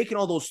 man, making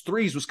all those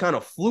threes was kind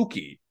of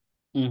fluky.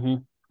 Mm-hmm.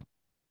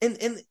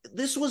 And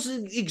this was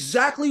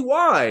exactly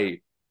why.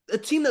 A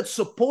team that's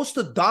supposed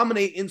to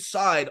dominate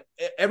inside,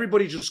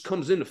 everybody just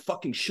comes in to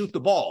fucking shoot the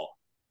ball.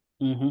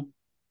 Mm-hmm. I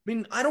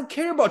mean, I don't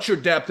care about your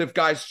depth if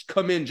guys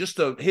come in just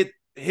to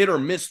hit or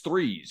miss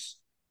threes.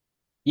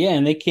 Yeah,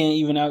 and they can't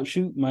even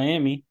outshoot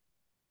Miami.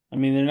 I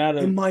mean, they're not a.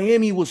 And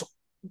Miami was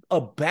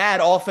a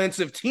bad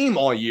offensive team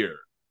all year.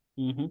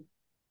 Mm-hmm.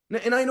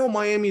 And I know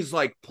Miami's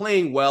like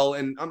playing well,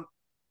 and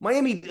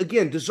Miami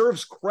again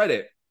deserves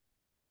credit,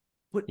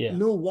 but Yeah,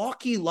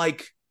 Milwaukee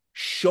like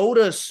showed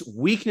us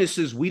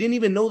weaknesses we didn't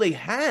even know they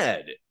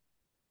had.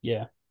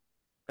 yeah.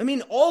 I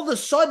mean, all of a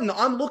sudden,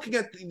 I'm looking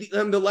at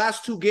the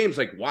last two games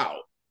like, wow,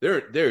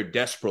 they're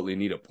desperately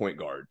need a point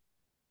guard.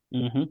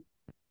 Mm-hmm.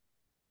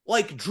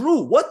 Like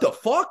Drew, what the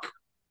fuck?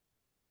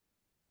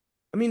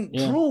 I mean,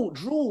 Yeah.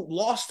 Drew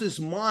lost his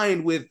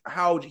mind with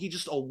how he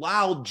just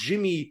allowed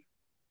Jimmy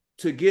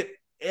to get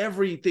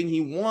everything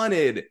he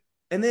wanted.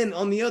 And then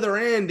on the other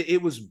end,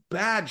 it was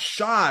bad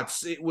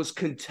shots. It was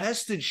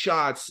contested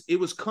shots. It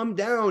was come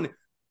down.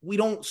 We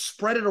don't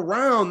spread it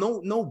around.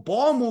 No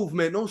ball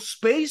movement, no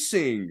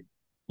spacing.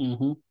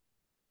 Mm-hmm.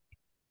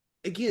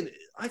 Again,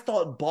 I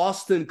thought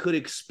Boston could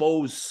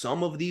expose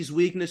some of these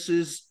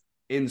weaknesses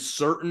in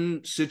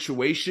certain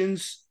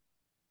situations.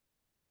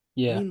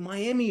 I Yeah. mean,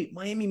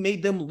 Miami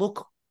made them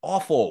look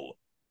awful.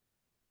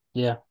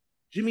 Yeah.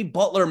 Jimmy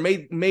Butler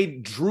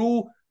made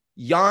Drew,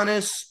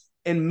 Giannis,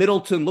 and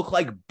Middleton look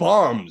like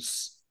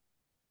bums.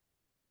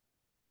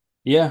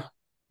 Yeah.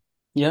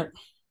 Yep.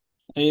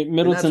 And that's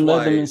Middleton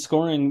led them why in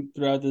scoring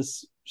throughout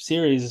this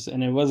series,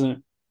 and it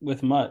wasn't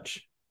with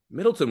much.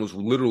 Middleton was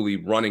literally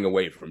running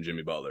away from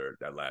Jimmy Butler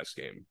that last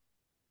game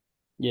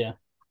Yeah.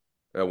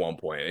 at one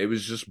point. It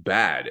was just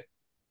bad.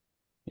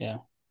 Yeah.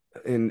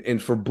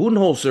 And for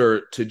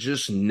Budenholzer to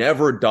just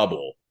never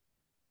double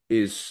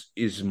is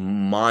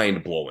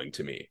mind blowing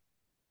to me.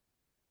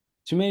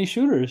 Too many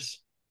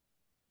shooters.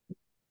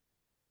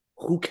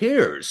 Who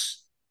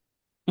cares?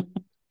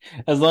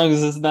 As long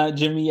as it's not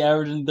Jimmy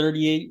averaging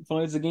 38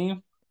 points a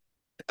game.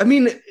 I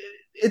mean,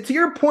 to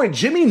your point,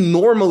 Jimmy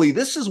normally,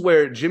 this is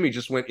where Jimmy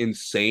just went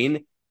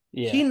insane.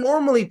 He Yeah.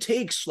 normally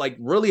takes like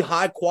really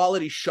high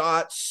quality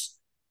shots.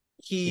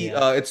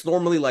 Yeah. It's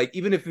normally like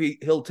even if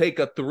he'll take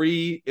a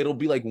three, it'll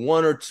be like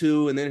one or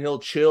two, and then he'll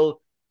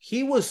chill.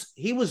 He was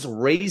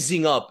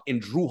raising up in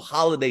Drew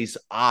Holiday's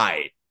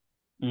eye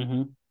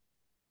Mm-hmm.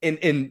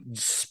 and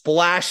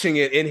splashing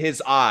it in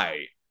his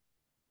eye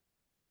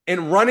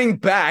and running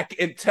back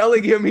and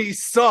telling him he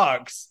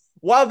sucks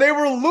while they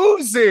were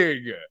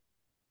losing.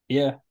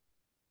 Yeah.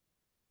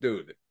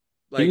 Dude,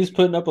 He like was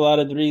putting up a lot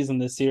of threes in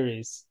this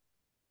series.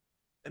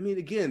 I mean,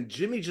 again,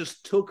 Jimmy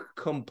just took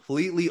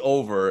completely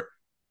over.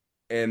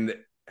 And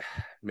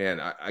man,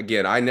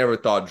 I never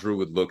thought Drew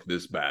would look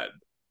this bad.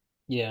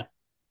 Yeah.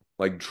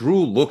 Like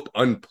Drew looked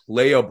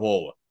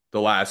unplayable the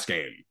last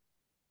game.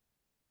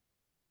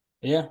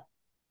 Yeah.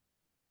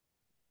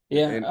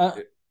 Yeah.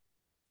 And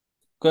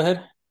Go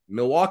ahead.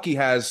 Milwaukee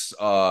has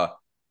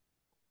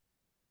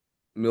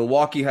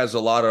Milwaukee has a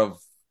lot of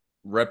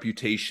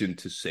reputation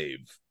to save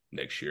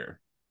next year.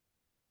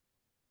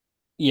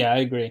 Yeah, I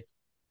agree.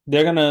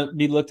 They're gonna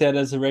be looked at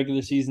as a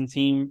regular season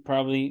team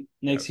probably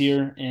next Yes.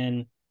 year.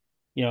 And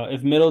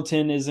if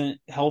Middleton isn't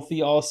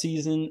healthy all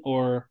season,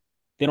 or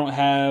they don't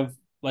have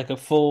like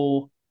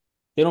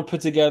they don't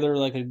put together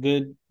like a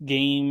good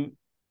game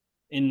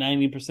in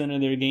 90% of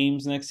their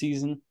games next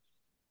season,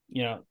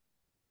 you know,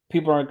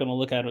 people aren't gonna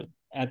look at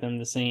them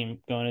the same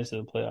going into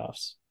the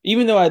playoffs.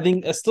 Even though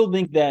I still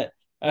think that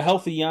a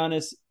healthy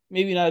Giannis,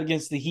 maybe not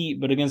against the Heat,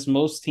 but against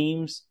most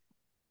teams,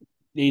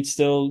 they'd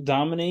still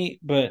dominate.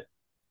 But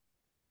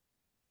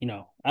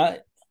I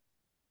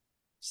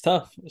it's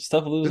tough. It's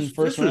tough losing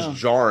first This was round.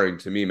 jarring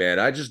to me, man.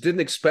 I just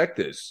didn't expect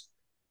this.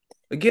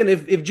 Again,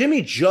 if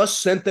Jimmy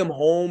just sent them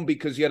home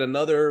because he had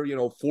another,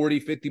 40,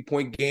 50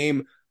 point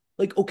game,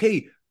 like,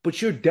 okay,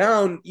 but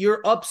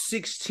you're up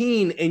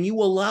 16 and you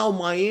allow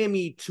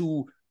Miami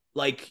to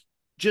like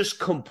just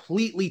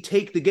completely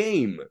take the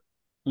game.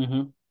 I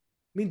Mm-hmm.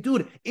 mean,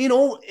 dude, in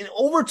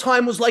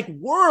overtime was like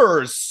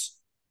worse.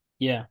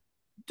 Yeah.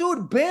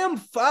 Dude, Bam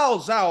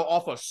fouls out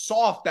off a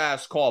soft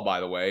ass call, by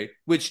the way,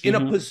 which Mm-hmm.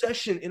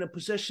 in a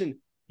possession,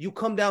 you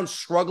come down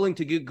struggling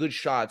to get good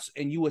shots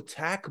and you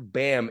attack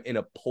Bam in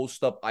a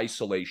post up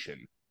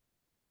isolation.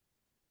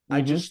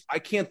 Mm-hmm. I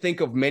can't think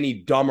of many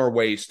dumber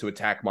ways to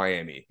attack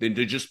Miami than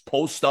to just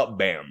post up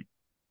Bam.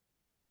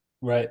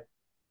 Right.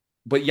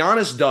 But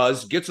Giannis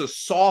does, gets a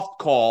soft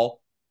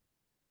call,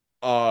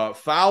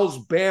 fouls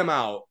Bam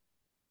out.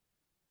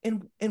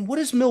 And what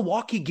does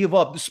Milwaukee give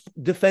up? This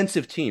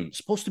defensive team, it's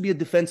supposed to be a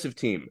defensive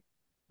team.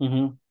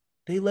 Mm-hmm.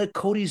 They let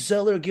Cody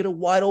Zeller get a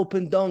wide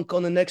open dunk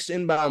on the next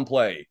inbound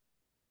play.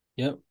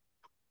 Yep.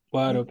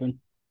 Wide Like, open.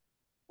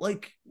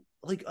 like,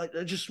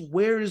 I just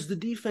where is the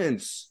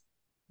defense?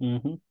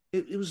 Mm-hmm.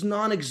 It was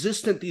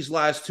non-existent these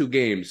last two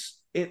games.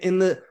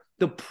 And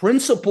the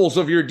principles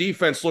of your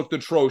defense looked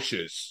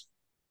atrocious.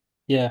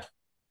 Yeah.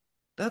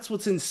 That's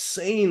what's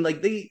insane.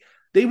 Like they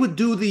would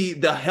do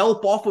the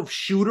help off of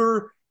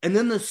shooter, and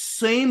then the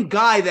same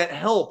guy that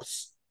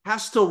helps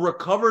has to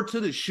recover to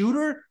the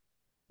shooter.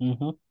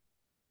 Mm-hmm.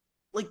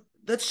 Like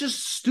that's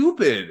just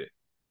stupid.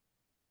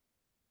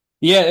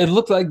 Yeah, it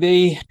looked like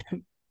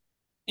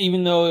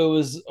even though it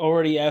was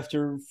already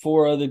after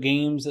four other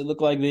games, it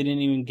looked like they didn't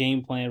even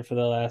game plan for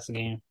the last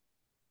game.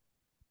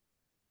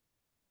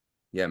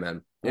 Yeah,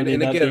 man. Or they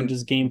And thought they'd again,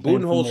 just game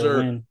plan from their Budenholzer,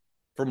 win.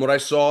 from what I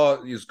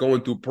saw, is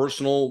going through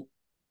personal,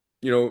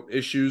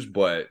 issues.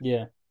 But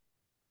Yeah,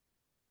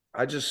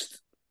 I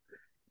just,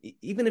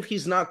 even if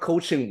he's not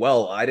coaching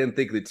well, I didn't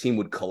think the team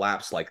would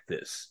collapse like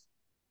this.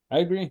 I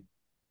agree.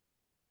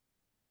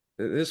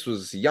 This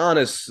was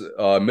Giannis,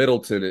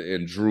 Middleton,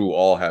 and Drew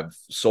all have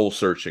soul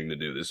searching to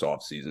do this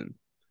offseason.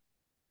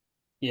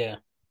 Yeah,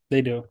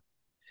 they do.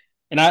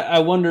 And I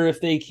wonder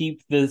if they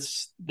keep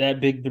that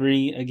big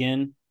three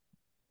again,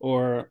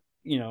 or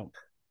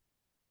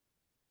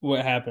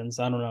what happens.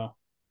 I don't know.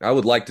 I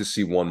would like to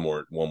see one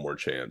more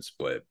chance,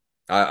 but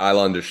I'll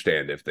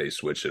understand if they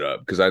switch it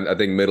up because I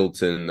think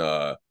Middleton,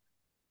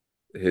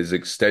 his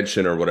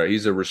extension or whatever,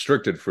 he's a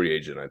restricted free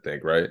agent, I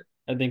think, right?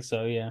 I think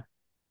so. Yeah.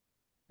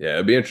 Yeah,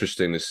 it'd be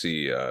interesting to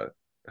see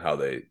how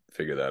they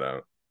figure that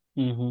out.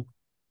 Mm-hmm.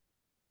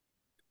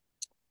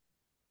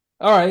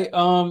 All right.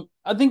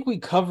 I think we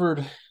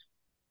covered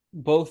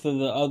both of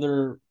the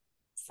other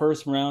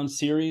first round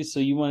series. So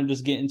you want to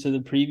just get into the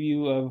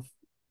preview of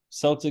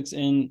Celtics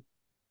and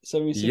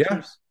Yeah,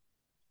 76ers?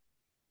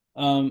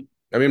 Um,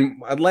 I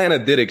mean, Atlanta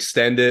did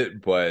extend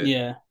it, but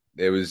yeah.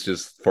 it was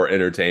just for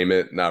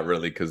entertainment, not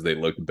really because they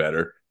looked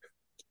better.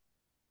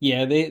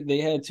 Yeah, they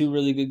had two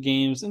really good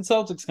games, and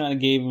Celtics kind of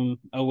gave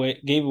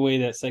away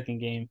that second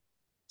game.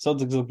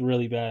 Celtics looked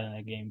really bad in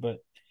that game, but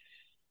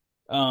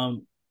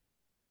um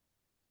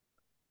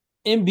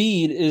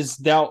Embiid is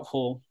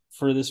doubtful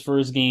for this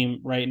first game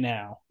right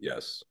now.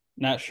 Yes.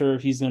 Not sure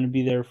if he's going to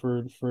be there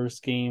for the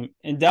first game.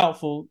 And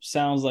doubtful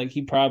sounds like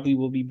he probably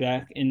will be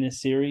back in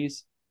this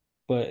series,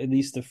 but at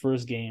least the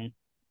first game.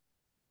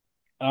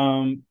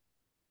 Um,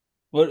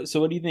 what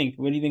do you think?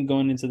 What do you think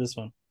going into this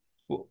one?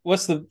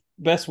 What's the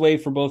best way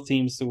for both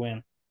teams to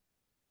win?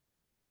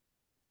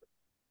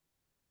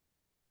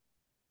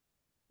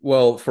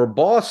 Well, for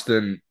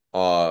Boston,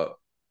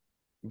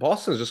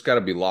 Boston's just got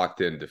to be locked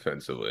in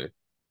defensively.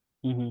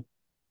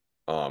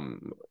 Mm-hmm.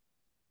 Um,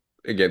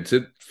 Again,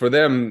 for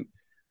them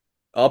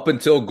up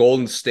until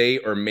Golden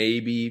State, or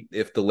maybe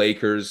if the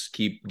Lakers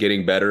keep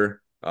getting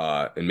better,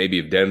 and maybe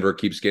if Denver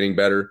keeps getting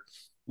better,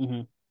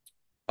 Mm-hmm.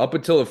 up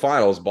until the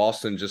finals,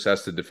 Boston just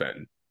has to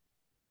defend.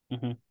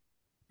 Mm-hmm.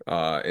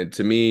 And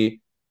to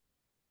me,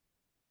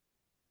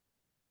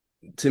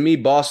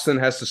 Boston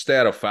has to stay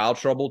out of foul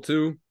trouble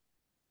too.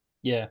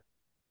 Yeah.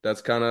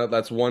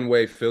 That's one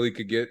way Philly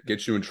could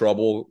get you in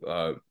trouble,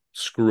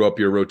 screw up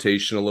your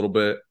rotation a little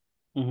bit.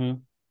 Mm-hmm.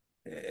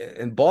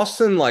 And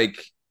Boston,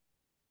 like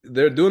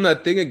they're doing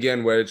that thing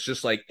again where it's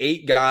just like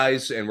 8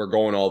 guys and we're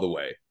going all the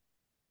way.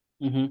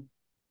 Hmm.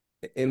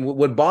 And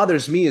what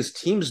bothers me is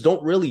teams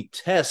don't really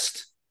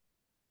test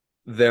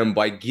them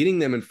by getting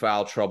them in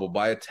foul trouble,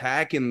 by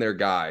attacking their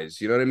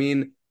guys. You know what I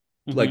mean?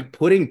 Hmm. Like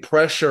putting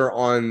pressure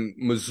on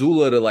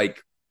Missoula to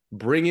like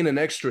bring in an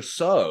extra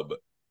sub.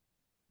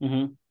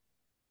 Hmm.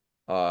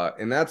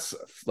 And that's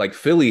like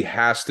Philly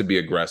has to be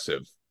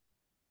aggressive.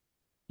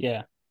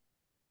 Yeah,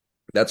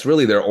 That's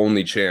really their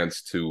only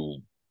chance to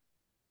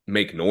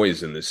make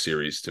noise in this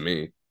series to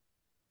me.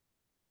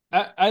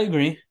 I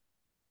agree.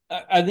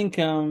 I think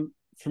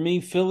for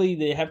me, Philly,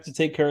 they have to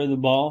take care of the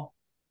ball.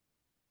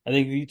 I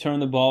think if you turn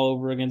the ball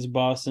over against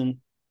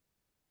Boston,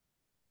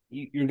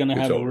 you're going to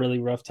It's have a over. really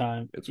rough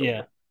time. It's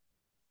Yeah.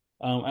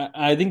 over.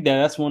 I think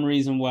that's one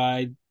reason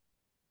why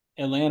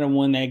Atlanta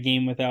won that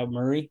game without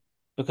Murray,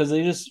 because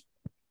they just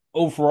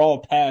overall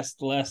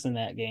passed less in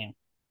that game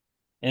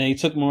and they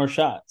took more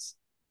shots.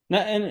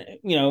 Not, and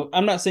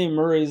I'm not saying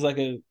Murray's like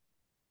a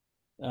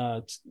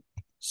uh,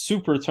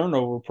 super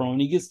turnover prone.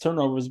 He gets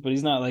turnovers, but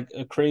he's not like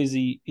a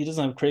crazy. He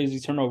doesn't have crazy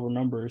turnover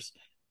numbers.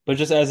 But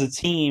just as a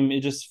team,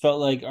 it just felt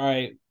like, all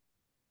right,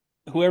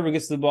 whoever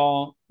gets the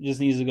ball just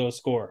needs to go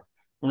score.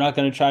 We're not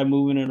going to try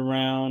moving it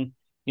around.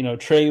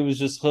 Trey was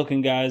just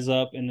hooking guys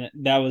up, and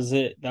that was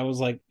it. That was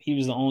like he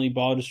was the only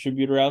ball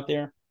distributor out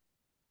there.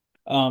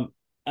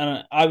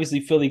 And obviously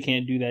Philly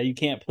can't do that. You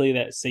can't play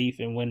that safe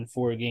and win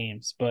 4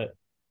 games, but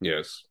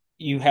Yes.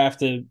 you have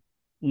to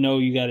know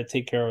you got to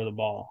take care of the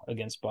ball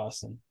against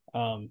Boston.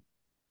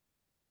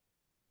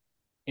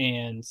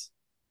 And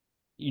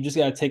you just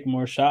got to take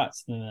more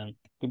shots than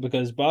them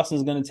because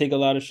Boston's going to take a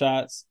lot of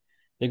shots.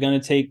 They're going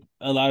to take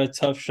a lot of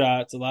tough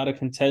shots, a lot of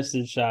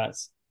contested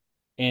shots.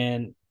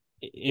 And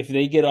if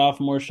they get off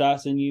more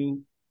shots than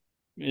you,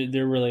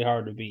 they're really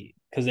hard to beat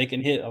because they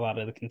can hit a lot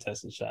of the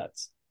contested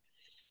shots.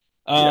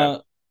 Yeah. Uh,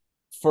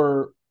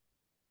 for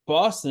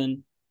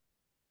Boston,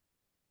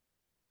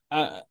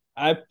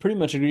 I pretty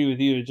much agree with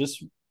you.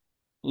 Just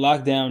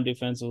lock down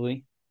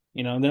defensively.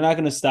 They're not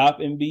going to stop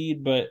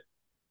Embiid, but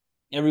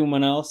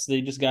everyone else,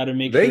 they just got to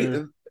make They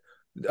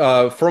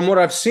sure. from what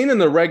I've seen in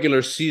the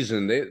regular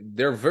season,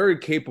 they're very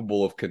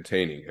capable of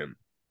containing him.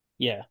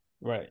 Yeah,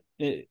 right.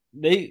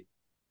 They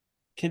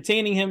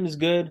containing him is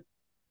good.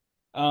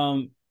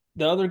 Um,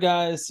 the other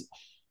guys,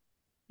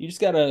 you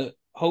just gotta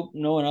hope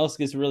no one else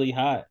gets really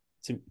hot.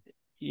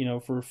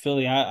 For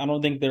Philly, I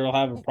don't think they'll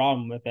have a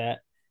problem with that.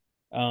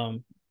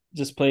 Um,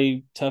 just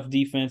play tough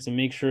defense and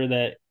make sure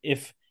that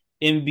if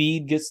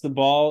Embiid gets the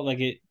ball, like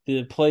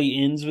the play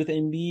ends with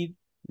Embiid.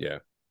 Yeah.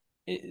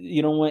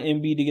 You don't want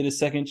Embiid to get a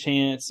second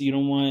chance. You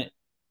don't want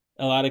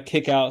a lot of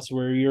kickouts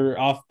where you're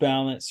off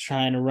balance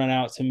trying to run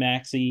out to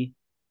Maxi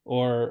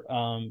or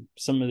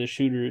some of the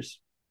shooters,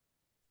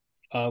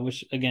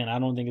 which again I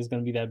don't think is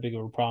going to be that big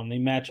of a problem. They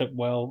match up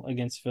well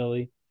against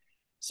Philly,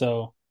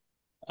 so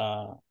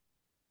uh,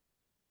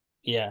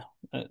 yeah,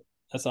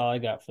 that's all I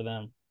got for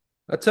them.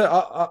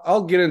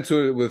 I'll get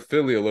into it with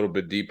Philly a little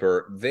bit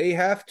deeper. They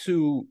have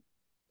to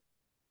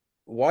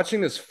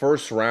watching this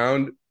first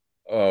round.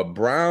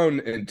 Brown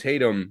and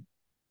Tatum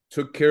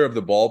took care of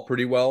the ball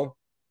pretty well,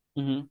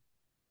 Hmm.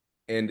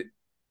 and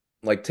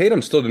like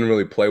Tatum still didn't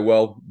really play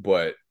well,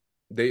 but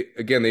they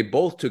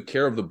both took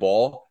care of the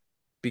ball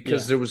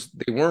because Yeah,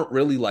 they weren't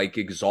really like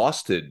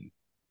exhausted.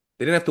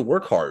 They didn't have to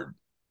work hard.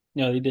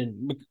 no, they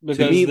didn't To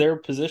because me, their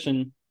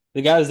position,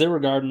 the guys they were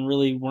guarding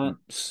really weren't.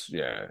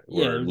 yeah, Yeah,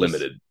 we're they're just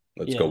limited.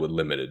 Let's go yeah, with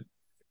limited.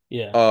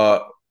 yeah.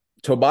 Uh,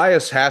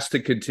 Tobias has to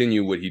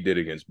continue what he did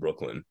against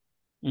Brooklyn,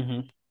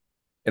 Hmm.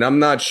 and I'm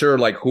not sure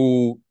like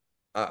who.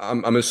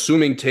 I'm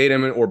assuming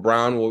Tatum or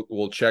Brown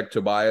will check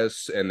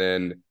Tobias, and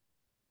then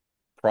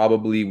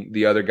probably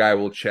the other guy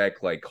will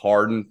check like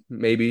Harden,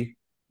 maybe.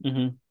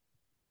 Hmm.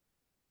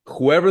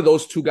 Whoever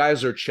those two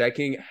guys are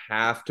checking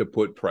have to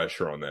put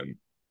pressure on them.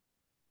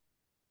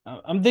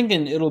 I'm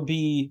thinking it'll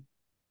be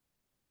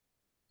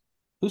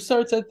who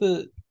starts at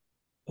the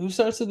who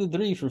starts at the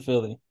three for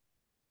Philly.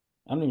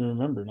 I don't even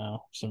remember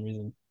now for some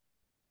reason.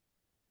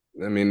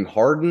 I mean,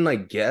 Harden, I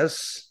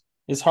guess.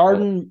 It's Oh,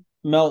 Harden,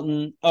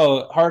 Melton.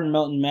 Oh, Harden,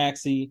 Melton,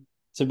 Maxi,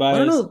 I don't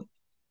Tobias. know.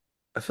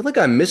 I feel like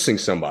I'm missing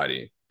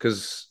somebody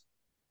because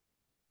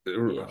Yeah, I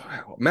feel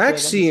like I'm Maxi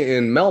missing.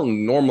 and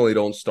Melton normally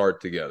don't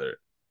start together.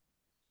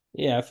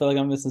 Yeah, I feel like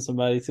I'm missing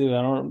somebody too.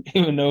 I don't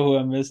even know who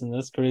I'm missing.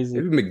 That's crazy.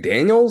 Maybe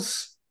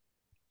McDaniels?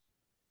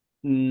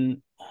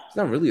 Mm, He's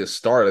not really a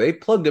starter. They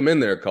plugged him in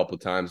there a couple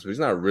times, but he's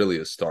not really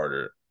a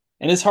starter.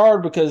 and it's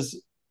hard because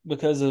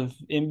of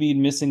Embiid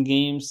missing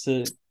games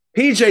to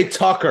PJ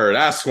Tucker,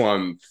 that's what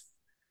I'm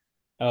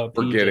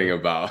forgetting PJ.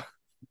 about.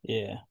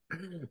 Yeah,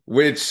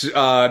 Which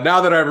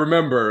now that I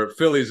remember,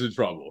 Philly's in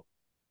trouble.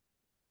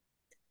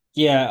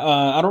 yeah.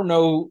 I don't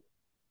know.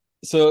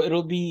 So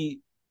it'll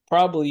be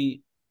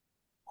probably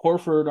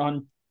Horford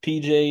on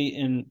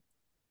PJ and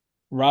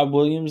Rob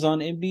Williams on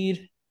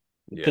Embiid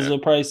because Yeah. they'll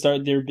probably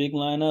start their big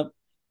lineup,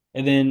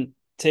 and then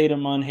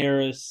Tatum on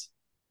Harris.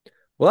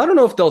 Well, I don't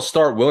know if they'll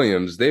start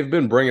Williams. They've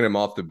been bringing him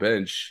off the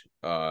bench.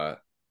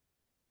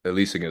 at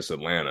least against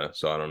Atlanta.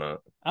 So I don't know.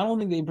 I don't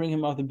think they bring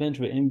him off the bench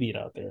with Embiid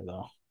out there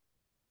though.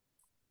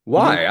 You think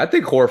Why? I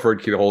think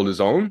Horford can hold his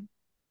own.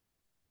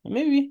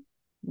 maybe,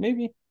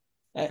 maybe.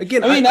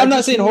 Again, I mean, I I'm not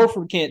just saying need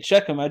Horford can't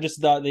check him. I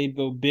just thought they'd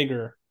go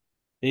bigger.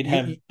 They'd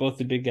have you, both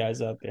the big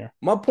guys out there.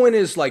 my point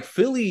is like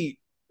Philly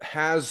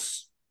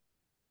has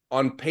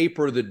on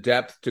paper the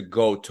depth to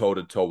go toe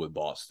to toe with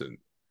Boston.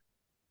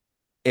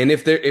 And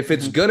if it's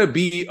Mm-hmm. gonna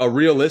be a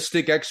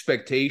realistic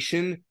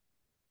expectation,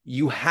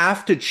 you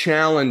have to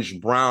challenge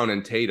Brown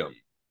and Tatum.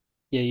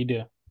 Yeah, you do.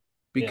 Yeah.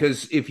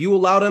 Because if you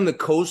allow them to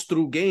coast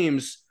through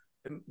games,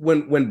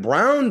 when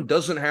Brown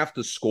doesn't have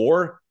to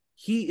score,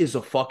 he is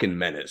a fucking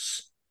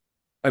menace.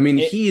 I mean,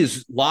 It, he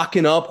is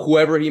locking up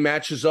whoever he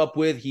matches up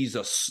with. He's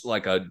a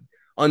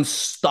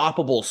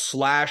unstoppable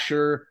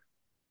slasher.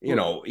 You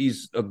well, know,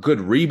 he's a good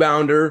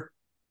rebounder.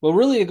 well,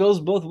 really, it goes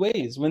both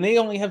ways. When they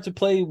only have to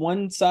play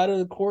one side of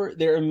the court,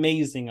 they're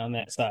amazing on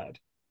that side.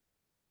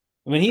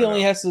 I know. When he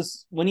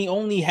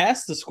only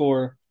has to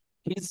score,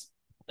 he's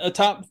a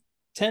top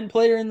 10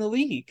 player in the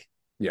league.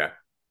 Yeah.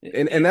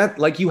 And that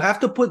like you have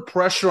to put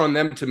pressure on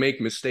them to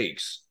make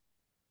mistakes.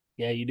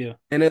 Yeah, you do.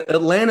 And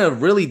Atlanta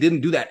really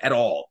didn't do that at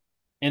all.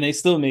 And they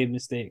still made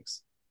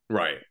mistakes.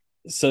 Right.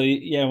 So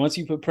yeah, once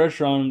you put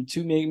pressure on them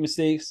to make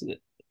mistakes,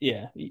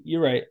 yeah,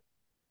 you're right.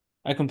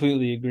 I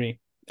completely agree.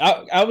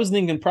 I was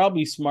thinking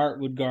probably Smart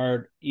would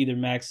guard either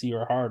Maxi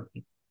or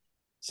Harden.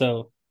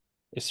 So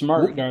if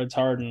Smart guards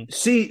Harden,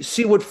 See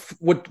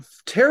what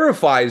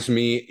terrifies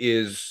me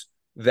is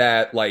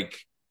that like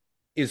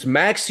is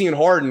Maxi and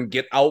Harden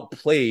get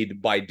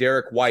outplayed by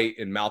Derek White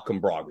and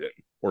Malcolm Brogdon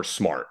or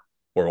Smart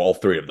or all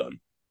three of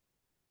them.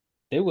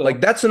 they Like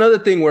will. that's another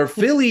thing where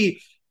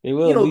Philly, They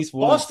will at least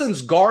once.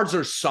 Boston's guards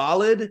are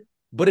solid,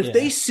 but if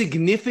they Yeah.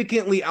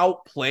 significantly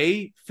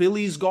outplay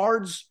Philly's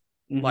guards,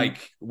 Mm-hmm.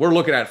 like we're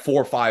looking at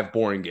 4 or 5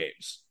 boring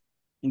games.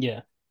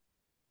 Yeah.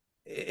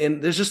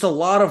 And there's just a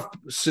lot of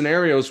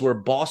scenarios where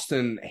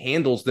Boston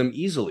handles them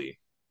easily.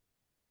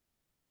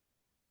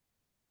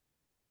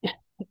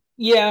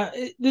 Yeah.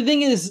 The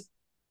thing is,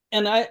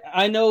 and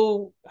I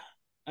know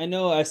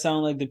I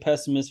sound like the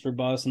pessimist for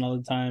Boston all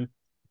the time,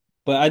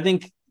 but I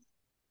think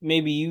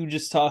maybe you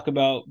just talk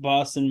about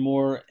Boston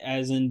more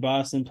as in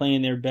Boston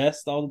playing their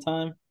best all the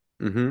time.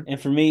 Mm-hmm.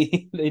 And for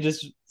me, they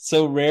just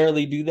so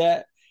rarely do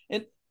that.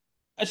 And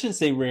I shouldn't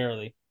say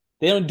rarely.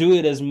 They don't do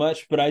it as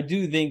much, but I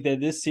do think that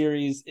this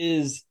series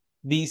is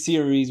the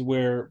series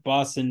where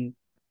Boston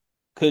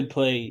could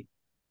play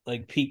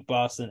like peak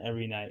Boston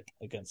every night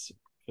against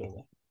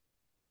Philly.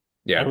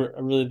 Yeah. I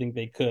really think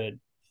they could.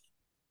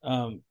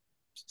 Um,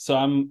 so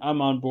I'm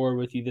on board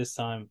with you this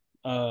time.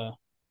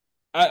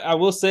 I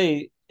will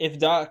say if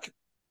Doc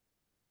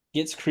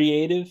gets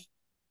creative,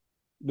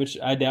 which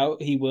I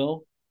doubt he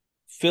will,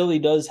 Philly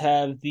does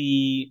have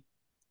the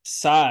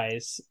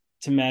size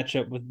to match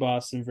up with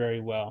Boston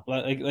very well.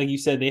 Like you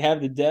said, they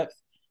have the depth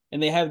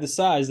and they have the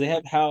size. They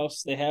have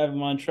House, they have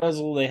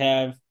Montrezl, they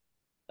have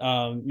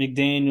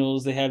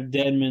McDaniels, they have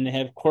Deadman, they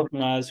have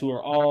Korkmaz, who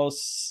are all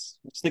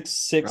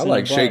 6'6" I and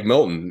like Shake above.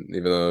 Milton,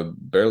 even though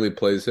barely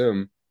plays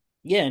him.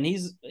 Yeah, and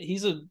he's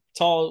a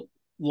tall,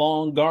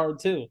 long guard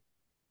too.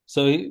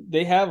 So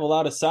they have a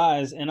lot of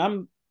size, and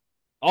I'm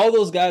all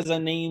those guys I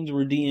named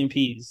were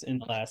DNPs in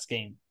the last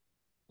game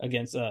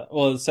against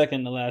the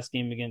second to last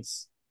game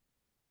against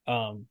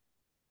um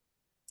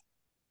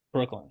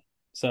Brooklyn.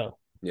 So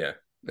Yeah.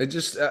 It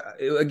just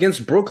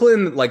against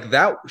Brooklyn, like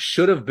that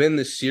should have been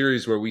the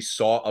series where we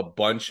saw a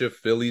bunch of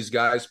Phillies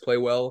guys play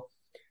well,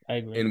 I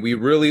agree. and we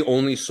really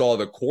only saw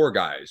the core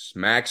guys.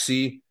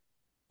 Maxi,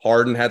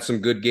 Harden had some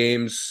good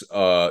games.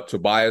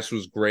 Tobias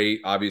was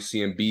great. Obviously,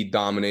 Embiid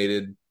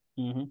dominated,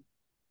 Mm-hmm.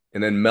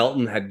 and then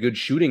Melton had good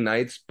shooting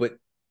nights, but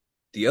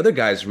the other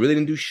guys really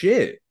didn't do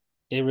shit.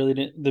 They really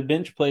didn't. The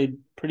bench played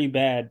pretty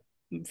bad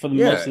for the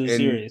Yeah, most of the and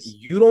series.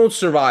 you don't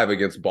survive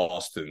against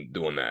Boston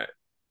doing that.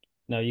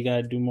 No, you got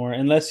to do more.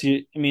 Unless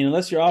your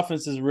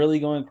offense is really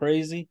going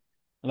crazy,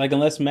 like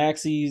unless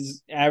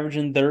Maxi's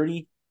averaging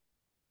 30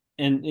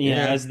 and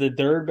Yeah, as the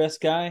third best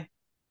guy,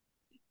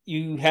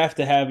 you have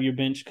to have your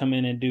bench come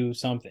in and do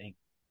something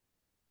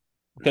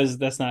because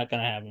that's not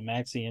going to happen.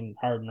 Maxi and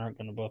Harden aren't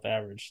going to both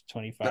average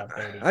 25,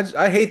 30.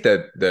 I hate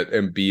that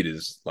Embiid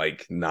is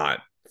like not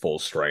full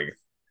strength.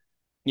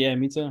 Yeah,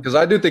 me too. Because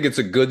I do think it's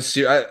a good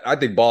series. I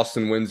think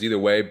Boston wins either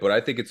way, but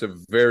I think it's a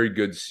very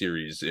good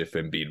series if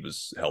Embiid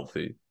was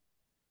healthy.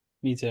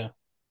 Me too.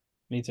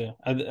 Me too.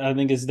 I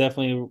think it's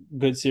definitely a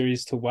good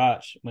series to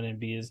watch when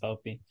Embiid is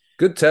healthy.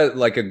 Good test,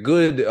 like a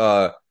good.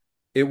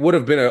 It would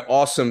have been an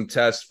awesome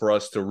test for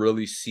us to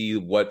really see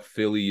what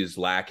Philly is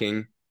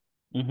lacking.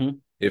 Mm-hmm.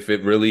 If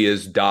it really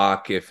is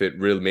Doc, if it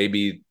really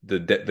maybe the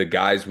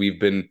guys we've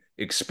been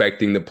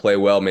expecting to play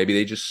well, maybe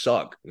they just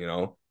suck. You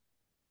know,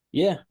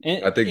 Yeah,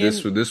 I think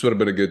and this would have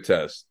been a good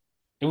test.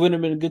 it would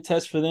have been a good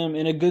test for them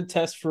and a good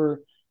test for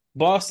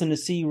Boston to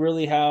see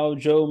really how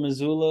Joe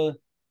Mazzulla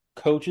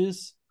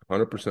coaches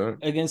 100%.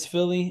 against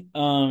Philly.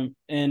 And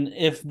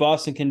if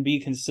Boston can be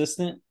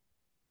consistent,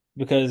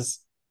 because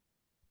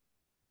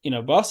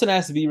Boston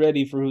has to be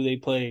ready for who they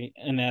play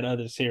in that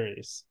other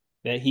series.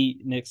 that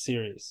Heat Knicks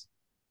series.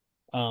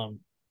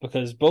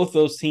 Because both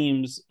those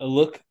teams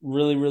look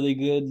really, really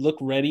good, look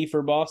ready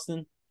for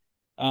Boston.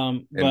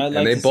 But I'd And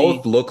like they to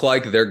both see look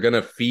like they're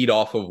gonna feed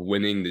off of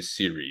winning the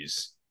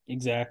series.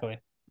 exactly.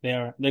 They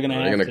are. They're gonna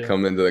They're have gonna to.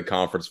 come into the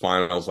conference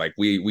finals like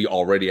we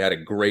already had a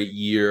great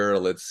year.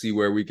 Let's see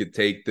where we could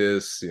take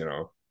this.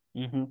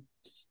 Hmm.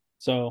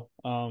 So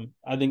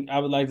I think I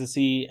would like to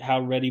see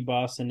how ready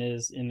Boston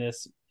is in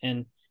this,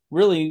 and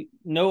really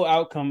no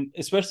outcome,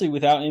 especially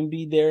without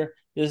Embiid there.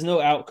 There's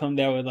no outcome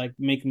that would like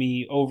make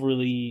me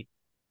overly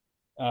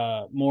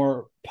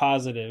more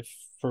positive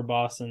for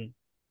Boston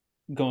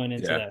going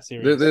into Yeah. that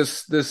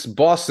series. This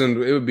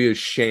Boston, it would be a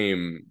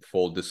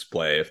shameful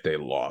display if they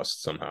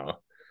lost somehow.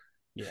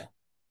 Yeah,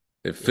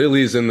 If yeah,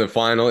 Philly's in the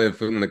final,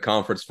 if in the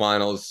conference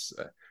finals,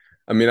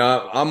 I mean,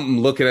 I'm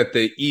looking at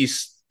the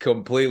East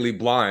completely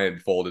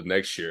blindfolded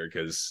next year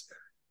because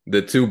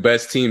the two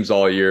best teams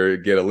all year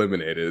get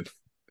eliminated.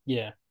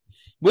 yeah.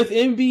 With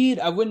Embiid,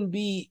 I wouldn't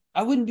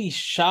be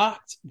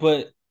shocked,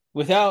 but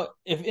without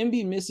if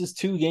Embiid misses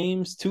two of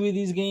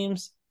these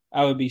games,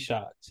 I would be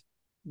shocked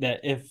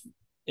that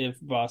if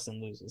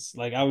Boston loses.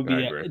 Like I would I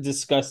be agree.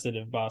 disgusted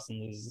if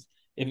Boston loses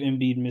if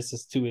Embiid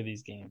misses two of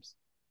these games.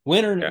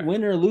 Win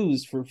or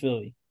lose for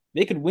Philly.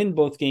 They could win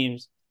both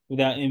games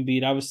without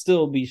Embiid. I would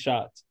still be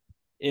shocked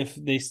if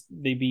they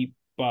beat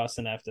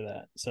Boston after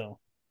that. So,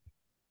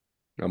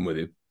 I'm with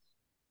you.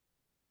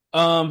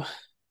 um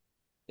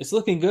it's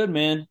looking good,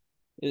 man.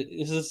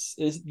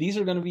 These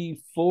are going to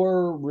be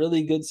four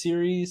really good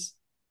series.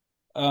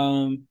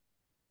 Um,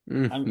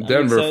 I'm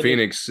Denver, excited.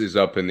 Phoenix is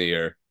up in the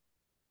air.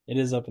 It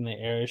is up in the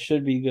air. It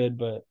should be good,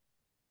 but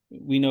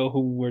we know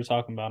who we're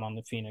talking about on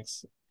the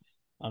Phoenix.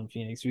 On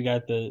Phoenix, we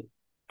got the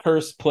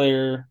cursed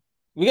player.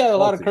 We got a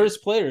lot of Salty.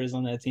 cursed players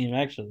on that team.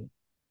 Actually,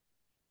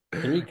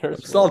 three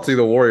cursed Salty, players.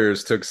 the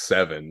Warriors took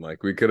 7.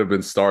 Like we could have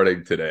been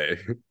starting today,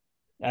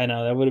 I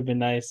know that would have been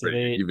nice or if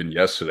they even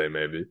yesterday,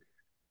 maybe.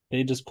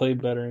 they just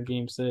played better in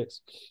Game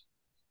 6.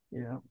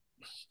 Yeah.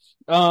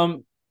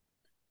 Um.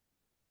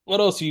 What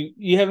else?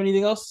 You have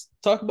anything else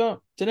to talk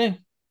about today?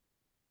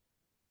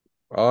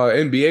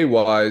 NBA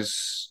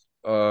wise,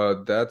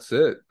 that's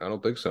it. I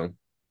don't think so.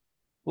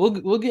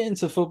 We'll get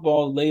into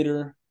football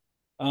later.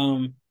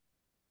 Um,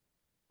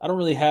 I don't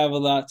really have a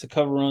lot to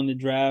cover on the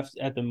draft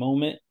at the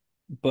moment,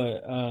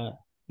 but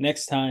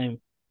next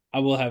time I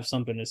will have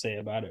something to say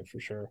about it for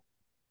sure.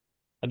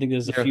 I think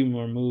there's a Yeah, few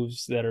more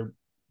moves that are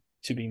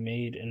to be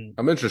made in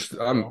I'm interested.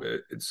 football.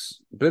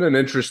 It's been an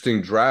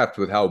interesting draft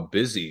with how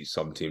busy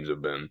some teams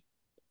have been.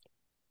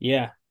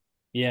 Yeah,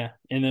 yeah,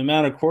 and the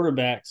amount of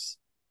quarterbacks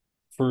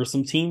for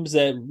some teams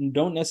that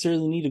don't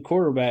necessarily need a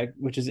quarterback,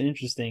 which is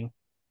interesting.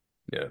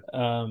 Yeah.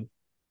 Um,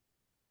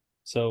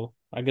 so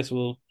I guess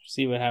we'll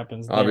see what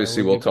happens there.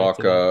 Obviously, We'll we'll get back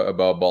to talk that.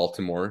 about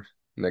Baltimore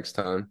next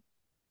time.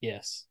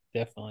 Yes,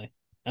 definitely.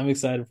 I'm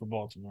excited for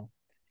Baltimore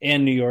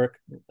and New York,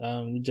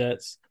 the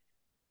Jets,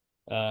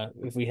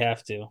 if we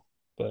have to,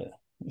 but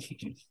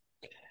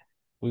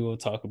we will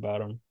talk about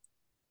them.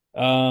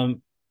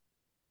 Um,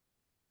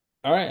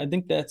 all right, I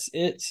think that's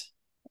it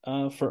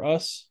for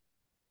us.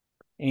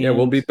 Yeah,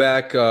 we'll And be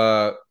back.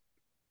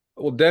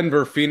 Well,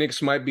 Denver,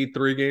 Phoenix might be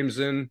 3 games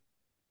in,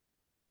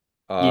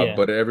 yeah,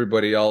 but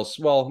everybody else,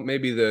 well,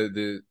 maybe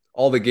the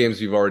all the games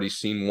you've already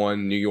seen.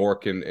 One, New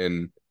York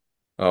and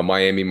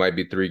Miami might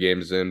be 3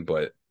 games in,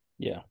 but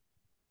yeah,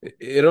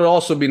 it'll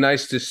also be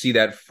nice to see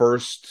that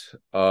first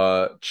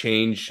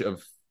change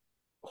of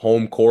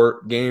home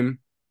court game.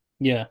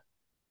 yeah,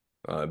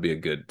 It'd be a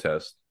good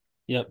test.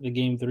 yep. The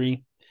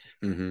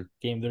Hmm.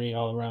 game three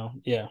all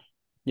around. Yeah,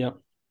 yep.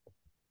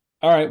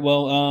 All right.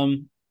 Well,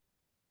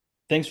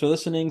 thanks for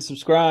listening.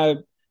 Subscribe,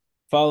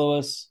 follow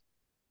us,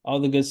 all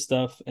the good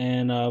stuff,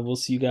 and we'll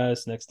see you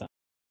guys next time.